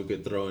hits that we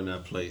could throw in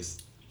that place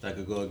that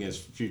could go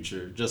against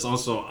Future just on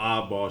some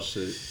oddball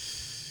shit.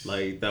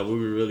 Like that we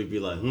would really be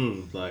like,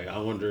 like I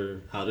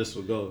wonder how this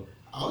would go.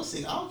 I would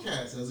say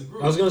Outkast as a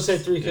group. I was gonna say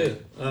 3K,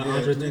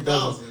 Andre 3000.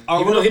 3000.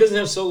 Even though he doesn't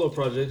have solo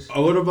projects,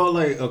 Or what about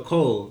like a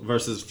Cole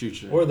versus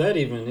Future? or that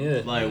even,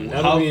 yeah, like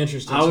that how, would be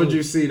interesting. how would too.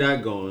 you see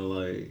that going?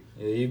 Like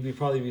Yeah, you'd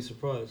probably be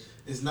surprised.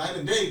 It's night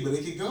and day, but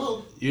it could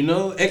go. you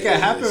know, it can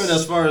happen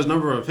as far as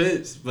number of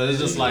hits, but it's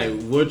just like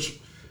which.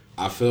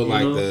 I feel You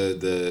like know?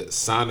 the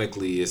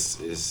sonically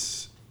it's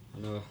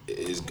know.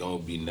 it's gonna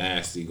be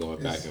nasty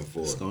going back and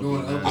forth.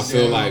 Going up I and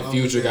feel down, like up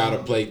Future and down.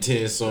 gotta play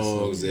 10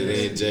 songs and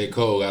then J.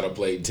 Cole gotta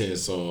play 10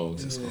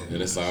 songs. Yeah.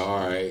 And it's like,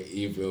 alright,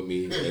 you feel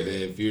me? And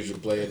then Future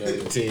play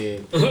another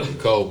 10, and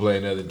Cole play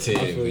another 10.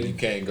 feel But you. you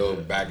can't go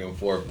back and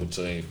forth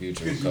between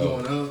Future and You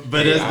Cole. going up.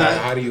 But Hey, is how,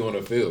 that how do you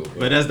wanna feel? Bro?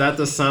 But is that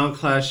the sound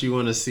clash you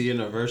want to see in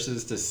the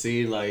verses to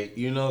see, like,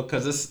 you know,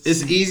 because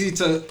it's easy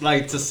to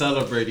like to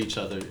celebrate each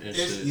other and It's,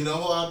 shit. you know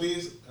who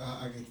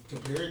I can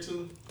compare it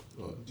to?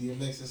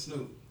 DMX and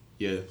Snoop.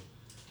 Yeah,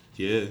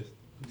 yeah,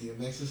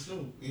 DMX and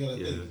Snoop. You gotta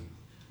Yeah. think.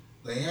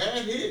 They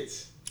had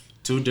hits.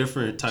 two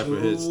different type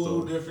of hits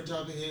though. Two different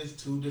type of hits,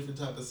 two different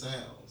type of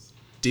sounds.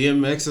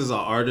 DMX is an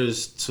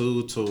artist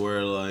too, to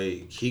where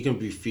like he can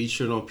be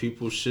featured on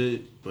people's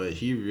shit, but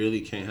he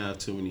really can't have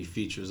too many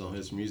features on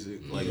his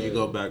music. Like you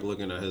go back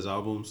looking at his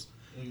albums,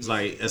 it's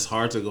like it's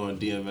hard to go in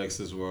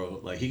DMX's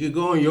world. Like he could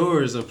go on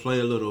yours and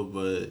play a little,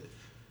 but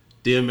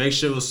DMX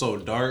shit was so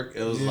dark.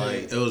 It was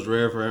like it was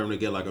rare for him to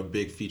get like a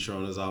big feature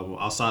on his album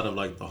outside of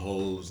like the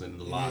Hoes and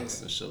the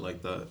Locks and shit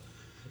like that.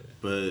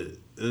 But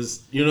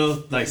it's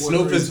like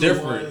Snoop is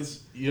different.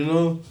 You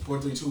know,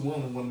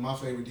 4321 was one of my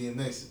favorite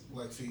DMX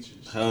like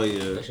features. hell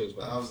yeah. That shit was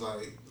bad. I was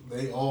like,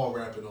 they all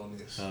rapping on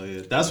this. Hell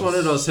yeah. That's one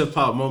of those hip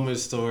hop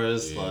moments to where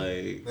it's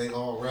like, They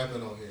all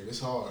rapping on here. It's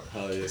hard.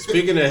 hell yeah.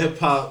 Speaking of hip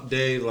hop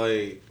day,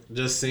 like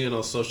just seeing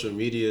on social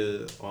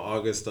media on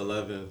August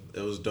 11th,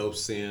 it was dope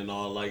seeing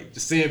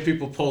seeing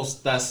people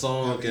post that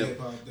song Happy and Hip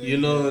Hop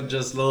Day,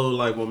 just little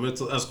like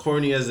momental. As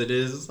corny as it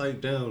is, it's like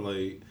damn,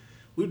 like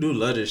we do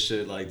love this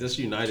shit. Like this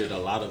united a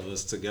lot of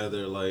us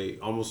together, like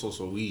almost on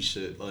some weed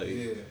shit. Like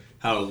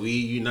how we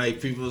unite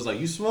people. It's like,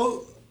 you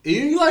smoke?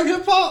 You like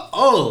hip hop?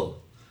 Oh,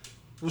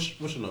 what's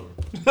your number?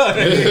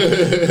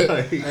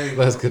 Hey,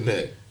 Let's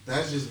connect.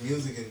 That's just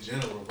music in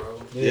general,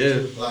 bro.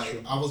 Yeah.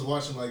 Like, I was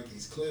watching, like,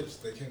 these clips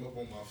that came up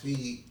on my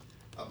feed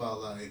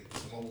about, like,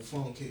 some old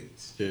phone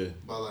kids. Yeah.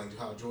 About, like,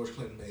 how George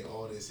Clinton made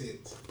all his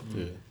hits.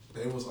 Yeah.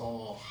 They was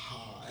all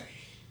high.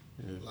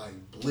 Yeah. Like,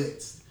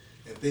 blitzed.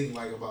 And think,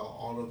 like, about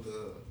all of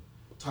the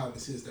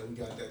timeless hits that we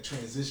got that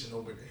transition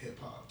over to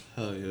hip-hop.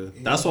 Hell yeah.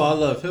 That's why I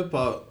love hip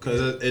hop,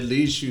 because it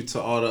leads you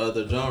to all the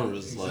other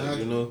genres. Exactly. Like,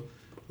 you know,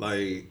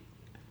 like,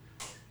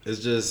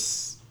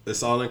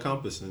 it's all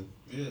encompassing.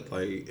 Yeah.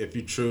 Like, if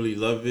you truly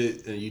love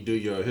it and you do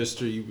your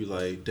history, you be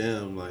like,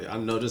 damn, like, I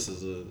know this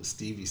is a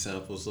Stevie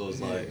sample, so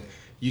it's like,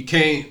 you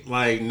can't,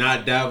 like,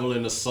 not dabble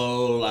in the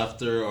soul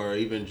after or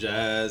even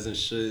jazz and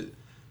shit.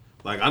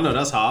 Like, I know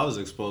that's how I was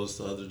exposed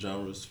to other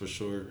genres, for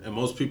sure. And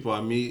most people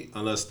I meet,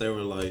 unless they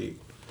were, like,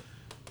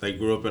 they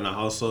grew up in a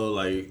household,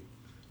 like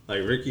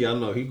Ricky, I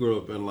know he grew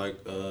up in,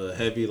 like,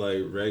 heavy, like,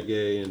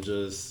 reggae and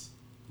just,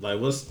 like,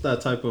 what's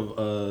that type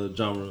of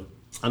genre?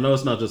 I know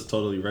it's not just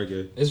totally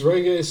reggae. It's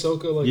reggae,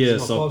 soca, like Yeah, my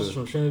soca. pops is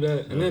from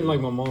Trinidad, and then like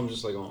my mom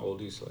just like on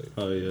oldies, like.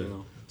 Oh yeah. You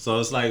know. So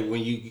it's like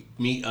when you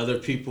meet other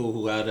people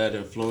who have that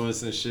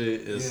influence and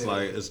shit, it's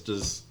like it's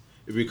just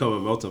it become a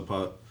melting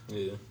pot.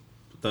 Yeah.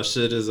 That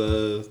shit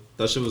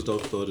was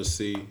dope though to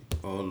see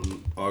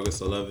on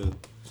August 11th.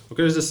 I'm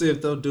curious to see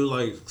if they'll do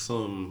like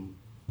some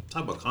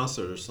type of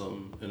concert or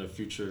something in the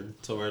future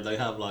to where they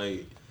have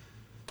like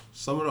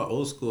some of the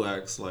old school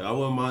acts. Like I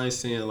wouldn't mind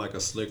seeing like a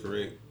Slick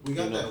Rick. We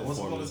got that once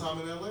upon a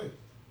time in LA.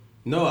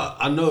 No,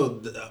 I know,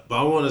 but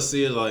I want to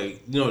see it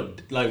like, you know,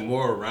 like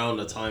more around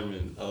the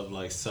timing of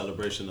like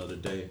celebration of the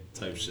day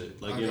type shit.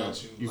 Like, you know,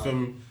 you like, feel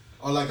me?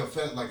 Or like a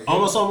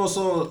almost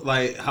on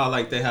like how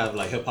like they have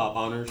like hip hop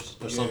honors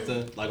or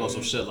something, like on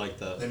some shit like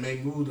that. They may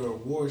move the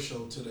award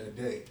show to that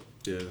day.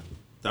 Yeah,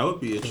 that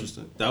would be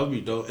interesting. That would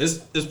be dope.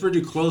 It's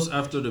pretty close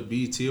after the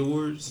BET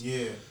Awards.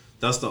 Yeah,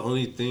 that's the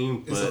only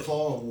thing. But it's a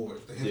fall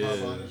award, the hip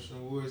hop honors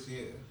awards.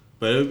 Yeah,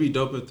 but it would be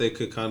dope if they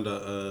could kind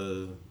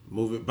of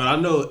move it. But I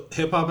know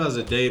hip hop has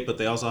a date, but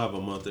they also have a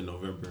month in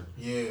November.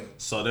 Yeah,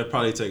 so they'll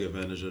probably take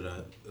advantage of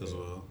that as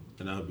well,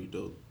 and that would be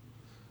dope.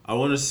 I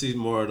want to see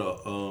more of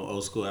the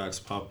old school acts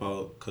pop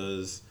out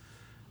because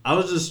I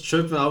was just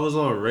tripping. I was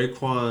on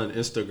Raekwon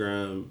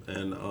Instagram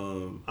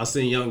and I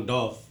seen Young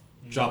Dolph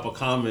drop a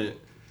comment,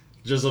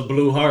 just a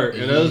blue heart,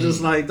 and it was just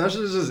like that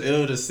shit is just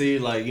ill to see,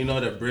 like, you know,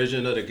 the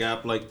bridging of the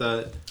gap like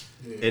that.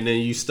 Yeah. And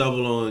then you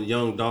stumble on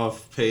Young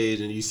Dolph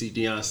page and you see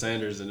Deion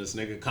Sanders and this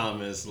nigga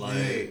comments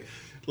like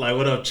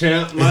what up,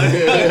 champ? Like,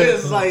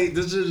 it's like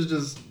this is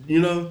just, you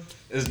know.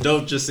 It's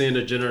dope just seeing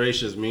the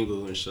generations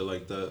mingle and shit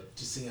like that.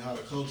 Just seeing how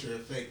the culture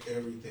affect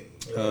everything.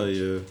 Hell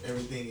yeah.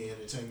 Everything in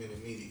entertainment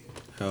and media.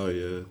 Hell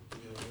yeah. You know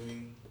what I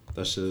mean?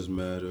 That shit is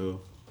mad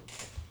ill.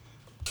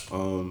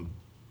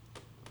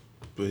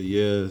 But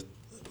yeah,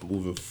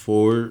 moving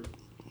forward,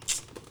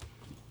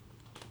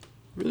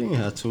 really ain't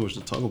had too much to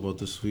talk about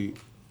this week.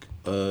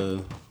 I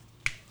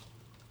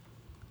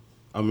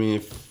mean,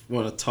 if you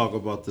want to talk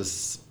about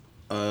this,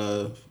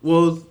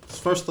 well,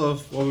 first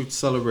off, while we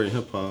celebrate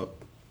hip hop,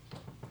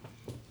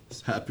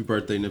 happy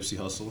birthday, Nipsey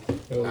Hussle.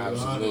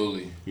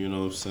 Absolutely. You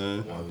know what I'm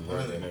saying? Happy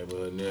birthday,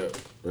 neighborhood Nip.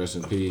 Rest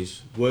in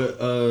peace. What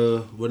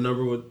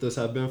number would this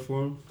have been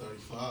for him?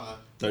 35.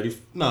 30?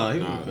 Nah, he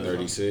was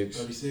 36.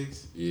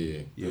 36? Yeah.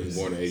 He was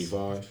born in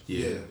 85?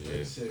 Yeah.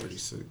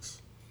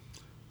 36.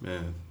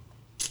 Man.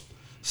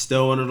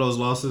 Still one of those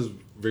losses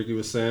Ricky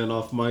was saying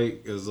off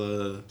mic is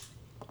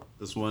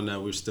this one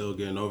that we're still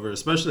getting over,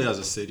 especially as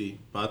a city.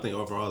 But I think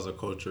overall as a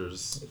culture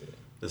is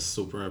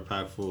super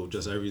impactful.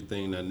 Just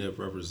everything that Nip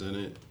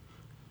represented.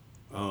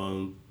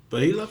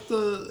 But he left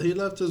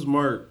his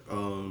mark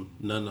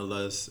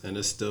nonetheless, and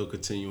it's still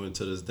continuing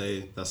to this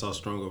day. That's how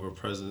strong of a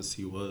presence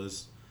he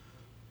was.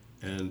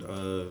 And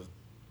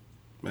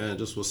man,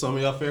 just with some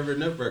of y'all favorite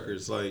Nip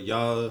records, like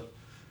y'all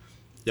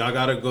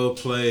gotta go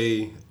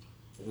play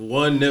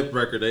one Nip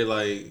record. They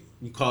like,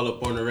 you call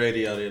up on the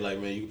radio, they like,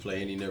 man, you can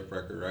play any Nip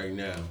record right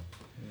now.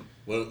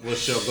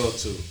 What's your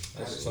go-to?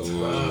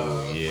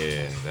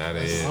 Yeah, that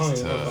is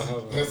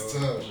tough. That's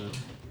tough.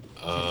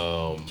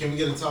 Can we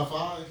get a top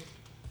 5?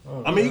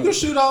 I mean, you can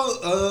shoot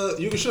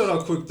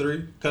out quick 3,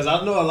 because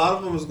I know a lot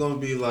of them is gonna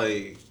be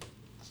like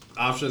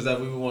options that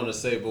we would want to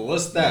say. But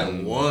what's that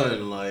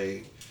one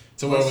like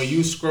to where when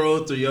you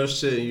scroll through your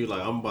shit and you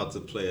like, I'm about to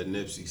play a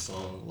Nipsey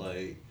song,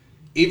 like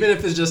even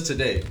if it's just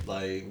today,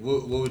 like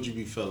what would you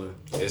be feeling?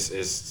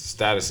 It's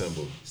status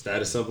symbol.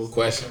 Status symbol.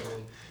 Question.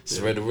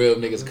 Where the real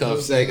niggas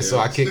come second, so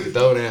I kick the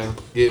dough down,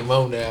 get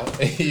more now.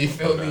 You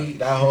feel me?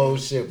 That whole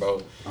shit,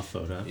 bro. I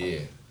feel that. Yeah,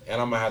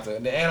 and I'm gonna have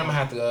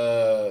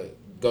to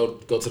go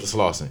to the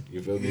Slauson.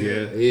 You feel me?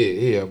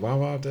 Yeah. But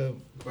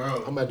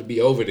I'm about to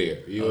be over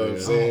there. You know what I'm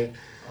saying?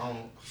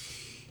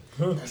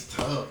 That's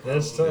tough.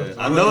 That's tough.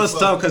 Yeah. I know it's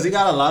tough because he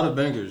got a lot of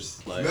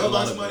bangers. Like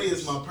Mailbox Money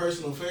is my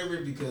personal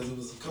favorite because it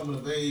was a coming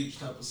of age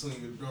type of singer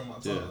during my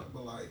time. Yeah.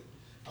 But like,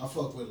 I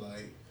fuck with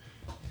like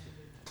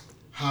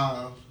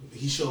how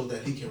he showed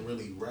that he can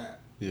really rap.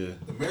 Yeah.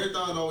 The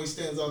marathon always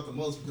stands out the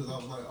most because I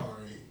was like, all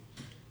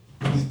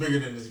right, he's bigger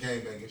than this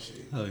gangbanging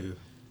shit. Hell yeah.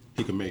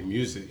 He can make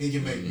music. He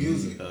can make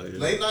music. Yeah.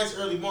 Late nights,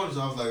 early mornings,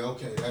 I was like,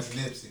 okay, that's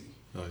Nipsey.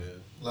 Oh yeah.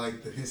 Like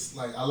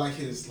I like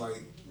his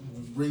like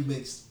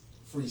remixed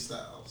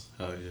freestyles.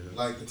 Hell yeah.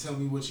 Like the Tell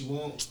Me What You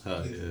Want.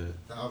 Hell yeah.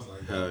 I was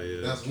like, Hell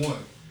yeah. that's one.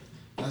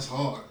 That's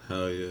hard.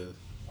 Hell yeah.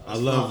 That's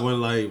I love fine.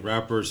 when like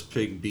rappers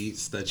pick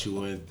beats that you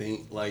wouldn't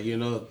think, like, you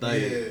know,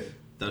 like Yeah.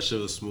 that shit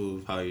was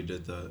smooth how you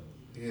did that.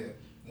 Yeah.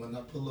 When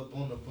I pull up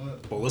on the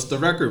butt. But what's the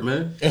record,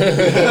 man?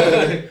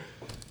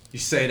 You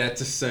say that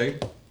to say.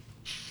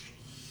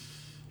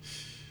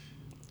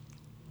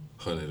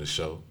 100 a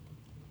show.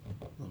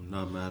 I'm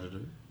not mad at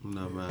it. I'm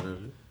not mad at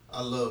it.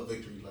 I love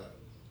Victory Lap.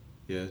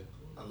 Yeah.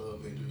 I love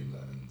Victory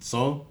Lap.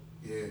 Song?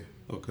 Yeah.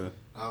 Okay.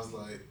 I was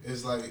like,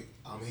 it's like,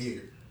 I'm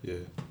here. Yeah.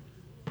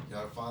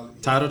 Y'all finally.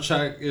 Title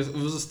track, it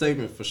was a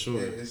statement for sure.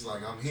 Yeah, it's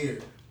like, I'm here.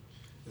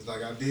 It's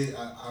like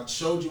I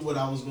showed you what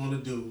I was going to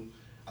do.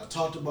 I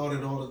talked about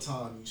it all the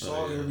time. You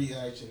saw every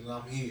action, and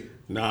I'm here.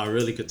 Nah, I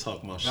really could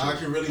talk my shit. Now I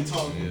can really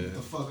talk what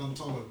the fuck I'm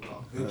talking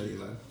about. Victory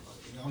Lap.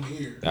 Like, I'm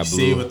here. You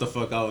see what the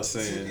fuck I was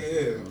saying.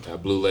 Yeah.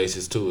 That Blue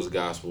Laces too is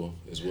gospel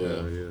as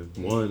well. Yeah.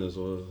 One as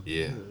well.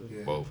 Yeah.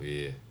 Both.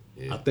 Yeah.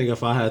 I think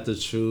if I had to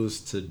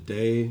choose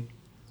today,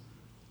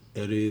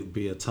 it'd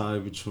be a tie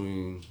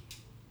between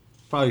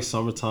probably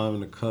Summertime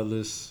and The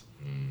Cutlass,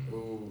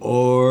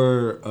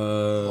 or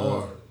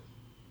Hard.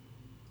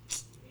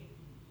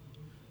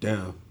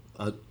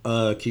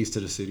 Keys to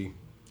the City.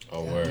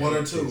 Oh, word. One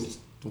or two.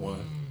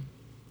 One.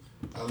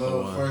 I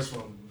love the first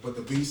one, but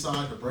the B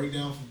side, the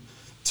breakdown,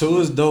 Two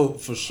is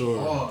dope for sure.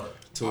 hard.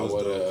 Two I is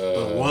woulda,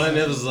 dope. The one,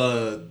 it was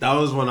that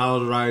was when I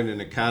was riding in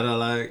a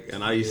Cadillac,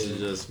 and I used to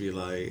just be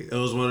like, it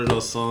was one of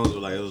those songs where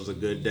like it was a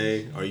good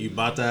day, or you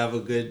about to have a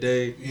good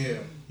day. Yeah.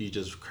 You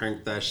just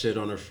crank that shit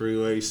on the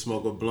freeway, you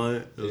smoke a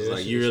blunt. It was Yeah, like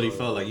that you shit's really hard.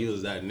 felt like you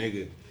was that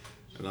nigga.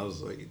 And I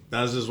was like,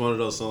 that's just one of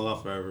those songs I'll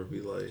forever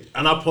be like.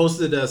 And I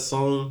posted that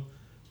song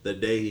the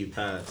day he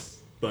passed,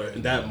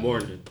 but that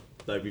morning,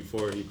 like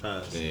before he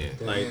passed. Yeah.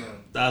 Like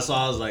Damn. that's why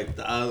I was like,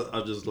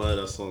 I just love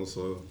that song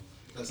so.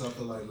 That's how I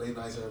feel like late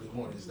nights, early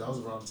mornings. That was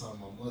around the time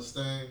my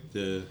Mustang,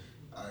 Yeah.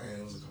 and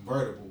it was a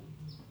convertible.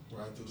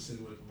 Riding through the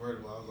city with a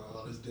convertible, I was like,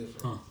 oh, this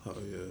different. Huh. Oh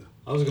yeah.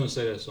 I was gonna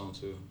say that song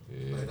too.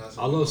 Late nights,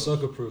 I early love mornings.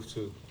 Sucker Proof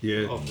too.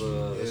 Yeah. That's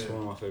Yeah.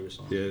 one of my favorite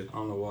songs. Yeah. I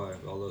don't know why.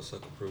 But I love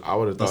Sucker Proof. I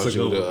would have That's thought a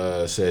you would good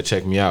have said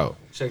 "Check Me Out."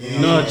 Check me Yeah.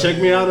 out. No,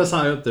 Check Me Out is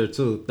high up there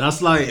too.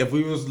 That's like if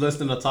we was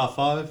listing the top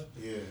 5,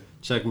 Yeah.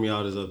 Check Me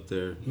Out is up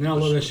there. And I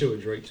love that shit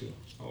with Drake too.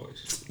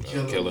 Always.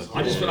 Killer. was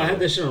I hard. had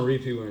that shit on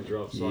repeat when it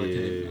dropped, so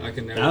Yeah. I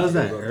can never. That was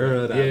that forget era,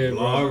 about that yeah,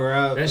 blog bro.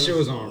 rap. That shit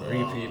was on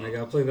repeat.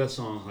 Nigga, I played that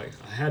song like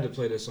I had to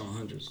play that song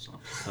hundreds of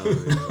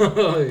times. Oh,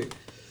 yeah. Like,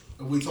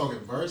 If we talking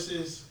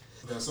verses,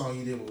 that song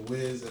he did with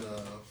Wiz and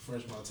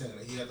French Montana,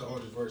 he had the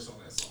hardest verse on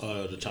that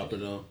song. The Chopper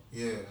Down.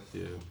 Yeah.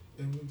 Yeah.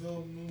 And we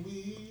don't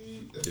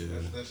weed.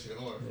 That shit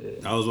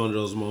hard. That was one of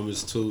those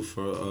moments too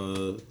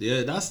for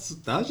that's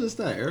just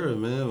that era,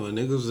 man, when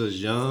niggas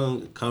was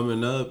young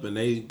coming up and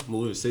they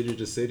moving city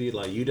to city,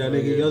 like you that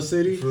nigga in your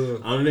city, For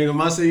real. I'm the nigga in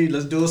my city,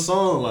 let's do a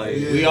song. Like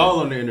we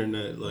all on the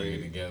internet. Get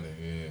Like together.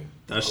 Yeah.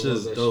 that I love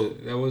shit's that dope.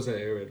 shit. That was that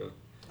era though.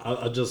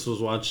 I just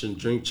was watching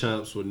Drink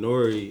Champs with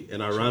Nori,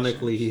 and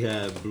ironically he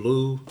had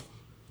Blue,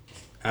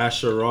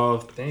 Asher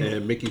Roth, Damn.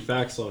 and Mickey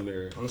Fax on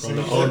there I'm from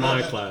the saying-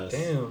 09 class.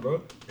 Damn,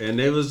 bro. And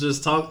they was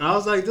just talking. I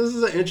was like, this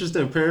is an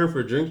interesting pairing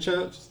for Drink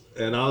Champs.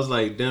 And I was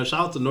like, damn,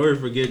 shout out to Nori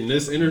for getting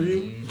this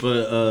interview.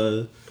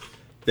 But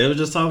they were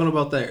just talking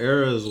about that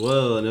era as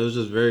well. And it was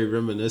just very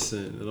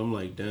reminiscent. And I'm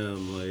like,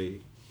 damn,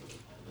 like,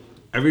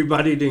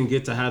 everybody didn't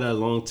get to have that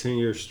long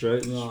 10-year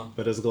stretch. No.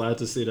 But it's glad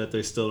to see that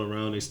they still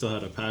around. They still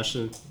had a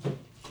passion.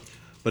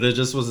 But it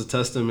just was a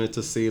testament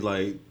to see,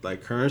 like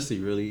Currency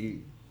really,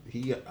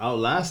 he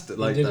outlasted.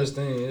 Like He did that. his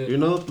thing, yeah. You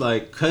know,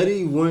 like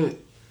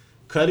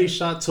Cudi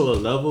shot to a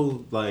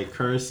level like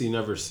Currency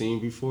never seen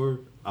before,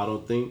 I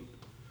don't think.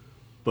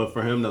 But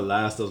for him to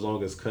last as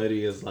long as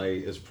Cudi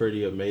is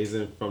pretty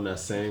amazing from that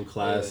same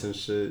class and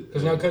shit.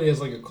 Because now Cudi has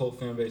like a cult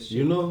fan base. Too.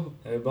 You know?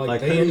 Like,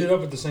 like they Cudi- ended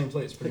up at the same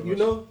place pretty You much.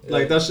 know? Yeah.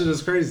 Like that shit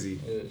is crazy.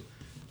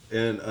 Yeah.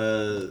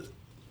 And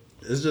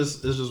it's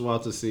just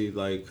wild to see,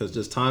 like, because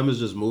just time is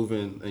just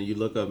moving and you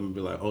look up and be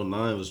like, oh,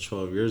 9 was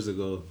 12 years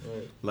ago.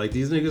 Right. Like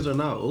these niggas are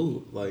not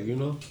old. Like, you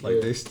know? Like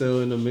Yeah. they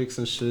still in the mix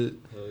and shit.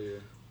 Hell yeah.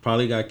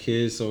 Probably got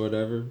kids or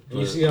whatever. And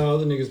you see how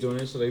other niggas doing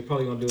it, so they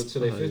probably gonna do it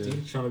till they 50, yeah.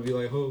 trying to be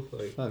like Hope.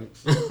 Like,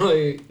 Facts.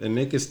 like And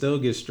they can still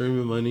get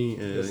streaming money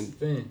that's the and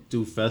thing.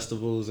 do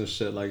festivals and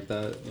shit like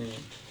that. Yeah.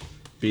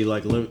 Be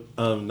like not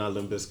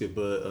Limp Bizkit,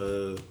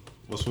 but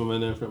what's my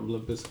man name from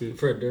Limp Bizkit?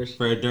 Fred Durst.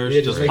 Fred Durst.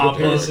 Yeah, just just make pop up.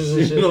 appearances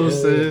and You shit, know what I'm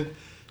yeah. saying?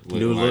 Looking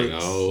New like,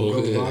 looks. oh,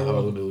 Go viral.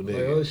 whole new Like,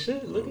 nigga. oh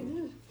shit, look at this.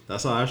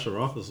 That's how Asher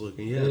Roth was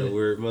looking. He had Yeah. a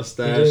weird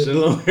mustache He did. and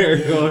little hair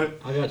going.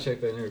 I gotta check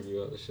that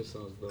interview out. That shit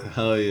sounds dope.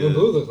 Hell yeah. What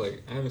Blue look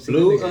like? I haven't seen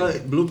Blue that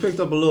nigga. Blue picked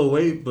up a little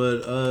weight,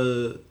 but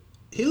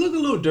He look a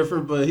little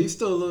different, but he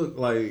still look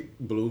like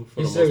blue.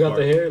 He still got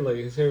the hair. Like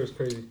his hair was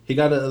crazy. He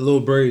got a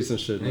little braids and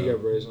shit. He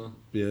got braids on.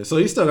 Yeah, so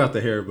he still got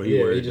the hair, but he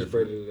he just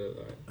braided it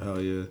up.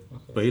 Hell yeah.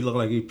 Okay. But he looked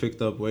like he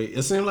picked up weight.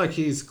 It seemed like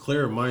he's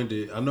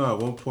clear-minded. I know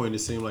at one point it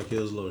seemed like he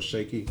was a little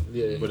shaky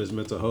with his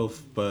mental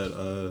health, but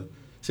it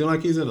seemed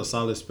like he's in a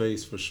solid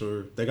space for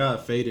sure. They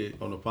got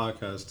Faded on the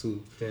podcast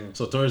too. Damn.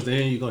 So towards the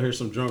end, you're going to hear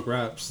some drunk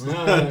raps.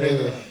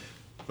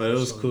 But it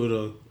was cool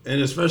though.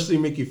 And especially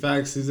Mickey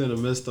Fax, he's in the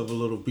midst of a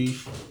little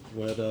beef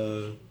with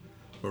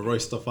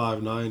Royce the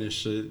 5'9" and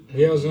shit.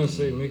 Yeah, I was gonna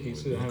say Mickey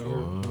too. I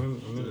haven't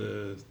heard.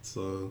 Yeah,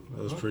 so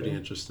that was pretty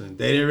interesting.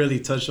 They didn't really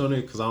touch on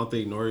it because I don't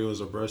think Nori was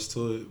abreast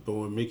to it. But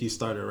when Mickey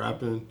started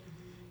rapping,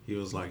 he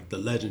was like the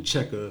legend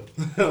checker.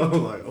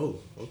 I'm like, oh,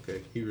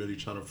 okay, he really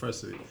trying to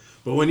press it.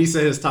 But when he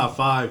said his top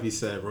 5, he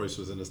said Royce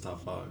was in his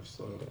top 5.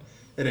 So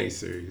it ain't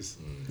serious,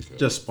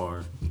 just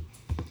sparring.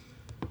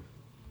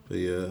 But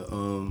yeah,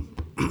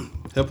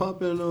 hip hop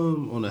been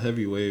on a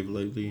heavy wave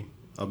lately.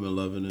 I've been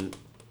loving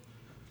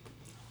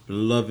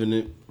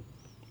it.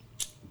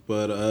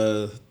 But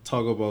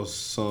talk about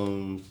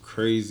some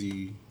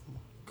craziness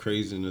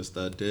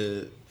that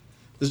did.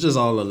 It's just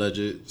all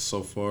alleged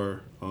so far.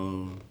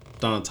 Don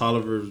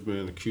Toliver's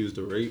been accused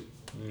of rape.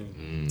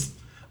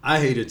 I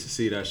hated to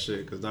see that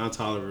shit because Don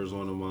Toliver is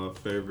one of my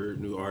favorite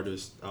new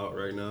artists out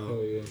right now.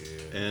 Oh yeah.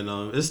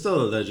 And it's still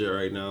alleged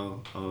right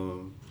now.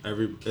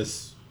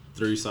 It's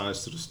 3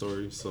 sides to the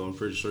story, so I'm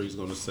pretty sure he's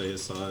gonna say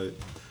his side.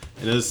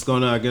 And it's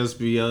gonna, I guess,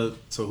 be up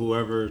to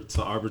whoever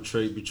to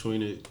arbitrate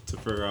between it to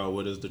figure out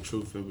what is the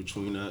truth in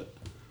between that.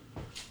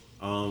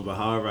 But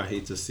however, I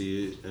hate to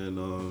see it, and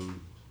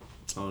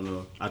I don't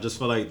know. I just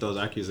feel like those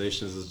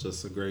accusations is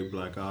just a great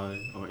black eye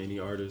on any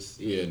artist.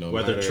 Yeah, no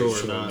whether matter true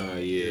or not.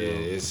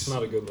 Yeah, it's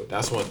not a good look.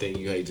 That's one thing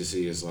you hate to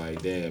see. It's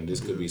like, damn,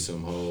 this could be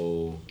some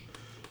whole.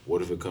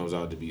 What if it comes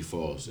out to be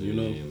false?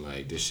 And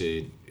like this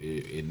shit,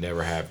 it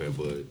never happened.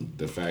 But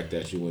the fact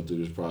that you went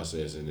through this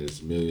process and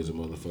there's millions of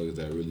motherfuckers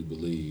that really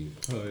believe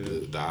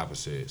the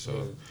opposite.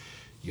 So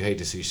you hate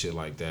to see shit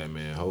like that,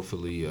 man.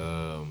 Hopefully,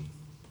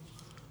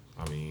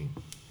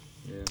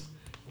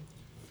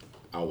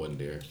 I wasn't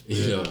there.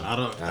 Yeah, I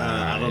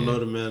don't know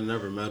the man.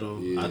 Never met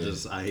him. Yeah.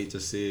 I hate to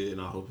see it, and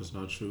I hope it's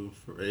not true.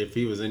 If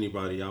he was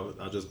anybody,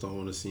 I just don't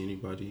want to see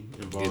anybody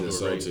involved with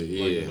rape.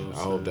 I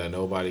hope that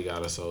nobody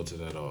got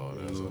assaulted at all.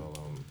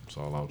 That's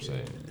all I'm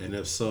saying. And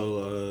if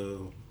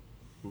so,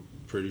 I'm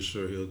pretty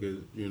sure he'll get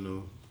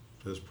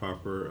his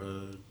proper.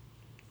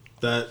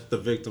 That the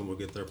victim will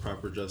get their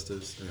proper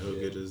justice, and he'll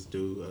get his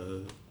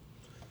due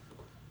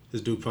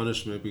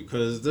punishment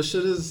because this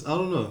shit is, I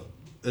don't know.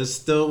 It's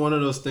still one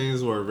of those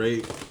things where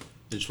rape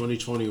in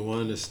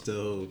 2021 is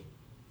still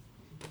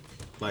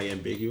like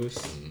ambiguous.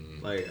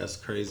 Like as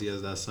crazy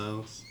as that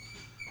sounds.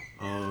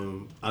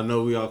 I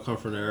know we all come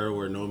from an era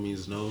where no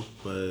means no,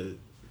 but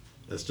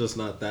it's just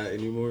not that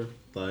anymore.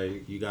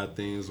 Like you got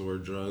things where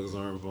drugs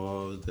are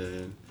involved,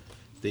 and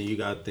then you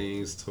got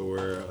things to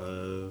where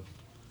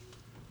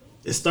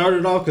it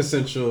started off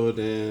consensual,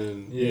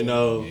 then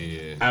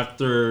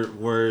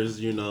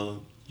afterwards, you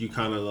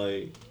kind of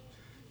like.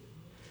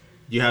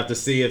 You have to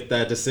see if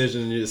that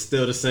decision is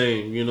still the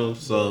same,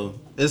 So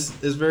it's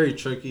very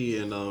tricky,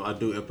 and I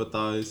do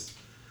empathize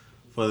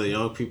for the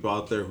young people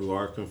out there who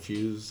are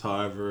confused.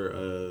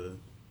 However,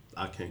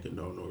 I can't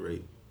condone no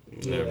rape.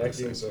 Never.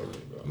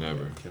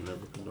 Never. I can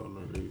never condone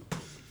no rape.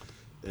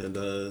 And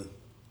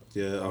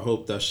I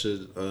hope that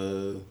shit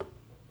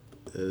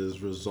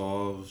is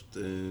resolved,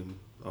 and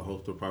I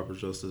hope the proper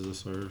justice is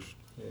served.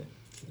 Yeah.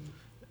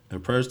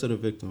 And prayers to the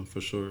victim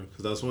for sure,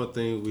 because that's one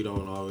thing we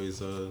don't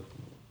always.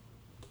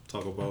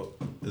 Talk about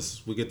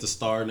this. We get the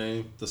star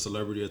name, the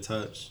celebrity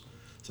attached,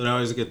 so they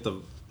always get the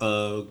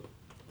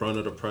brunt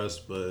of the press,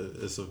 but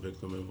it's a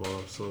victim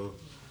involved. So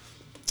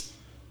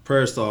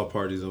prayers to all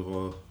parties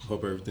involved.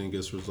 Hope everything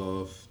gets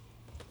resolved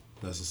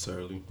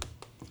necessarily.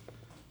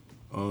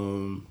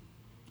 And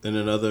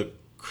another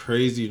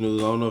crazy news.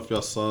 I don't know if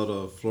y'all saw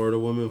the Florida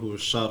woman who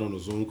was shot on a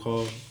Zoom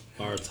call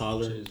by her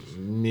toddler,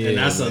 and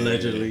that's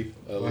allegedly.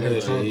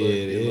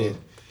 Yeah.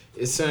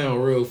 It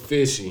sound real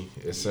fishy.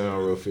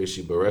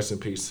 But rest in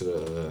peace to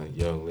the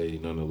young lady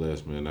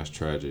nonetheless, man. That's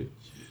tragic.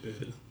 Yeah.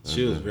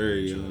 She was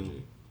very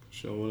young.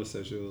 I want to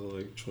say she was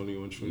like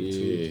 21,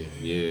 22.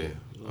 Yeah.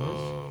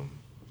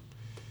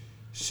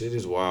 Shit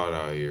is wild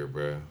out here,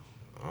 bro.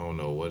 I don't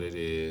know what it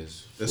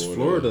is. It's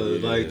Florida.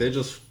 Like, they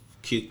just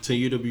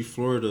continue to be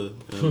Florida.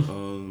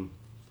 And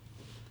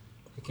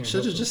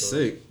shit is just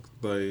sick.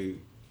 Like,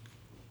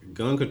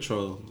 gun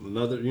control.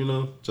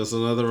 Just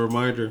another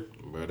reminder.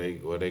 Bro,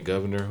 they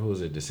governor, who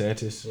is it,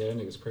 DeSantis? Yeah, that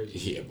nigga's crazy.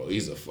 Yeah, bro,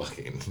 he's a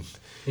fucking...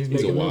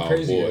 He's a wild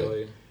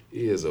boy.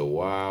 He is a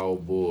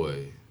wild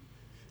boy.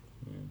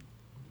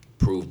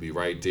 Proof be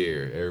right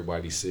there.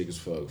 Everybody sick as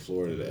fuck.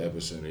 Florida, the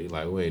epicenter. He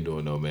like, we ain't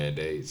doing no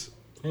mandates.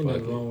 Ain't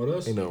nothing wrong with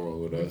us. Ain't nothing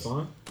wrong with us.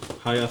 Fine.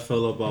 How y'all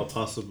feel about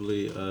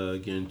possibly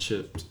getting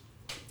chipped?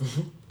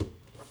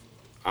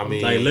 I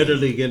mean... Like,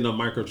 literally getting a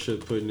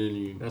microchip put in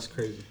you. That's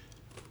crazy.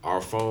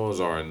 our phones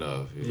are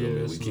enough. You feel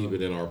me? We keep enough.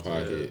 it in our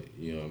pocket.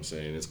 You know what I'm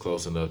saying? It's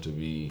close enough to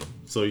be.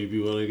 So you be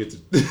willing to get to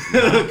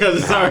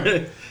because it's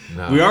already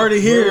we already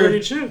We're here. already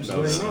chips.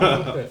 No, Like, no.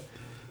 no, fuck that.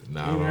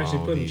 Nah, You I actually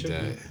don't put a need chip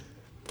that. in.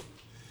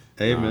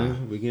 Hey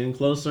man, we getting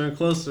closer and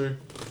closer.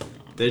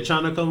 They're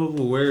trying to come up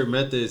with weird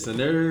methods, and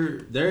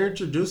they're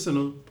introducing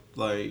them.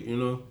 Like, you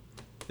know,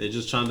 they're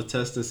just trying to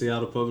test and see how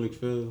the public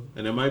feel.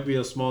 And it might be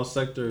a small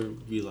sector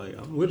be like,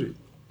 I'm with it.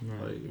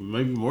 Right. Like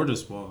maybe more than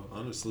small,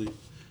 honestly.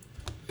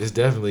 It's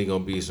definitely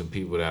gonna be some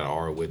people that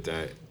are with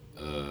that,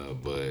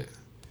 but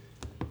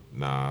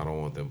nah, I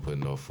don't want them putting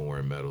no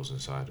foreign metals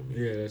inside of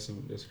me. Yeah,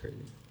 that's crazy.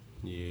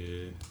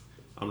 Yeah,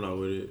 I'm not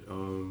with it.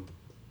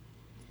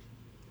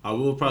 I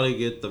will probably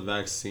get the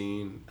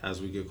vaccine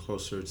as we get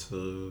closer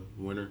to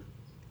winter.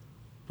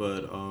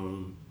 But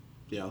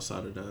yeah,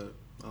 outside of that,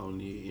 I don't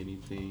need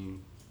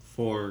anything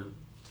foreign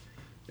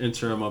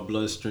entering my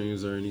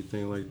bloodstreams or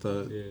anything like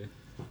that. Yeah.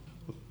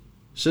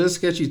 Shit,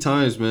 sketchy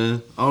times,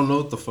 man. I don't know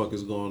what the fuck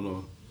is going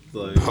on.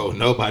 Like, Oh,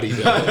 nobody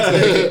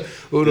does.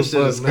 Who the this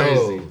shit is fuck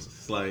crazy. knows?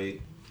 It's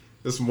like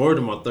it's more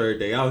than my third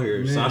day out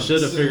here, so I Man,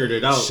 should have figured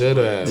it out. Should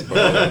have,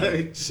 bro.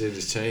 Shit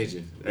is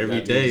changing. Every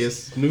Got day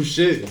these- it's new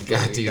shit.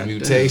 got these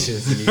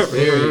mutations and these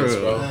variants,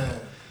 bro. Man.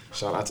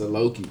 Shout out to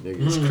Loki,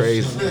 nigga. It's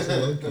crazy.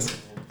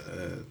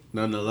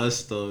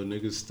 Nonetheless, though,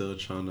 niggas still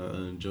trying to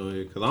enjoy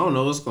it. Because I don't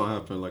know what's going to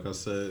happen. Like I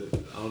said,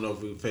 I don't know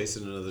if we're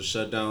facing another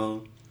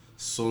shutdown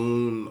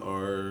soon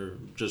or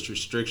just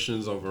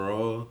restrictions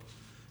overall.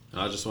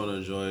 And I just want to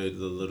enjoy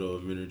the little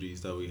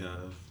amenities that we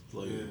have.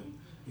 Like, Yeah,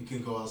 you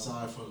can go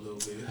outside for a little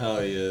bit.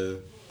 hell yeah.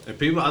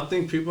 And I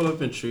think people have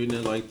been treating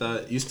it like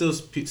that. You still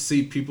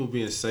see people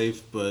being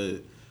safe, but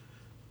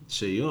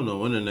shit, you don't know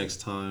when the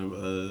next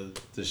time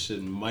this shit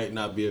might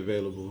not be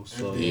available.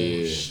 So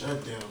Everything was Yeah.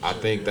 shut down, I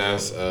shut think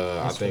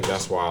down.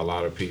 that's why a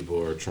lot of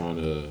people are trying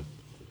to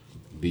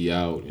be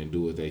out and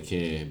do what they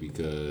can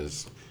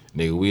because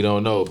nigga, we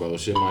don't know, bro.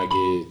 Shit might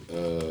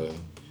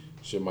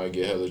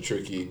get hella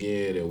tricky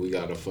again, and we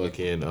gotta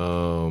fucking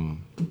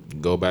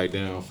go back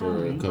down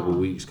for a couple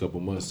weeks, couple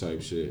months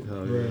type shit.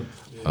 hell yeah.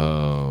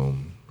 Right.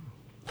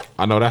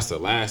 I know that's the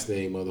last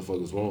thing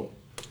motherfuckers want,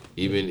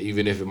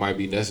 even if it might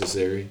be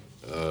necessary.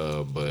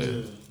 But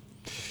Yeah.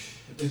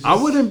 It's I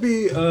just- wouldn't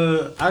be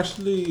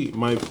actually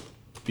might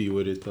be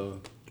with it though.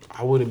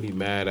 I wouldn't be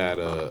mad at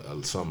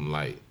something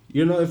light.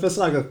 You know, if it's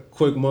like a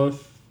quick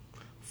month,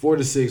 4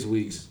 to 6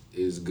 weeks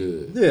is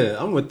good. yeah,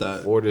 I'm with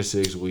that. 4 to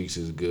 6 weeks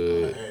is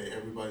good. Hey,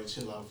 everybody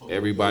chill out. For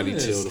Everybody Yeah,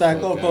 chill the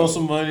stack fuck up out. on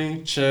some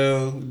money,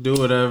 chill, do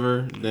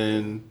whatever,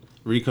 then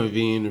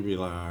reconvene and be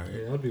like, all right.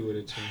 Yeah, I'd be with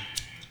it too.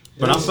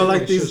 But I feel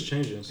like shit's these-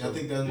 changing. Yeah, So. I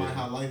think that might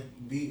how life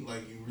be.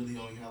 Like you really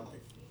only have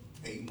like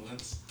 8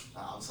 months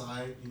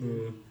outside. You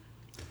know? Yeah.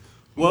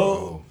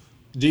 Well,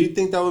 do you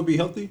think that would be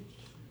healthy?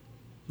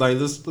 Like,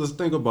 let's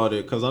think about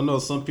it, because I know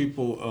some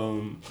people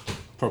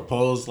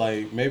propose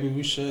like maybe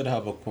we should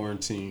have a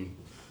quarantine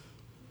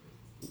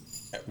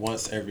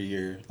once every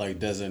year, like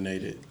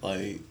designated,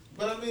 like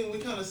But I mean, we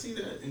kind of see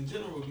that in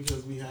general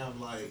because we have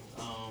like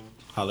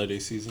holiday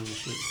season and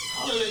shit.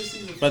 holiday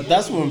season. But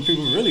that's when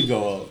people really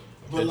go out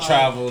But and like-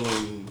 travel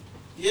and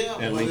Yeah,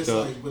 and but link it's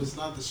up. like, but it's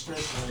not the stress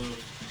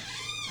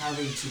of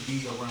having to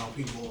be around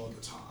people all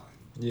the time.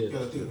 Yeah. You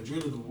gotta think, the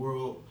majority of the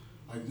world,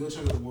 like a good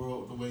chunk of the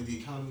world, the way the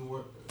economy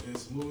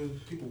is moving,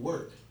 people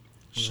work.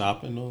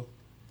 shopping though,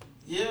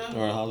 Yeah,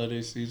 or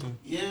holiday season.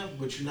 yeah,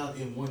 but you're not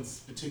in one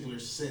particular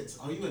sense.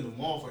 Are you in the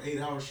mall for 8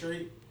 hours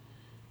straight?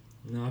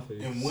 No, I feel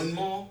you. In one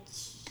mall?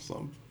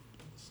 Some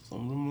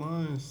of them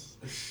lines.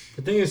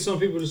 The thing is, some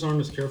people just aren't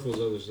as careful as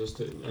others.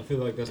 I feel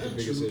like that's the Yeah,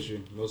 biggest true.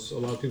 issue. A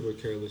lot of people are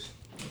careless.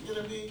 You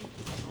know what I mean?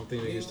 I don't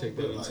think they just take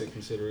that Yeah, but into like-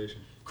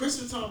 consideration.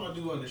 Christmas time, I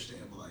do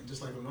understand, but like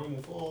just like a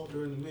normal fall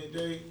during the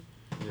midday,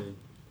 Yeah.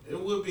 it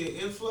would be an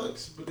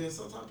influx. But then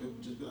sometimes people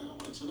just be like, I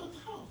want to chill at the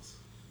house.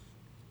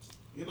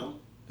 You know?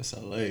 It's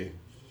LA.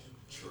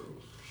 True.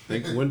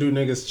 Like, when do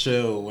niggas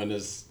chill when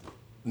there's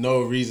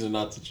no reason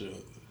not to chill?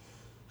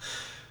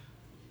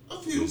 A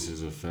few. This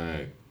is a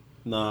fact.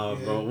 Nah,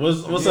 Yeah. bro.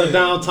 What's Yeah. a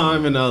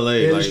downtime in LA?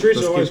 Yeah, the like, streets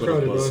let's are always keep it a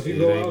crowded, bro. buck. If you It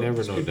go ain't out, never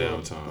just no people-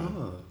 downtime.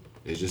 Ah.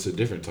 It's just a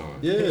different time.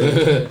 Yeah.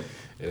 It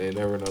ain't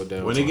never no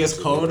downtime. When it gets It's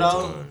a cold different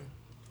out, time.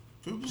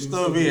 People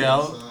still be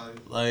out.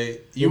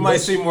 Like, you Yeah, might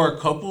but- see more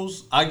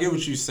couples. I get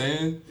what you're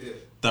saying. Yeah.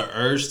 The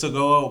urge to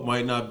go out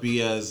might not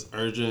be as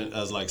urgent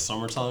as like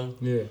summertime.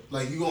 Yeah.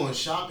 Like you going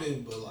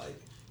shopping, but like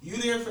you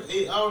there for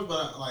 8 hours,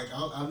 but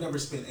I've never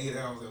spent 8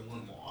 hours at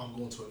one mall. I'm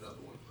going to another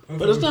one.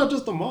 But it's not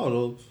just the mall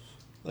though.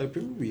 Like,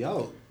 people be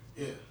out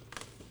Yeah.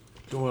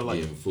 doing like,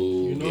 Getting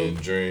food, you know? getting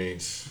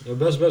drinks. Your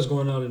best bet's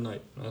going out at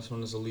night. That's when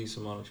there's the least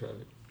amount of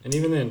traffic. And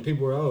even then,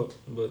 people are out,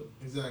 but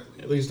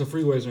Exactly. at least the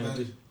freeways are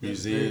empty.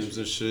 museums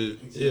and shit.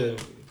 Exactly.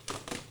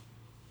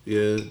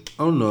 Yeah,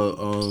 I don't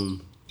know.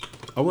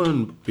 I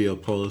wouldn't be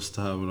opposed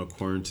to having a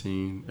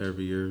quarantine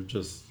every year,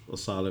 just a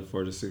solid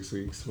 4 to 6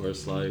 weeks, where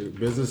it's like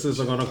businesses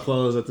are gonna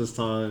close at this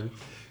time.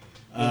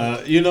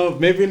 You know,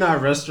 maybe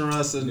not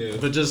restaurants,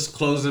 but just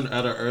closing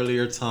at an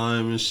earlier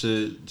time and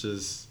shit.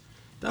 Just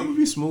that would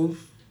be smooth.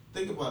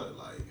 Think about it,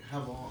 like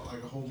have a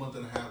whole month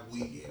and a half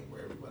weekend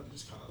where everybody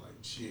just kind of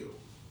like chill.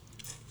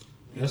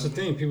 That's the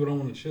thing. People don't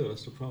want to chill.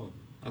 That's the problem.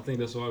 I think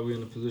that's why we're in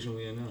the position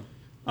we're in now.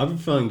 I've been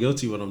feeling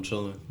guilty when I'm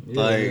chilling.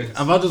 Yeah, if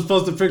I just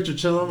post a picture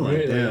chilling, I'm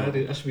like,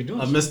 damn. I should be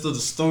doing I missed the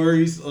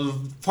stories of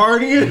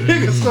partying.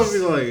 It's gonna be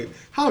like,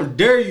 how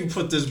dare you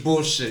put this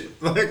bullshit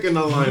in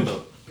the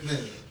lineup?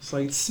 It's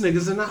like, this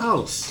nigga's in the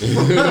house.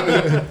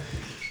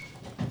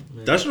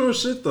 That's real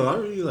shit though. I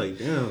really like,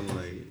 damn,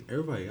 like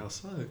everybody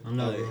outside. I'm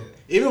not, like,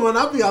 even when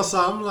I be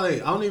outside, I'm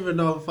like, I don't even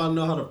know if I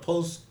know how to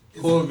post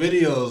cool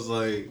videos.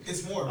 Like,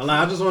 it's more.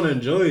 I just want to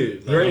enjoy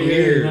it. Like, right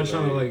here, you're not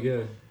trying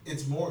to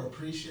It's more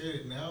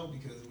appreciated now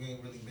because we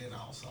ain't really been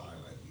outside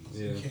like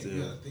these. You can't.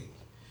 You gotta think.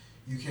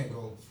 You can't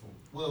go from.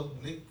 Well,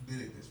 Nick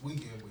did it this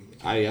weekend.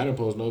 I didn't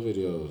post no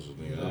videos.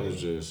 Yeah. I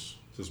was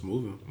just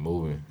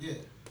moving. Yeah.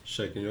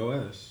 Shaking your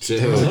ass.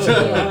 Chill.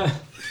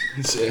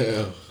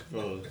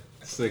 Bro,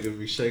 this nigga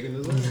be shaking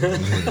his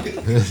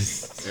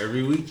ass.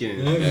 Every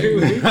weekend.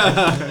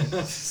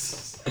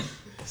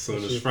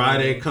 Soon as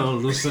Friday come,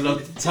 loosen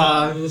up the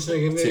tie.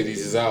 Titties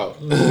is out.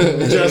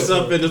 Dress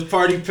up in his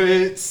party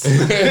pants.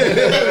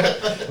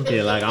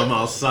 Yeah, like I'm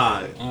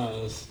outside.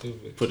 Oh, that's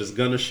stupid. Put his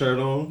Gunner shirt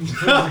on.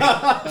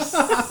 Back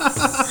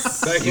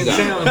in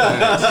town.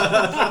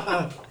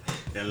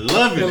 And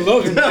loving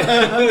it.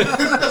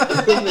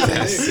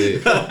 That's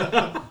it.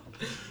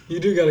 You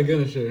do got a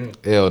Gunner shirt, huh?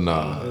 Hell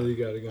nah. Oh, you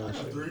got a Gunner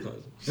shirt.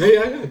 Hey,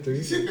 I got 3.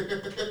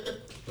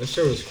 That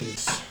shirt was cool.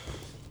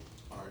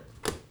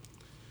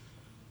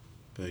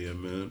 But yeah,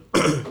 man.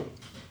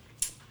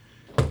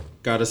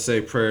 Gotta say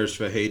prayers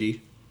for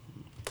Haiti.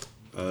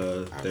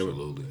 They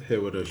were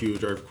hit with a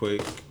huge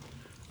earthquake.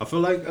 I feel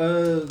like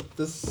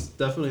this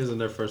definitely isn't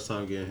their first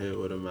time getting hit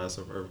with a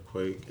massive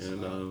earthquake,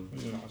 and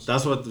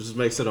that's what just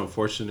makes it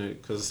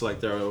unfortunate because it's like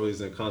they're always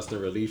in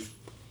constant relief.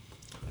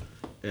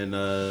 And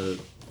I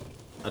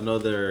know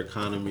their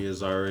economy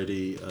is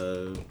already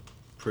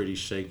pretty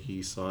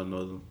shaky, so I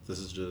know this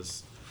is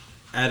just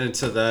adding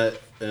to that.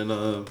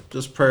 And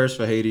just prayers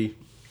for Haiti.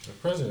 The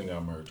president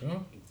got murdered, huh?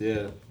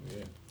 Yeah.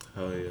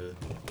 Hell yeah.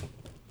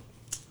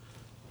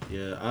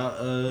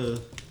 Yeah,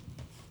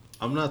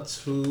 I'm not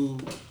too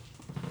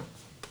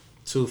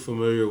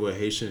familiar with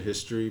Haitian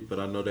history, but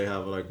I know they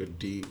have like a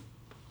deep,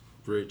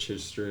 rich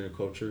history and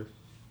culture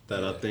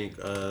that I think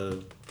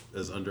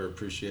is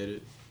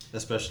underappreciated,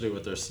 especially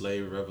with their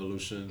slave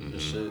revolution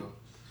and shit.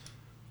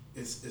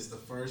 It's the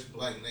first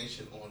black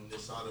nation on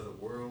this side of the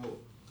world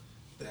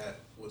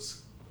that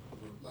was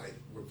like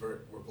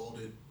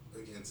revolted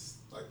against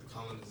like the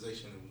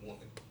colonization and won.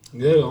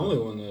 They're the only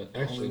one that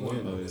actually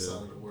won on this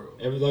side of the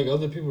world. Like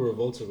other people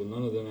revolted, but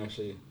none of them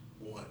actually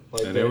won.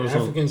 Like the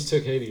Africans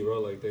took Haiti, bro.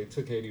 Like they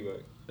took Haiti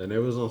back. And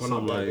there was on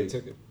some like they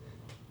took it.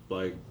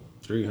 Like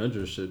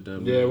 300 shit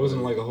down there. Yeah, it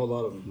wasn't like a whole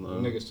lot of them. No.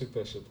 The niggas took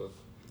that shit though.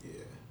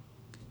 Yeah.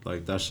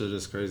 Like that shit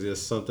is crazy.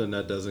 It's something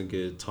that doesn't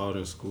get taught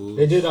in school.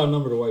 They did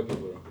outnumber the white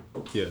people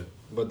though. Yeah.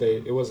 But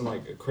it wasn't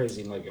like a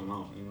crazy like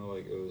amount, you know,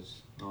 like it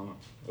was, I don't know,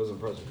 it was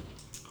impressive.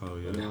 Oh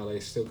yeah. But now they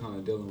still kind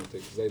of dealing with it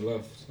because they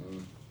left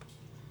and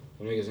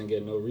the niggas didn't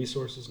get no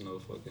resources, no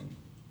fucking,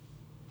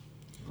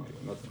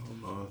 like nothing.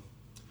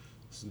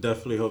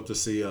 Definitely hope to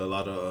see a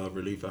lot of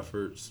relief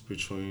efforts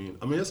between.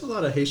 I mean, it's a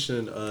lot of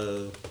Haitian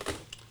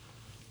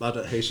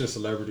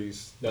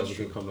celebrities that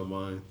can come to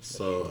mind.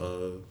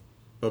 So,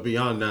 but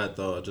beyond that,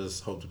 though, I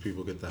just hope the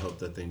people get the help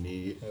that they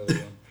need. Hell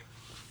yeah.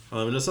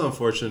 And it's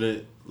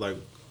unfortunate, like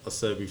I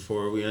said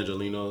before, we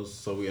Angelinos,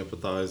 so we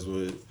empathize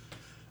with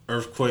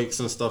earthquakes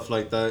and stuff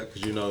like that,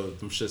 because, you know,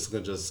 them shit's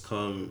gonna just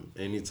come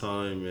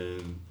anytime,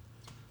 and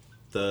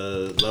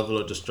the level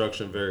of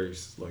destruction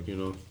varies, like, you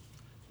know.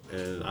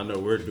 And I know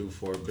we're due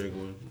for a big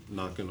one,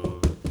 knocking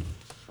on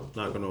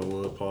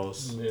wood,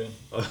 pause. Yeah.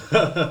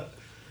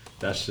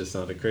 That shit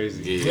sounded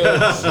crazy.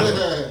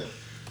 Yeah.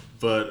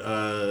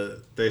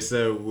 But they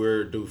said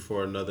we're due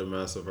for another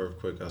massive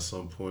earthquake at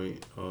some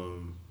point.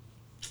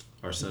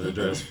 Our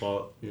Senator's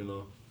fault, you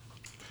know.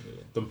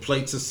 Yeah. Them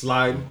plates is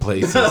sliding.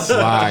 Plates is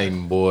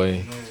sliding,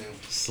 boy.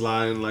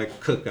 Sliding like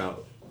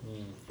cookout.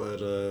 But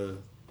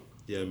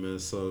yeah, man.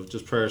 So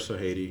just prayers for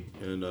Haiti,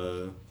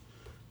 and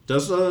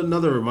that's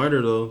another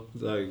reminder though.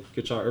 Like,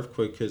 get your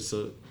earthquake kits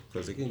up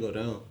because it can go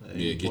down.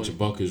 Yeah, get your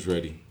bunkers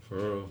ready. For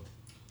real.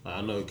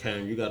 I know,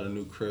 Cam, you got a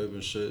new crib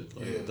and shit.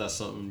 Like, yeah. That's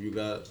something you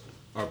got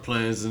our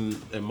plans in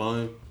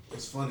mind.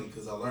 It's funny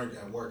because I learned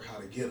at work how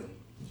to get them.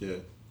 Yeah.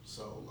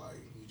 So like,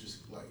 you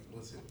just like,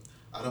 what's it?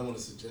 I don't want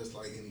to suggest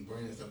like any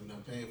brands that we're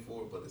not paying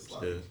for, but it's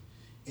like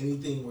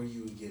anything where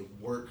you would get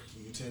work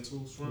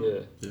utensils from. Yeah.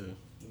 You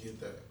get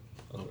that.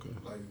 Okay.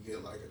 Like you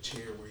get like a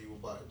chair where you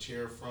would buy a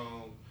chair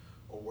from,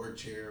 a work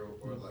chair,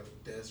 or like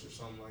a desk or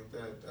something like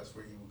that. That's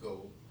where you would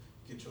go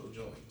get your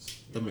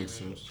joints. That makes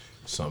sense.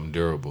 Something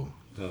durable.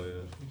 Oh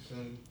yeah.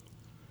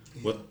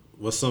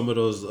 What's some of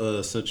those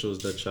essentials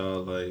that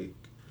y'all like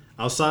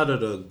outside of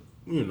the,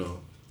 you know,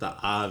 the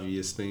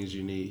obvious things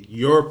you need?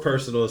 Your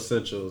personal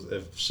essentials.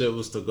 If shit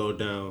was to go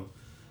down,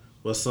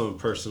 what's something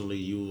personally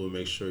you will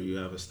make sure you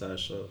have a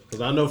stash of?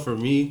 Because I know for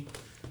me,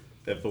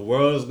 if the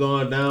world's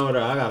going down,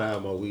 I gotta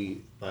have my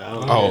weed. Like, I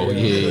don't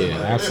absolutely.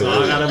 So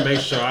I gotta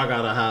make sure I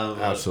gotta have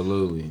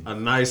a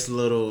nice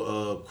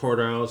little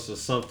quarter ounce or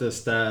something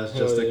stashed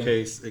just in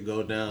case it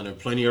go down, and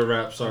plenty of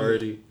wraps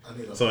already.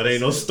 So it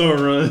ain't no store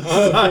runs.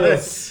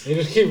 You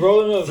just keep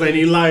rolling up.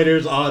 Plenty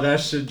lighters, all that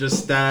shit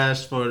just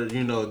stashed for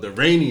the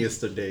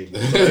rainiest of days.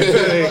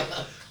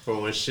 For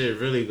when shit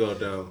really go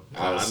down.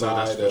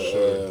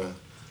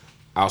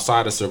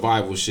 Outside of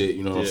survival shit,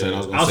 you know what I'm saying? I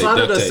was gonna outside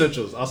say of the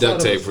essentials.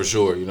 Duct tape for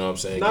sure, you know what I'm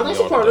saying? Nah, that's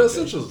a part of the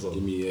essentials though.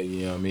 Give me,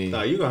 you know what I mean?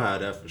 Nah, you gonna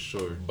have that for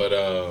sure. But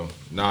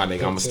nah,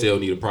 nigga, I'ma still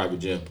need a private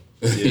gym.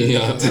 You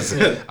know what I'm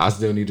saying? I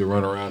still need to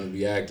run around and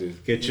be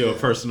active. Get you a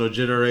personal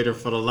generator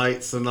for the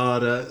lights and all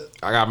that.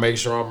 I gotta make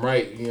sure I'm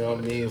right, you know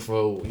what I mean?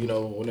 For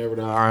whenever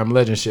the I Am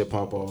Legend shit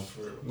pop off.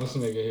 This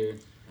nigga here.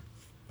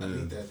 I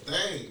need that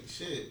thing.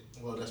 Shit.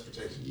 Well, that's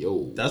protection.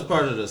 Yo. That's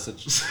part of the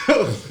essentials.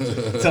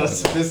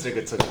 This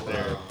nigga took it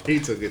there. He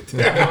took it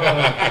there.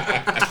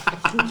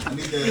 I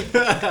need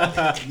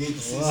that. I need the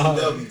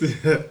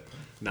CCW.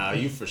 Nah,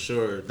 you for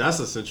sure. That's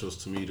essentials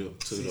to me too.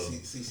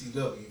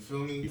 CCW, you feel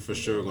me? You for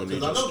sure gonna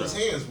need your strap. Because I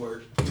know his hands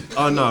work.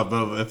 Oh no,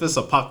 but if it's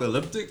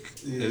apocalyptic,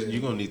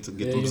 you're gonna need to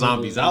get them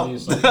zombies out.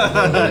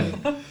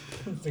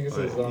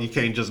 You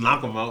can't just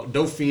knock them out.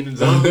 Dope fiend and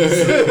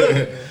zombies.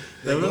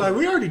 They were like,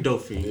 we already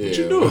dope fiend. What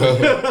you doing?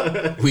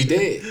 We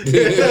dead.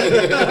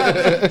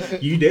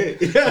 You dead.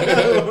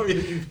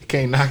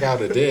 Can't knock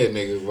out a dead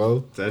nigga,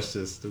 bro. That's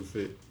just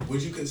stupid.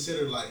 Would you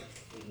consider like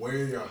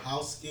where your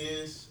house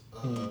is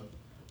an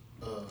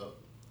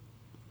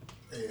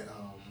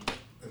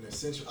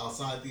essential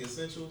outside the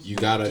essentials? You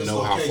gotta just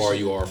know location. how far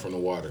you are from the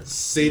water.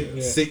 That's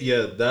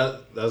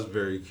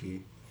very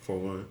key for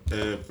one,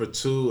 and for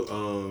two,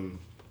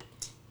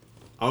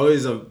 I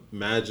always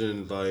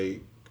imagined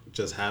like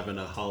just having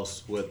a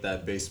house with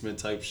that basement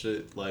type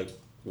shit. Like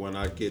when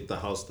I get the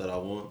house that I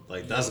want,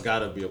 like that's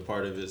gotta be a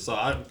part of it. So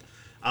I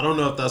don't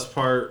know if that's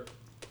part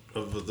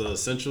of the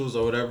essentials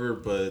or whatever,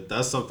 but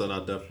that's something I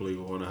definitely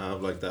want to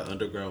have, like that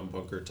underground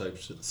bunker type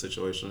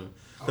situation.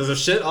 Because if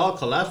shit all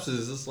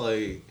collapses, it's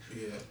like,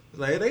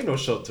 like it ain't no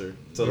shelter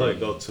to like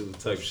go to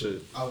type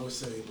shit. I would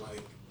say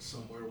like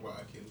somewhere where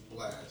I can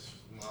blast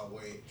my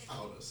way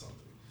out of something.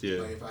 Yeah.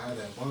 Like if I had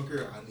that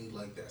bunker, I need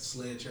like that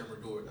sledgehammer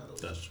door that'll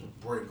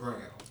break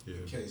ground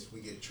in case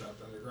we get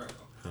trapped underground.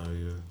 Oh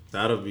yeah,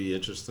 that'll be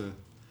interesting.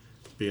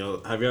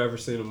 Have you ever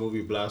seen a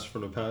movie Blast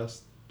from the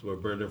Past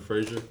with Brendan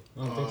Fraser?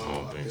 I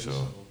don't think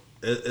so.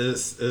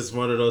 It's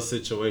one of those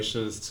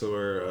situations to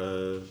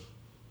where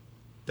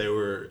they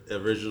were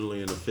originally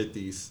in the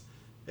 50s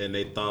and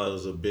they thought it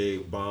was a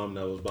big bomb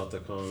that was about to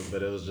come,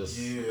 but it was just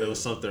it was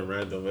something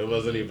random. It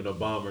wasn't even a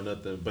bomb or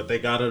nothing. But they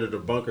got out of the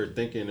bunker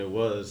thinking it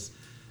was.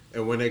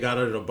 And when they got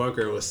out of the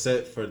bunker, it was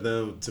set for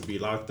them to be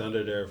locked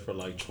under there for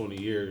like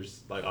 20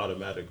 years, like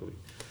automatically.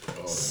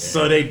 Oh,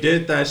 so they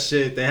did that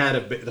shit. They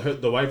had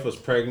the wife was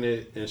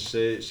pregnant and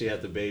shit. She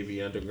had the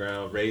baby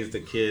underground, raised the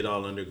kid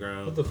all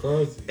underground. What the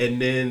fuck?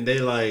 And then they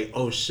like,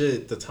 oh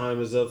shit, the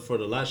time is up for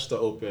the latch to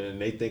open.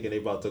 And they thinking they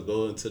about to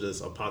go into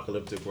this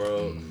apocalyptic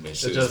world.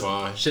 Shit is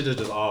fine. Shit is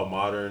just all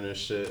modern and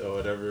shit or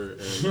whatever.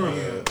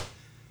 And,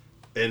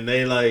 and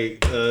they like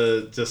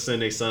just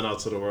send their son out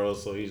to the world,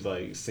 so he's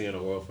like seeing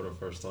the world for the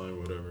first time, or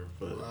whatever.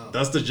 But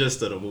that's the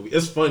gist of the movie.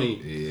 It's funny.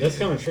 Yeah. That's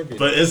kind of trippy.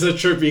 But it's a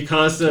trippy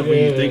concept when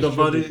you think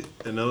about it.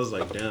 And I was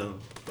like,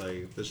 damn,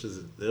 like this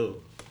is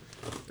ill.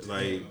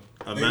 Like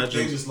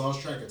imagine they just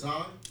lost track of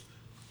time.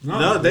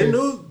 No, they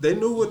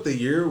knew what the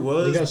year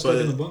was. They got stuck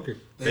in the bunker.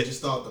 They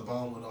just thought the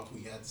bomb went off.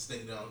 We had to stay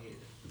down here.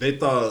 They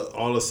thought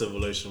all the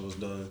civilization was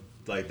done.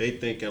 Like they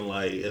thinking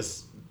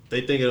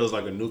it was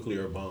like a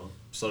nuclear bomb.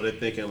 So they're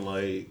thinking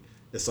like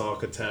it's all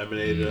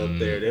contaminated up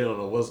there. They don't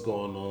know what's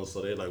going on.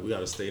 So they're like, we got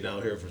to stay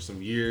down here for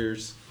some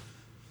years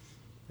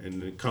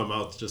and then come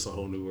out to just a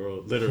whole new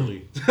world.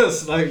 Literally.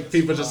 It's like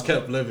people just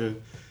kept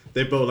living.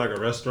 They built like a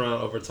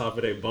restaurant over top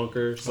of their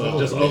bunker. So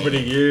over the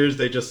years,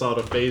 they just saw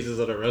the phases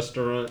of the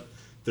restaurant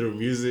through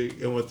music.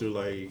 It went through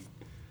like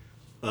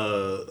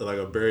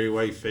a Barry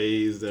White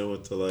phase, then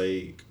went to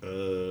like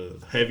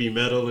heavy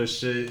metal and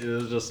shit. It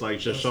was just like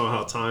showing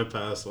how time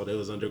passed while they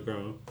was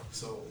underground.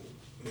 So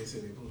they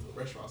said they moved to the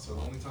restaurant. So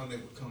the only time they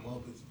would come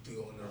up is to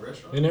go in the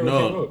restaurant.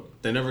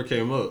 They never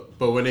came up.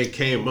 But when they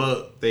came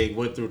up, they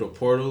went through the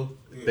portal.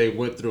 Yeah. They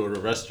went through the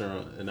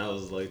restaurant, and that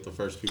was like the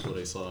first people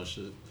they saw and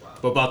shit. Wow.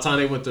 But by the time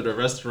they went to the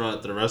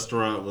restaurant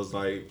was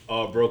like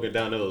all broken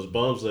down. There was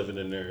bums living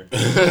in there. So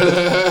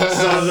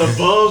the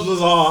bums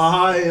was all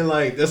high and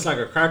like it's like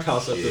a crack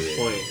house at this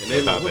point. And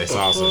they thought they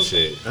saw some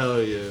shit.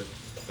 Hell yeah.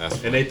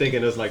 And they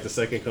thinking it's like the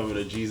second coming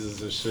of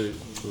Jesus and shit.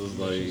 So it was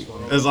like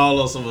it's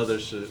all on some other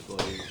shit.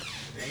 Like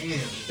damn.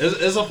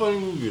 It's a funny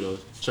movie though.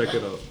 Check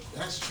it out.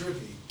 That's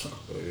trippy. Oh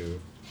yeah.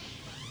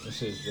 That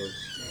shit's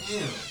jokes.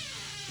 Damn.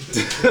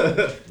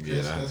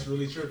 Yeah, that's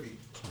really trippy.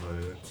 Oh,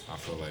 yeah. I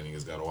feel like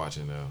niggas gotta watch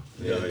it now.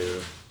 Yeah.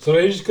 So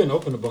they just couldn't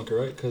open the bunker,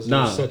 right? Because it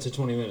was set to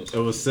 20 minutes. It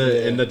was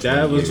set, and the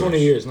dad was 20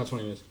 years, not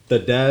 20 minutes. The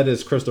dad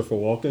is Christopher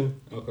Walken.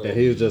 Okay. And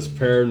he was just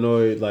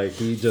paranoid, like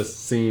he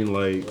just seen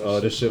like, oh,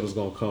 this shit was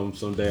gonna come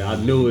someday. I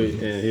knew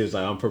it, and he was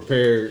like, I'm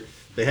prepared.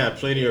 They had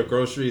plenty of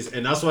groceries,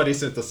 and that's why they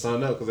sent the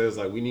son up, because they was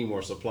like, we need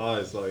more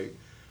supplies. Like,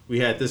 we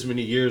had this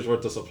many years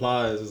worth of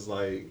supplies. It's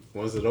like,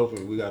 once it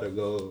opened, we gotta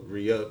go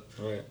re-up.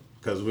 Right.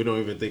 Because we don't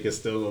even think it's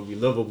still gonna be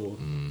livable.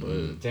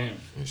 But damn,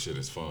 and shit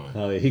is fun.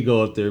 He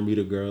go up there, meet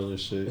a girl and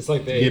shit. It's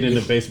like get into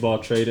baseball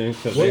trading,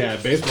 because they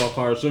had baseball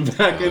cards from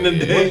back in the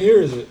day. What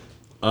year is it?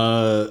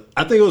 I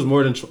think it was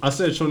more than I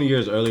said 20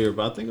 years earlier,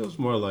 but I think it was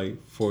more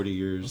like 40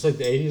 years. It's like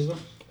the 80s though.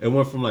 It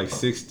went from like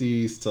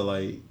 60s to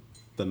like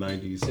the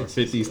 90s, or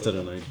 50s to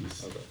the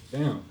 90s. Okay.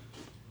 Damn.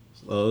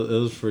 So it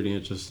was pretty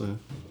interesting.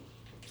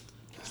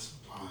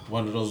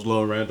 One of those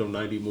little random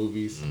 90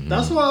 movies. Mm-hmm.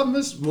 That's why I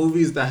miss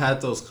movies that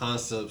had those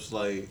concepts.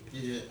 Like,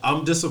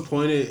 I'm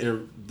disappointed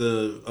in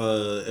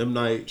the M.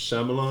 Night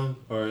Shyamalan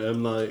or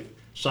M. Night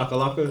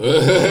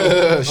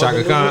Shakalaka.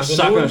 Shaka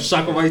Khan.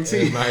 Shaka White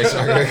Tea.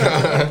 Shaka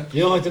Khan.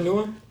 You don't like the new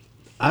one?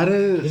 I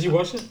didn't. Did you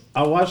watch it?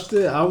 I watched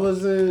it.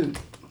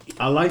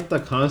 I liked the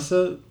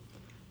concept.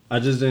 I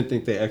just didn't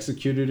think they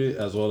executed it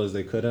as well as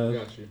they could have.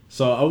 Got you.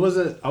 So I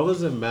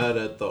wasn't mad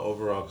at the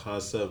overall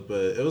concept,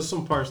 but it was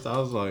some parts that I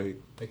was like,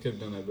 they could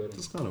have done that better.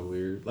 it's kind of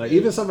weird. Like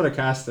even some of the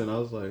casting, I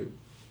was like,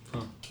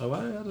 like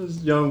why is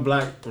this young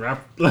black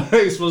rap like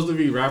supposed to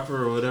be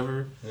rapper or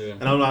whatever? Yeah.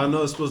 And I'm like, I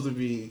know it's supposed to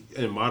be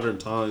in modern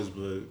times,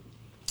 but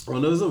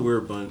it was a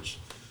weird bunch.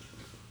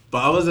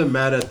 But I wasn't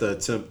mad at the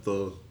attempt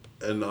though,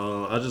 and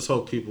I just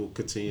hope people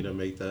continue to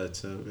make that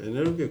attempt, and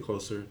it'll get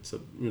closer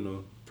to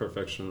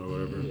perfection or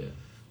whatever. Yeah.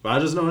 But I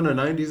just know in the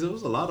 90s, there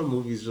was a lot of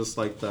movies just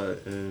like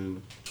that.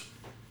 And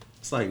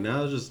it's like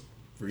now just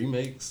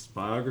remakes,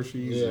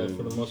 biographies. Yeah,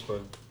 for the most part.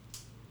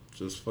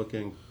 Just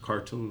fucking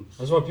cartoons.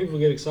 That's why people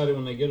get excited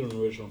when they get an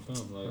original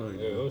film. Like,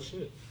 oh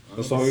shit.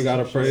 That's why we got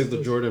to praise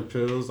the Jordan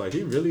Peele's. Like,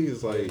 he really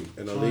is like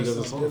in a league of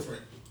his own.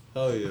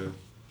 Hell yeah.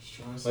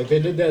 Like, they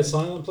did that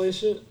Silent Place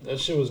shit. That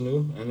shit was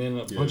new. And then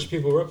a bunch of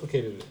people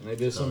replicated it. And they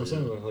did something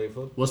similar. Like,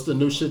 what's the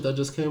new shit that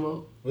just came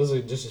out? This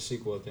is just a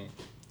sequel, I think.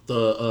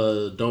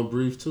 The Don't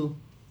Breathe 2?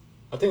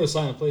 I think it was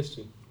Silent Place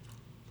too.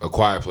 A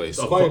Quiet Place.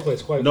 Quiet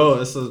Place. No,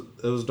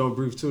 it was Don't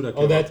Breathe 2 that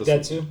came out. Oh,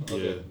 that too?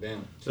 Okay, yeah.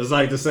 Damn. It's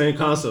like the same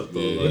concept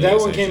though. Yeah, but that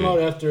one came out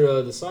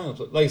after the Silent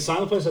Place. Like,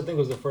 Silent Place I think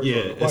was the first one.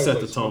 Yeah, it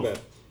set the tone.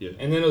 Yeah.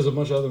 And then there was a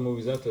bunch of other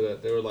movies after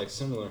that. They were like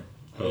similar.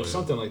 Or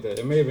something like that.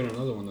 It may have been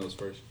another one that was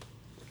first.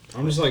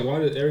 I'm just like, why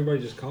did everybody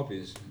just copy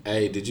this?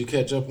 Hey, did you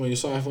catch up on your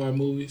sci-fi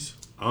movies?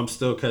 I'm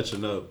still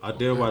catching up. I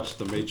did watch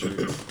The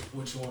Matrix.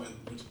 Which one?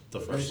 The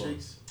first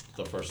Matrix?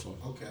 One. The first one.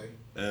 Okay.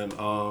 And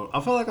I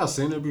felt like I've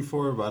seen it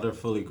before, but I didn't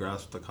fully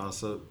grasp the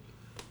concept.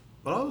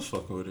 But I was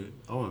fucking with it.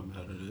 I wasn't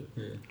mad at it.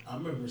 Yeah. I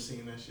remember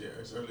seeing that shit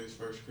as early as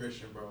First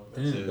Christian, bro.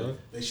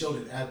 They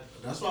showed it at.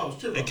 That's why I was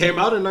tripping. It came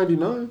out in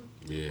 '99.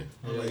 Yeah.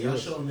 Like, y'all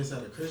showing this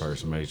at a Christian.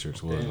 First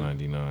Matrix was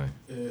 '99.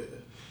 Yeah.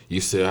 You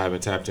still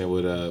haven't tapped in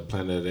with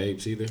Planet of the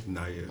Apes either?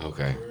 Not yet.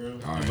 Okay.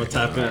 All right.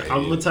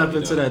 I'm gonna tap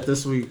into that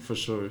this week for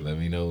sure. Let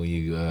me know when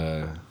you.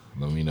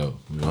 Let me know.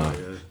 We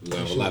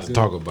have a lot to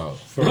talk about.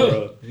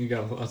 You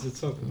got a lot to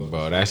talk about.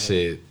 Bro, that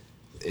shit.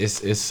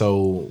 It's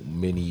so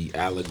many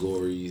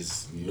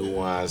allegories,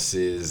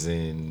 nuances,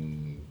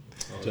 and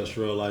just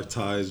real life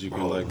ties you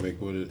can like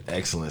make with it.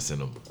 Excellence in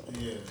them.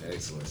 Yeah.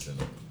 Excellence in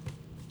them.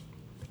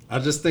 I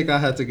just think I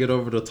had to get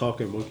over the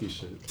talking monkey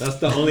shit. That's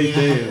the only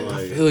thing. Like,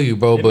 I feel you,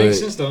 bro. It but makes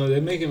sense though.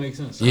 They make it make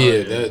sense.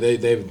 Yeah,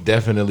 they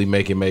definitely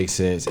make it make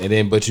sense. And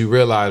then, but you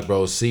realize,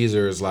 bro,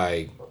 Caesar is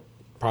like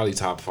probably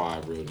top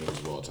 5 real niggas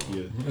of all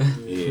time.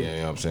 Yeah, you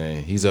know what I'm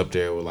saying? He's up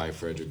there with like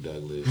Frederick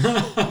Douglass.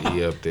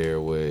 He up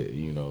there with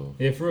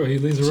Yeah, for real. He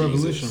leads a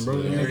revolution, bro.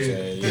 You know what I'm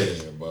saying?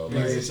 Yeah, bro.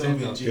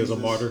 Like, he was a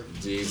martyr.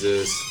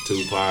 Jesus,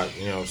 Tupac.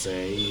 You know what I'm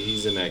saying?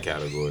 He's in that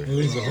category. He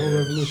leads the whole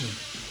revolution.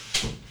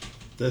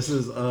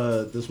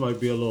 This might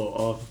be a little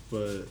off,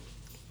 but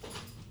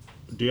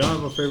do y'all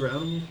have a favorite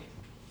animal?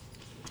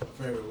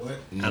 Favorite what?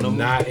 Animal?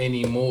 Not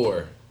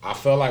anymore. I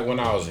felt like when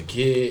I was a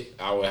kid,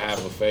 I would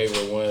have a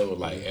favorite one with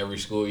like every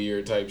school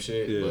year type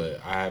shit, but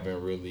I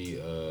haven't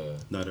really.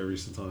 Not at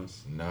recent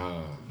times.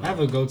 Nah. I have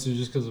a go-to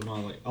just because of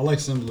I like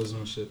symbolism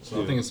and shit,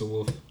 so I think it's a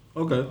wolf.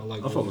 Okay, I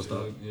like fuck with that.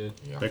 Like,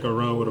 yeah. They can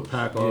run with a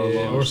pack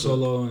or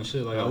solo and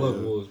shit. Like I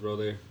love wolves,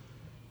 bro.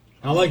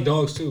 I like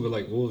dogs too, but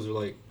like wolves are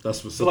like.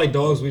 That's what's so like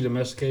dogs, we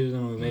domesticated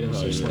them. We made them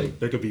just like.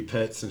 They could be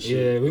pets and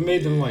shit. Yeah, we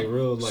made them like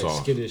real like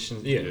soft. skittish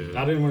and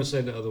I didn't want to say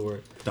the other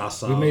word.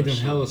 Docile. We made them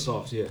hella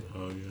soft. Yeah.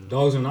 Oh yeah.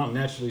 Dogs are not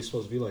naturally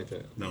supposed to be like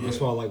that. No, that's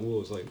why I like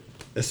wolves. Like.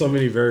 There's so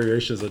many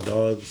variations of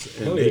dogs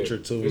in nature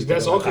too.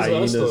 That's all because of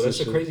us though. That's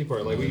the crazy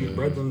part. Like we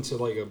bred them to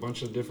like a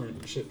bunch of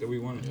different shit that we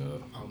wanted. Yeah.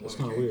 That's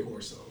kind of weird.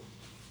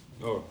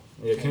 Oh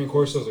yeah, Cane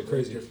Corsos are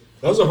crazy.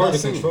 Those are hard to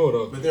control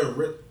though. But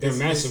they're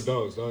massive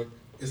dogs, dog.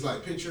 It's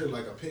like picture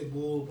like a pit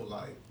bull, but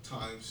like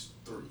times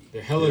 3.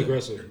 They're hella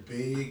aggressive. They're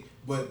big,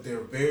 but they're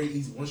very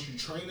easy. Once you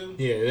train them,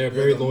 they're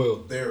very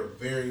loyal. They're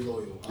very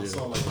loyal. I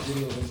saw like a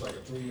video of this, like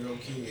a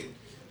 3-year-old kid,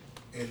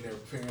 and their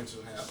parents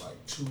would have like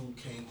 2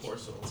 cane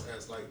corsos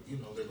as like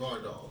their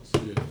guard dogs.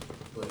 Yeah.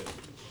 But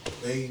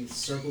they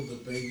circled the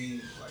baby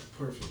like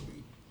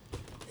perfectly,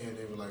 and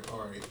they were like,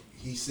 all right.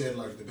 He said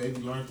like the baby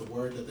learned the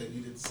word that they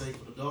needed to say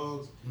for the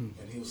dogs, and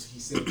he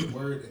said the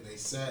word, and they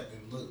sat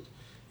and looked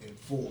and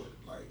forward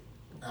like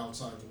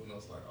outside the window. I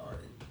was like, all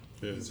right,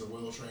 these are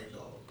well trained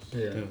dogs.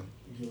 Yeah.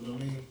 You know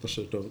what I mean? That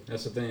shit dope.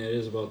 That's the thing. It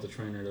is about the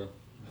trainer though.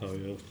 Hell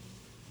yeah.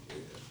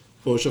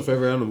 What's your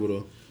favorite animal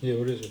though? Yeah,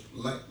 what is it?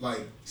 Like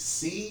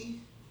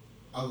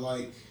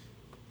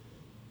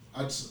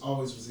I just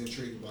always was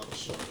intrigued about the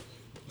shark.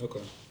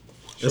 Okay.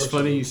 It's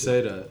funny you say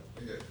that.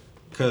 Yeah.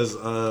 Cause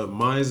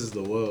mine is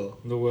the whale.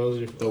 The whale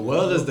is The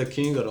whale is the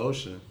king of the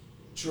ocean.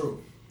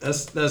 True.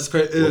 That's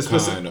crazy. What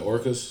kind? The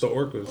orcas? The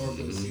orcas.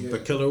 Yeah. The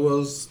killer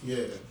whales.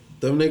 Yeah.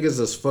 Them niggas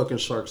is fucking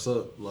sharks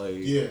up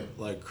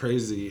like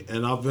crazy.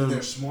 And I've been.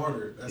 They're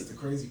smarter. That's the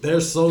crazy part. They're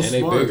so and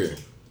smart. They bigger.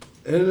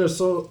 And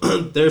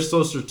they're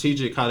so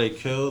strategic how they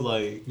kill.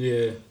 Like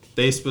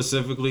they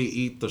specifically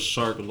eat the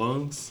shark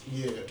lungs.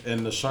 Yeah.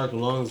 And the shark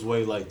lungs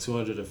weigh like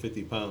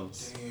 250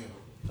 pounds. Damn.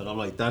 And I'm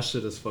like, that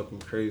shit is fucking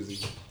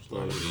crazy.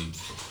 Like,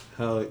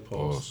 hell,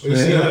 pause. You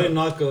see how they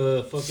knock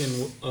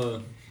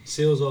fucking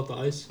seals off the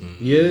ice?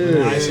 Yeah. When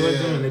they isolate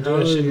them and they do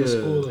that shit in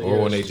school. Like, Or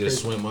when they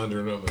just swim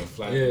under them and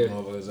flat them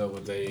motherfuckers up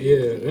with they.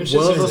 Yeah.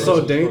 Whales are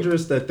so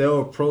dangerous that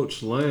they'll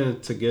approach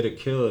land to get a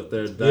kill if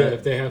they're that.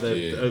 If they have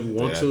to.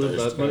 Want to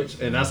that much.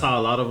 And that's how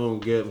a lot of them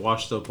get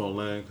washed up on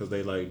land because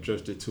they like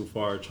drifted too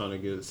far trying to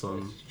get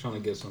some.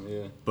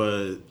 Yeah.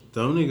 But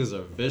them niggas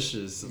are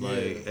vicious.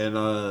 Like, and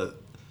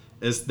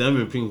it's them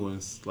and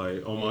penguins.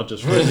 Like, my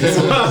just niggas,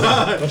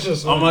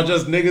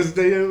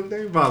 they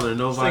ain't bothering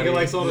nobody.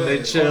 Like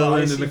they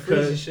chilling in the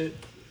cut. Shit.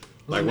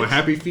 Like when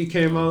Happy Feet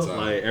came out,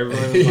 like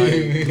everyone was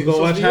like, "You gonna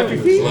watch Happy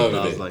Feet?" And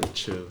I was like,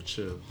 "Chill."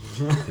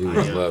 He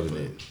was loving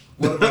it.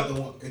 What about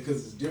the one?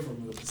 Because it's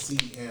different with the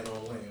sea and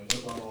on land.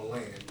 What about on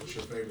land? What's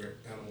your favorite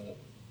animal?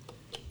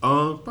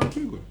 Probably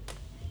penguin.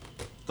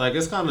 Like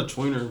it's kind of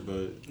tweener,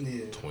 but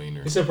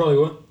tweener. He said probably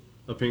what?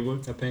 A penguin.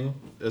 A penguin.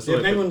 It's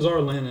like penguins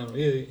are land animals.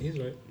 Yeah, he's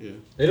right. Yeah.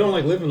 They don't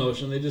like live in the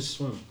ocean. They just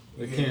swim.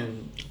 They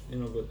can,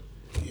 but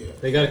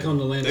they gotta come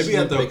to land. They be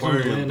at the aquarium.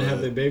 They come to land to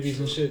have their babies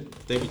and shit.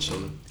 They be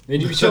chilling. They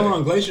be chilling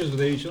on glaciers, but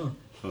they be chilling.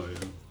 Oh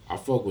yeah. I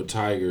fuck with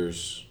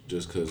tigers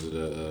just because of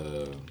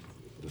the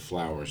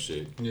flower and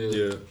shit. Yeah.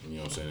 You know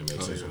what I'm saying? It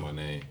makes sense with my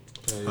name.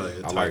 I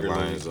like Tiger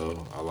lions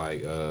though. I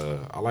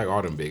like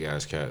all them big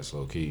ass cats,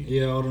 low key.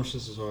 Yeah, all them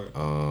shits is hard.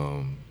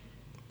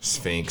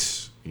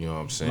 Sphinx. You know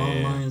what I'm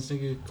saying? Long lions,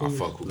 nigga. I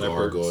fuck with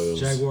gargoyles,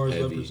 jaguars,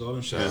 heavy. leopards, all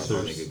them Shout out shit. to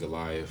my nigga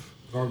Goliath.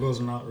 Gargoyles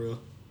are not real.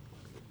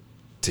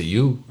 To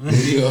you,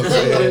 you know what I'm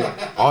saying?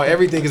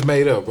 Everything is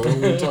made up, bro.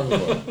 What are you talking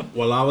about?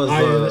 While I was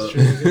that's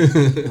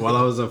true. while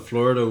I was in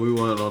Florida, we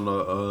went on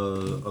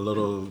a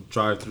little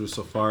drive-through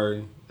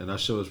safari, and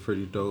that shit was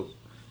pretty dope.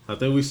 I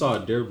think we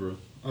saw a deer, bro.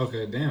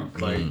 Okay, damn.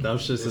 Like that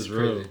shit is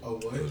real. Oh,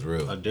 what? It was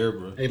real. A deer,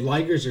 bro. Hey,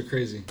 ligers are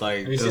crazy. Like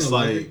have you seen it's a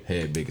liger? like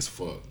Head big as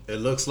fuck. it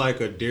looks like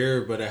a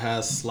deer, but it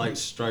has slight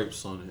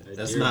stripes on it.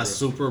 That's not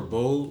super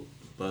bold,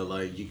 but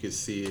like you could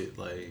see it.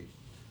 Like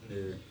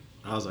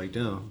I was like,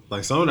 damn.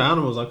 Like some of the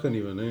animals I couldn't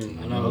even name.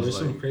 I know there's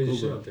some crazy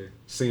shit out there.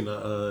 Seen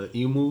a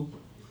emu.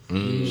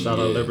 Shout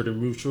out Liberty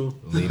Mutual.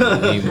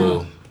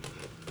 Emu.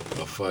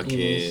 A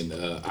fucking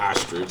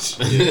ostrich.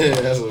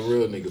 That's what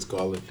real niggas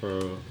call it.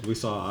 We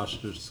saw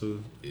ostrich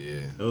too.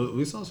 Yeah.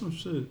 We saw some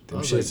shit.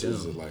 Them shits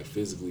is like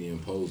physically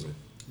imposing.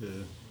 Yeah,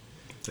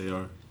 they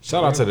are.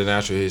 Shout out to the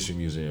Natural History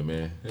Museum,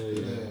 man. Hell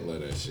yeah. I love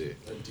that shit.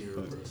 A deer,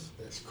 bro.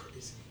 That's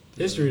crazy.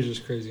 History is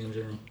just crazy in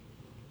general.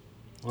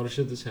 All the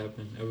shit that's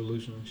happened,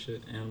 evolution and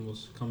shit,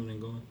 animals coming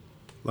and going.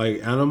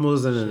 Like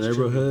animals in the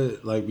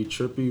neighborhood, like be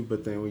trippy,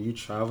 but then when you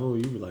travel,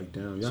 you be like,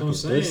 damn, y'all can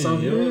stay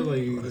somewhere.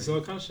 Like there's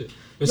all kind of shit.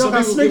 But y'all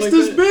got snakes like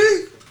this that.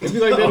 big? It be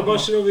like that about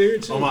shit over here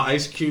too. On my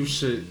Ice Cube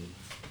shit.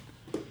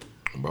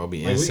 Bro,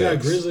 be like insects. we got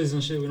grizzlies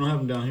and shit. We don't have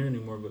them down here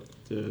anymore, but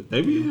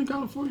they be in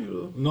California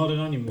though. No, they're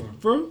not anymore,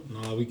 bro.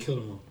 No, we killed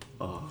them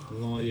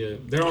all. Yeah,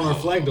 they're on our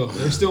flag though.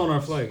 They're still on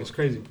our flag. It's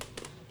crazy.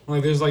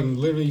 Like there's like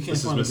literally you can't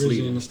find a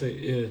grizzly in the state.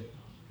 Yeah.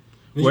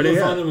 But where you they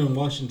can at? find them in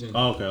Washington.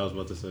 Oh, okay, I was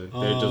about to say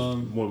they're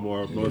just one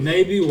more up north.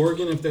 Maybe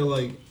Oregon if they're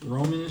like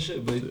roaming and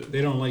shit, but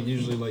they don't like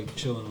usually like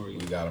chill in Oregon.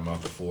 We got them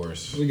out the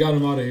forest. We got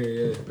them out of here,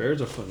 yeah.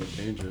 Bears are fucking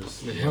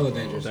dangerous. They're hella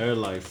dangerous. They're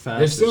like fast.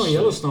 They're still in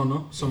Yellowstone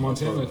though. So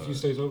Montana, a few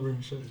states over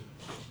and shit.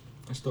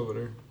 They're still over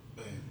there.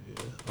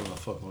 I'm not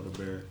fucking with a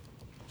bear.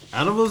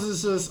 Animals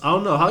is just, I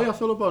don't know. How y'all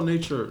feel about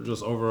nature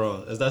just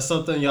overall? Is that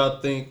something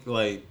y'all think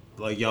like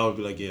y'all would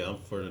be like, yeah, I'm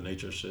for the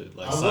nature shit.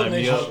 Like sign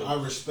me up. I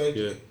respect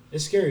it.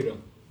 It's scary though.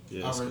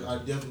 Yeah, I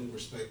definitely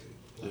respect it.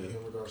 Like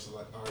in regards to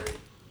like, all right,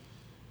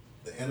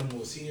 the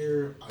animal is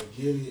here. I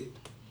get it.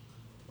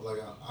 But like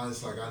I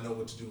just like I know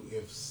what to do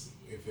if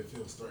it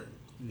feels threatened.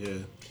 Yeah.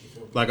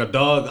 Like a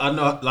dog, I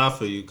know I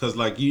feel you because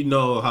like you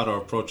know how to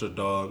approach a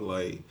dog.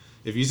 Like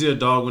if you see a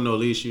dog with no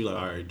leash, you like,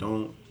 all right,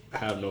 don't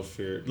have no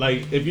fear.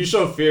 Like, if you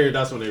show fear,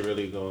 that's when they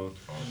really going.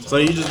 So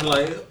you just be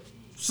like,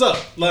 what's up?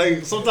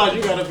 Like, sometimes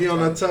you gotta be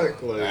on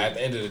attack. Like, at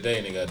the end of the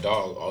day, nigga, a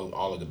dog,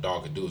 all a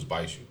dog can do is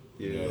bite you.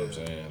 You know what I'm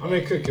saying? I mean,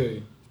 it could kill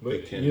you,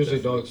 but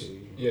usually dogs.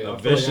 Yeah, no,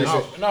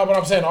 but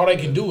I'm saying all they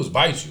can do is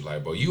bite you.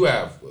 Like, bro, you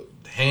have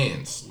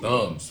hands,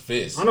 thumbs,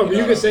 fists. I know, but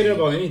you can say that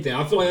about anything.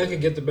 I feel like I could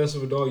get the best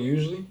of a dog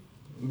usually,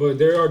 but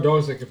there are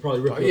dogs that could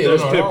probably rip.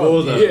 There's pit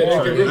bulls.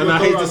 And I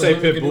hate to say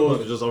pit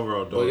bulls, just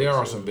overall dogs. But there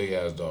are some big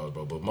ass dogs,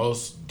 bro. But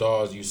most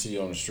dogs you see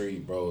on the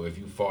street, bro, if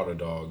you fought a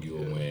dog, you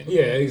will win.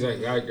 Yeah,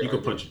 exactly. You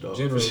could punch a dog.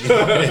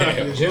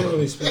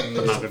 Generally speaking,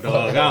 knock a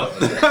dog out.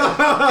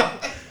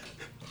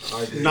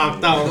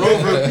 Knocked out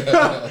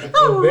Rover.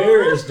 A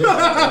bear is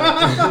different.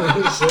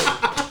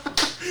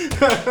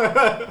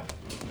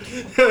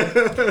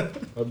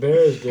 A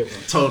bear is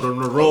different. Told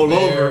him to roll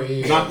over,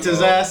 knocked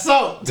his ass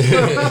out.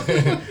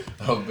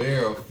 A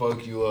bear will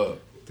fuck you up.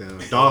 Damn,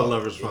 dog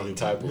lovers probably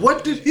type.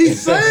 What did he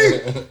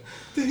say?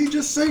 Did he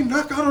just say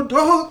knock out a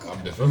dog?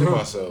 I'm defending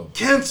myself.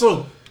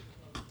 Cancel.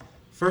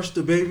 First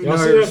the baby. Y'all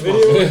see that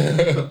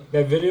video?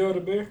 That video of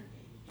the bear?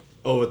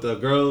 Oh, with the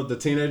girl, the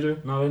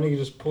teenager? No, that nigga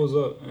just pulls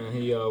up and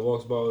he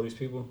walks by all these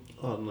people.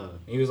 Oh, no.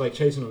 He was like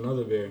chasing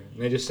another bear. And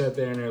they just sat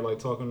there and they're like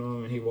talking to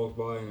him and he walked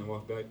by and then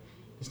walked back.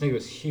 This nigga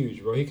was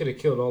huge, bro. He could have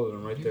killed all of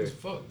them right there.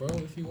 Fuck, bro,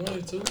 if he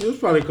wanted to. He was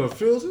probably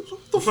confused.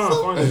 What the fuck?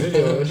 I'm trying to find the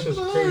video. It's just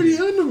already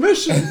crazy. in the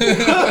mission.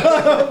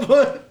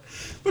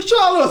 but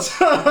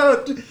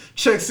y'all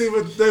check, see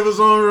what they was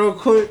on real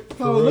quick.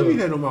 Oh, let me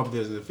handle my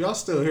business. If y'all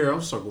still here,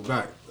 I'm circle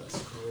back.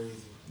 That's crazy.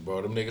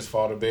 Bro, them niggas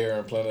fought a bear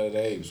in Planet of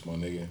the Apes, my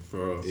nigga.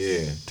 Bro.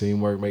 Yeah,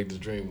 teamwork make the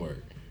dream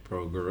work.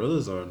 Bro,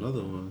 gorillas are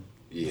another one.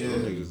 Yeah,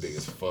 them niggas big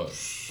as fuck.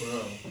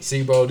 Bro.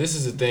 See, bro, this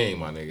is the thing,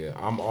 my nigga.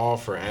 I'm all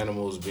for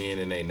animals being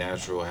in a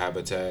natural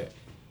habitat,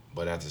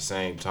 but at the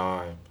same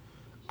time,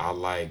 I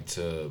like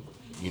to,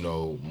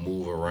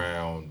 move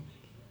around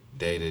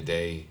day to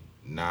day,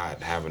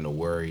 not having to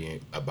worry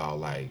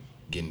about, like,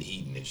 getting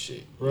eaten and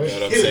shit. Right. You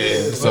know what I'm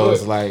saying? So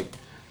it's like...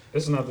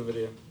 This is not the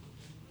video.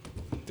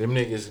 Them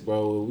niggas,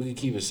 bro, we can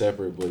keep it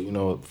separate, but,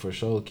 for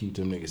sure keep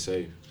them niggas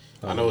safe.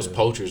 I know it's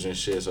poachers and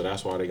shit, so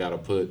that's why they gotta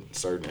put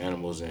certain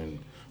animals in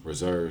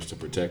reserves to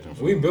protect them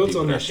from we built people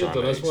on that that's shit,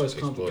 though. trying That's to why it's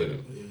exploit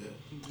complicated.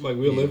 it. Like,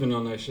 we're living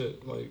on that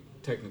shit, like,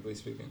 technically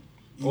speaking.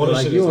 All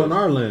the shit you on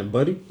our land,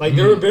 buddy. Like,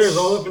 there were bears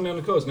all up and down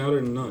the coast. Now there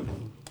are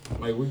none.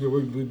 Like, we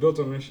built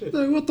on that shit.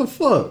 Like, what the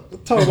fuck?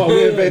 Talk about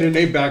we invading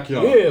their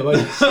backyard. Yeah,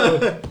 like,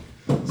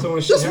 so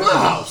when shit Just my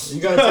house.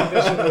 you gotta take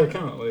that shit into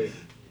account. Like,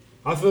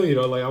 I feel you,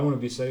 though. Like, I want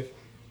to be safe.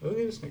 Look at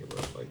this nigga, bro.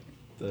 Like,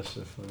 that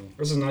shit funny.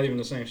 This is not even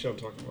the same shit I'm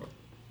talking about.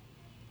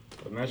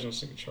 Imagine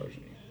this nigga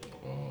charging you.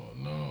 Oh,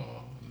 no.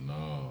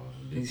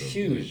 He's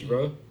huge,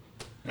 bro.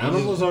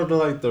 Animals are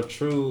the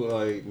true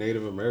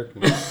Native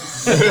Americans.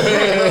 We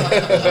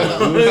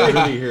was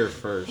really here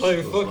first.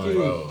 Like, fuck you.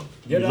 Bro.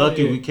 You're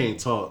lucky we can't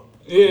talk.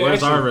 Yeah,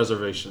 Where's actually, our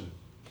reservation?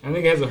 I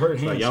think it has a hurt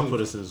hand. Like y'all too.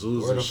 put us in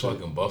zoos Where and the shit.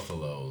 fucking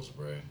buffaloes,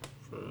 bro?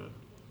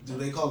 Do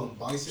they call them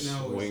bison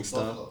now or is it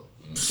Wingstop? buffalo?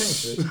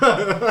 Same shit.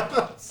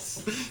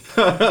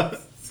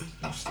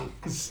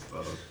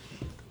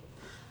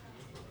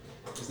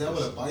 Is that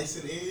what a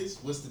bison is?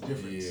 What's the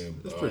difference? Yeah,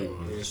 That's pretty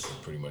much. It's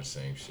pretty much the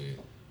same shit.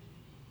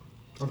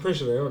 I'm pretty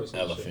sure they are the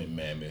same Elephant, shit.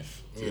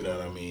 mammoth. You know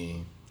what I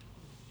mean?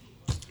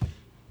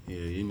 Yeah,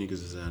 you niggas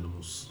is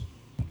animals.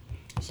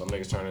 Some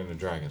niggas turn into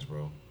dragons,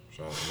 bro.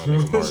 Shout out to my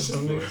nigga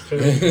Some Martin.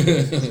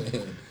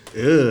 niggas-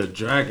 Yeah,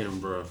 dragon,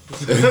 bro.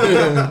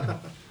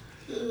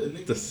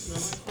 Niggas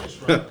smell like fish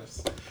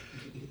fries.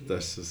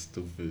 That's just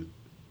stupid.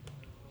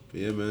 But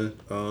yeah, man.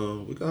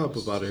 We got hop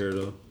up out of here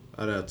though.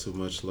 I didn't have too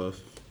much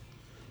left.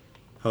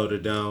 Held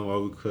it down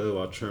while we could,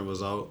 while Trent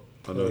was out.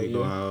 I know he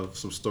gonna have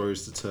some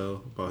stories to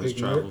tell about his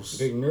travels.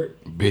 Big nerd.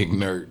 Big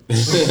nerd.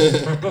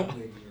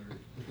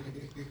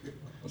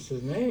 What's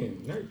his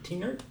name? Nerd.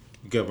 T-Nerd?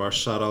 Give our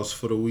shout outs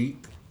for the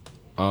week.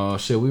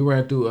 Shit, we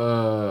ran through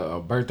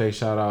birthday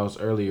shout outs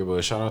earlier,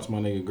 but shout out to my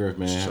nigga Griff,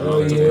 man. Happy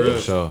Oh, birthday yeah. to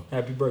Griff. So,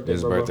 Happy birthday,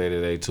 his bro. birthday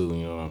today too,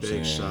 you know what I'm Big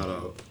saying? shout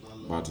out.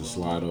 About to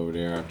slide over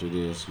there after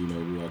this, we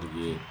about to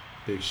get.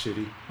 Big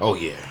shitty. Oh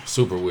yeah,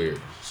 super weird.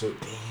 So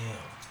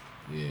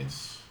damn.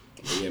 Yes.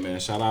 But yeah, man.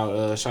 Shout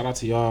out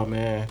to y'all,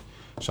 man.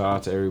 Shout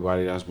out to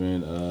everybody that's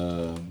been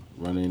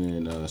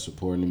running and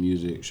supporting the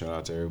music. Shout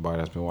out to everybody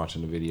that's been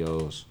watching the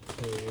videos.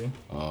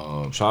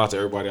 Yeah. Shout out to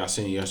everybody I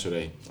seen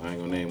yesterday. I ain't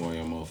gonna name all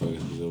y'all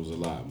motherfuckers because it was a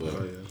lot, but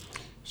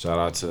shout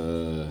out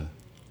to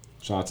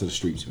the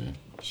streets, man.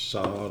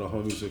 Shout out to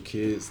homies with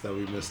kids that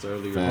we missed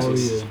earlier.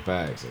 Facts.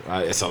 Facts.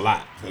 It's a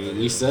lot.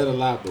 We said a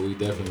lot, but we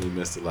definitely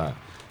missed a lot.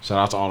 Shout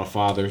out to all the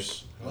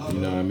fathers. You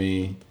know what I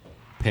mean?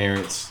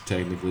 Parents,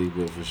 technically,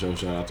 but for sure,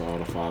 shout out to all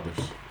the fathers.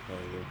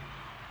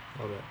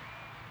 All that.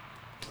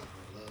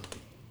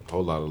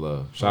 Whole lot of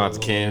love. Shout out to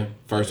Cam.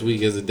 First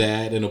week as a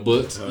dad in the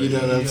books. You know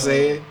what I'm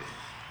saying?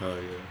 Oh yeah.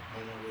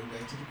 On my way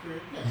back to the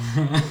crib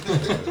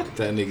now.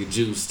 That nigga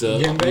juiced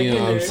up. Getting back You know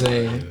in what I'm there.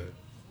 saying?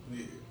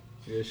 Yeah.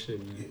 Good shit,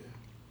 man. Yeah.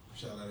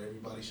 Shout out to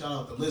everybody. Shout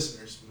out the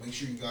listeners. Make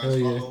sure you guys Hell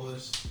yeah. follow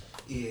us.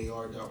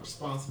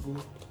 EAR.responsible.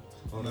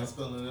 I'm not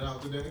spelling it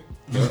out today.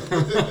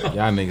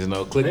 Y'all niggas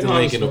know. Click the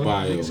link in the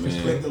bio,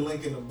 man. Click the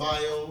link in the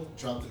bio.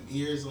 Drop them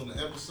ears on the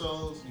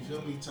episodes. You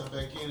feel me? Tap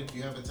back in. If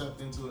you haven't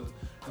tapped into an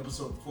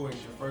episode before,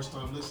 it's your first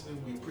time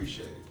listening, we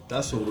appreciate it.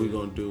 That's what we're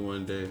going to do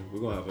one day. We're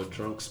going to have a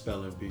drunk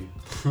spelling bee.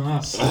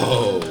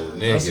 Oh, nigga.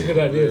 That's a good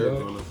idea,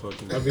 dog.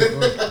 That'd be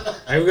fun.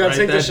 Hey, we got to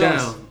take the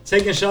shots. Down.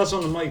 Taking shots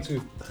on the mic,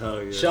 too.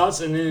 Hell yeah.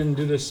 Shots and then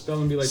do the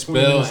spelling bee like 20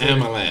 Spell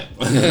minutes.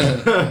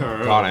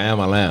 Amalam. Call it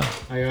Amalam.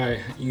 All right.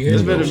 You hear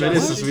it's been a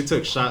minute since we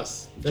took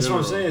shots. That's what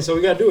I'm saying. So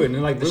we got to do it. And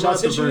then, like, the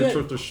shots hit you yet?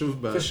 Truth or Shoot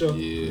back. For sure.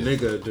 Yeah.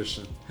 Nigga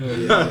edition. Hell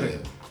yeah.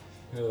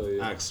 Hell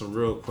yeah. Ask some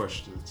real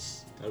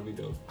questions. That'd be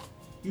dope.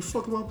 You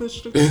fucking my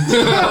bitch, nigga?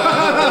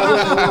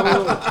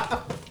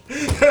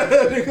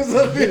 Niggas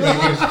up here.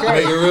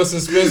 Make it real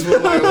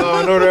suspenseful like Law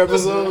and Order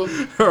episode.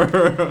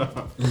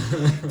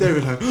 They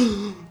were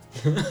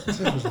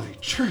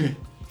like, Trent.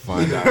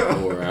 Find out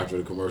more after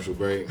the commercial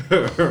break.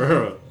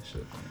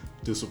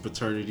 Do some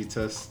paternity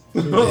tests.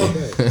 Shit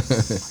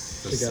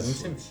got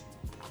intense.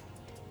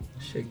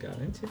 Shit got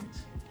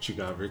intense. She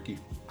got Ricky.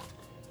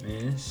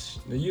 Man, it's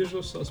the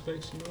usual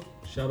suspects, you know.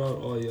 Shout out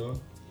all y'all.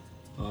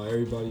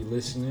 Everybody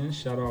listening.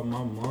 Shout out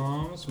my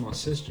moms, my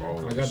sister.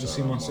 I got to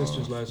see my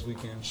sisters last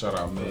weekend. Shout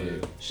out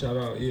Meg. Shout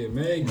out,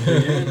 Meg,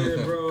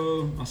 Deanna,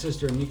 bro. My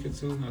sister Anika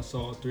too. I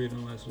saw all three of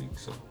them last week.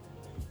 So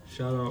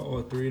shout out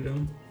all three of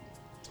them.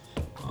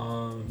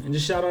 And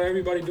just shout out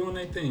everybody doing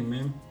their thing,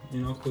 man.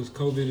 You know, because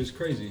COVID is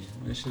crazy.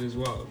 That shit is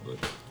wild. But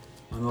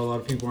I know a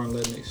lot of people aren't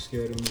letting it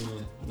scare them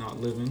into not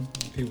living.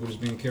 People just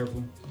being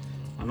careful.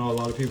 I know a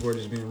lot of people are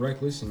just being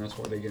reckless, and that's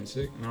why they're getting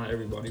sick. Not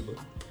everybody, but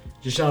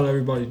just shout out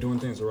everybody doing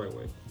things the right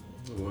way.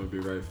 It wouldn't be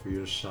right for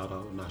you to shout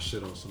out and not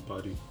shit on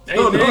somebody. Hey,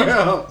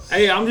 man.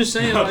 Hey, I'm just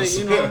saying, like,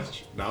 you know.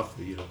 Not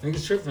for you.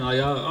 Niggas tripping. Like,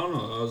 I don't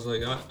know. I was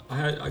like,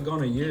 I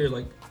gone a year,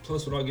 like,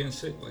 plus without getting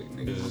sick. Like,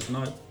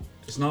 niggas,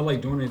 it's not like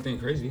doing anything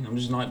crazy. I'm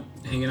just not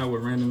hanging out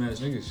with random ass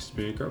niggas. Just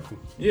being careful.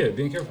 Yeah,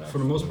 being careful for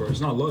the most part.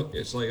 It's not luck.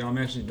 It's like I'm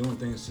actually doing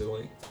things to,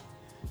 like,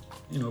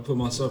 you know, put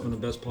myself in the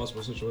best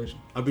possible situation.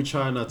 I be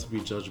trying not to be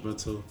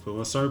judgmental, but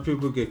when certain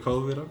people get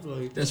COVID, I'm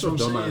like, that's what I'm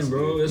saying,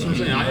 bro. That's what I'm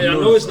saying. I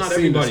know it's not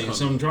everybody,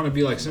 so I'm trying to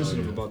be like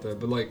sensitive about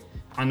that. But like,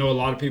 I know a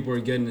lot of people are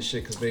getting this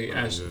shit because they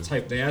asked for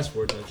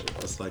it type shit.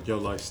 It's like your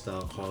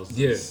lifestyle caused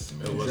this.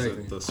 It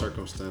wasn't the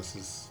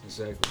circumstances.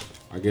 Exactly.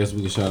 I guess we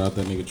can shout out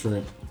that nigga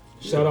Trent.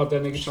 Shout out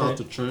that nigga Trent. Shout out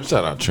to Trent.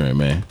 Shout out Trent,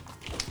 man.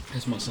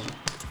 That's my son.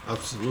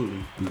 Absolutely.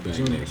 Be back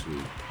next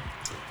week.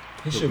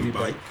 He should be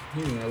back.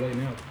 He's in LA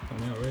now,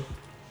 right?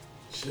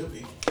 Should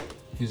be.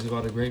 He was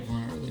about a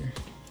grapevine earlier.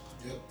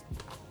 Yep.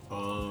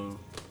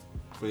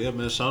 But yeah,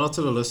 man, shout out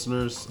to the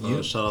listeners.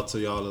 Shout out to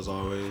y'all as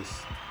always.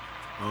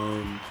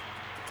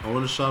 I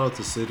want to shout out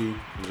to City.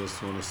 I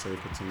just want to say,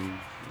 continue.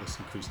 Let's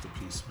increase the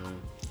peace,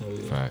 man. Hell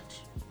yeah.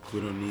 Facts.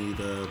 We don't need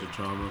the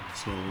drama.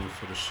 It's no room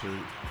for the shit.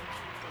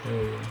 Hell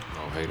yeah.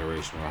 No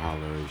hateration or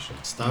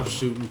holleration. Stop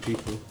shooting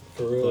people.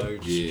 For real.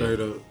 Like,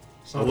 straight up.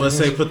 I wouldn't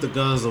say put the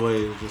guns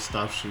away. Just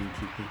stop shooting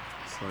people.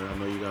 It's like, I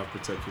know you got to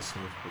protect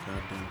yourself, but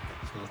goddamn.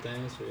 It's not the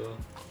answer, y'all.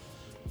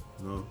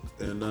 No.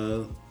 And,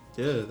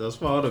 yeah,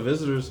 that's why all the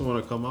visitors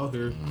want to come out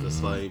here.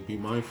 Just like, be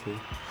mindful.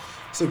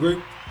 It's a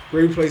great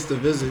place to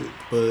visit,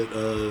 but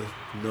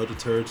know the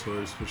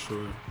territories for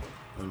sure.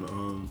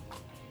 And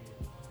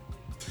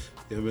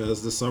yeah, man,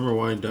 as the summer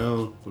wind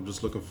down, I'm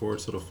just looking forward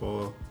to the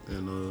fall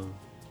and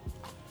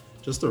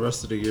just the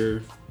rest of the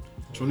year.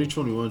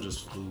 2021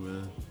 just flew,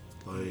 man.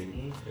 Like,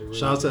 really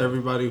shout out to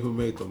everybody who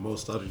made the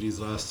most out of these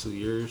last 2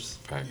 years.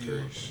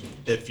 Factories.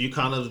 If you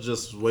kind of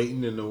just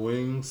waiting in the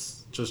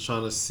wings, just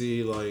trying to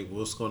see like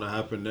what's going to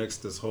happen next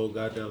this whole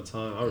goddamn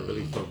time, I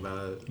really feel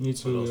bad Me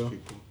for too, those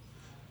people.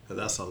 Cause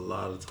that's a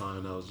lot of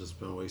time that was just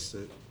been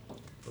wasted.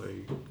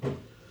 Like,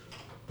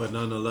 but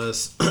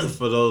nonetheless,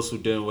 for those who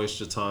didn't waste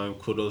your time,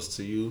 kudos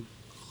to you.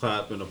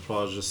 Clap and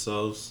applaud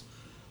yourselves,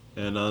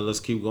 and let's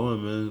keep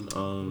going,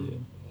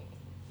 man.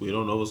 We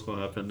don't know what's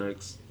gonna happen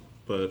next.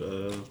 But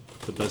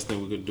the best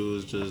thing we could do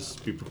is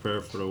just be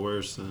prepared for the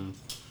worst and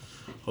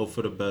hope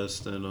for the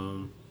best.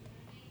 And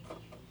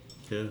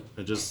yeah,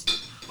 and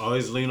just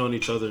always lean on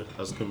each other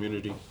as a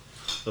community.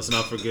 Let's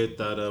not forget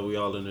that we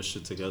all in this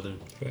shit together.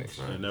 Thanks.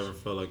 And never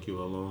feel like you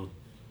alone.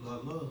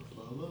 Love.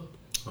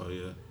 Oh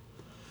yeah.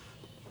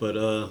 But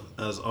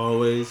as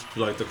always, if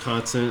you like the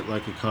content,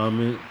 like and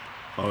comment.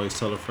 Always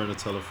tell a friend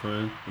to tell a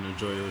friend, and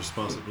enjoy it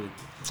responsibly.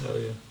 Hell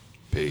yeah.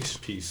 Peace.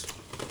 Peace.